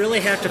 I really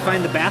have to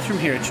find the bathroom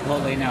here at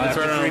Chipotle now. That's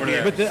right over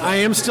there. But I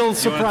am still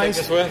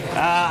surprised.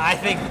 I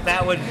think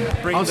that would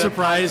bring the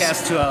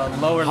podcast to a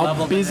lower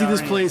level. How busy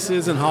this place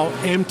is and how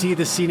empty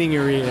the seating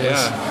area is.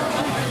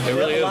 Yeah, it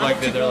really is like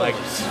that. They're like,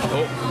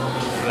 oh,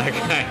 that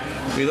guy.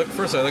 He looked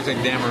first. I looked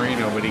like Dan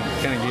Marino, but he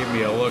kind of gave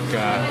me a look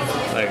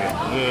like,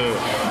 ugh.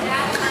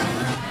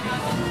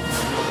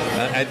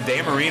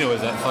 Dan Marino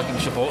is at fucking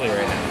Chipotle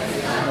right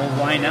now. Well,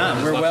 why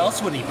not? Where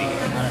else would he be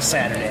on a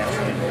Saturday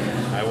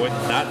afternoon? I would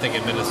not think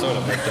in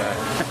Minnesota, but.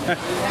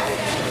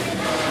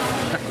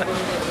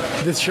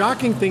 The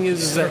shocking thing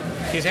is that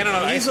he's handing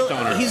out ice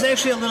stoners. He's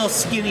actually a little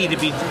skinny to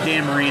be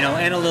Dan Marino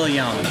and a little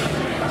young.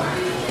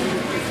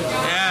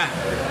 Yeah.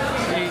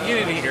 You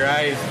didn't eat your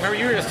eyes. Remember,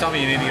 you were just telling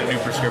me you didn't get a new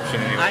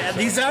prescription anyway.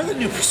 These are the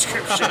new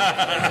prescription.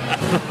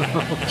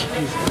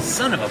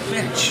 Son of a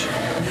bitch.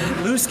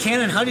 Loose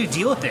cannon, how do you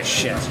deal with this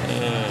shit?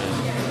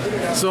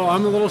 So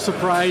I'm a little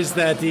surprised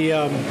that the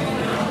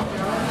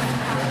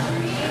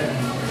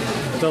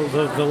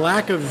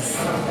lack of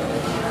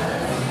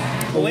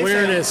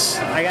awareness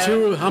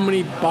to how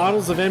many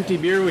bottles of empty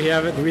beer we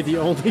have. We're the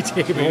only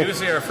table. We do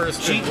see our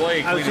first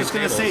employee. I was just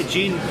going to say,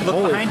 Gene,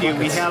 look behind you.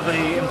 We have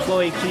an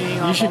employee cleaning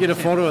off. You should get a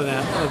photo of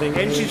that, I think.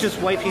 And she's just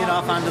wiping it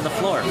off onto the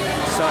floor.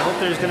 So I hope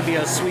there's going to be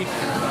a sweep.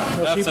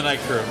 That's a night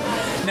crew.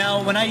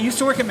 Now, when I used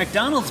to work at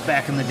McDonald's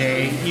back in the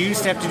day, you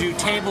used to have to do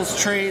tables,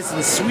 trays,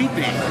 and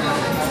sweeping,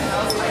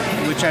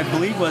 which I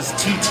believe was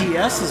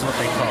TTS is what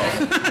they call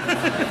it.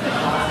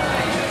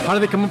 How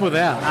did they come up with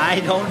that? I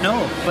don't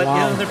know.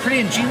 But they're pretty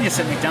ingenious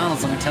at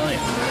McDonald's, let me tell you.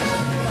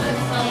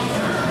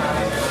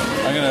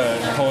 I'm going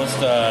to post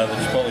the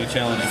Chipotle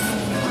Challenge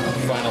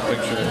final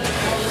picture.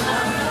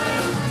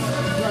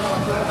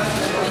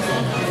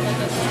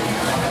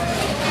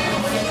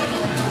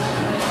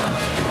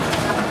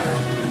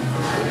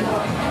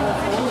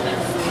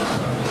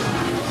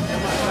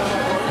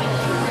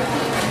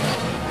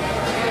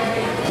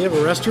 You have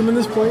a restroom in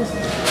this place?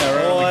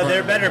 Yeah,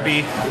 there better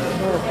be.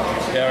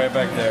 Yeah, right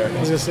back there. I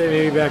was going to say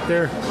maybe back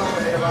there.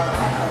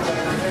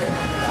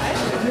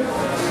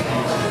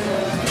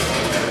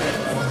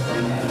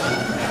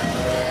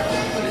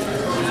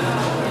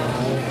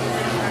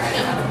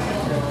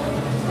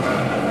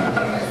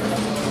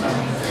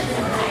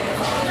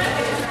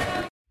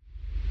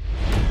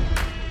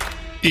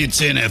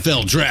 It's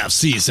NFL draft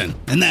season,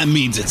 and that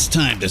means it's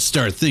time to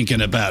start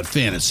thinking about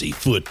fantasy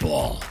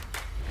football.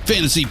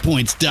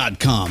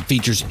 FantasyPoints.com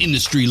features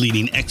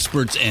industry-leading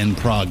experts and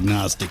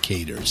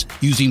prognosticators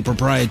using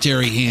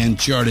proprietary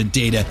hand-charted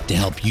data to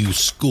help you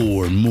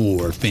score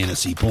more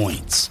fantasy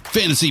points.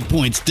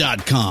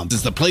 FantasyPoints.com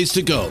is the place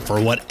to go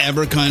for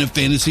whatever kind of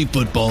fantasy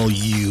football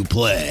you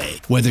play.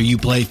 Whether you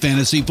play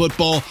fantasy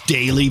football,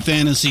 daily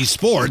fantasy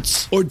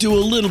sports, or do a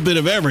little bit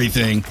of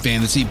everything,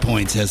 Fantasy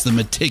Points has the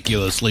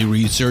meticulously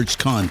researched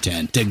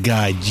content to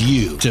guide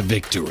you to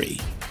victory.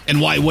 And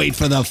why wait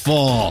for the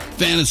fall?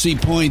 Fantasy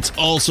Points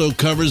also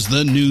covers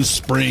the new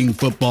spring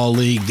football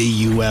league,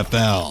 the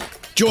UFL.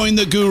 Join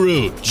the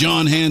guru,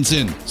 John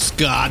Hansen,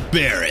 Scott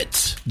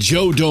Barrett,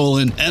 Joe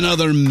Dolan, and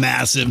other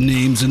massive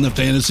names in the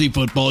fantasy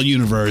football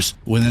universe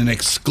with an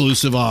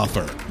exclusive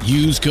offer.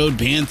 Use code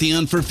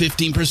Pantheon for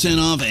 15%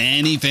 off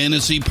any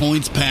Fantasy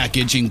Points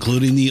package,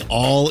 including the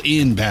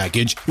all-in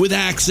package, with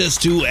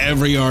access to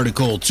every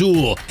article,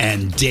 tool,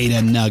 and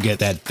data nugget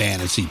that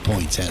Fantasy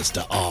Points has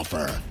to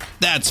offer.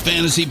 That's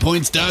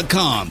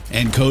FantasyPoints.com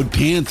and code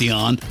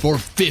Pantheon for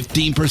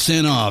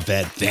 15% off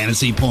at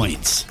Fantasy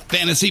Points.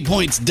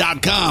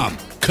 FantasyPoints.com,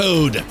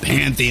 code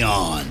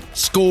Pantheon.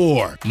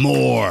 Score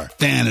more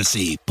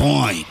fantasy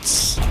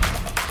points.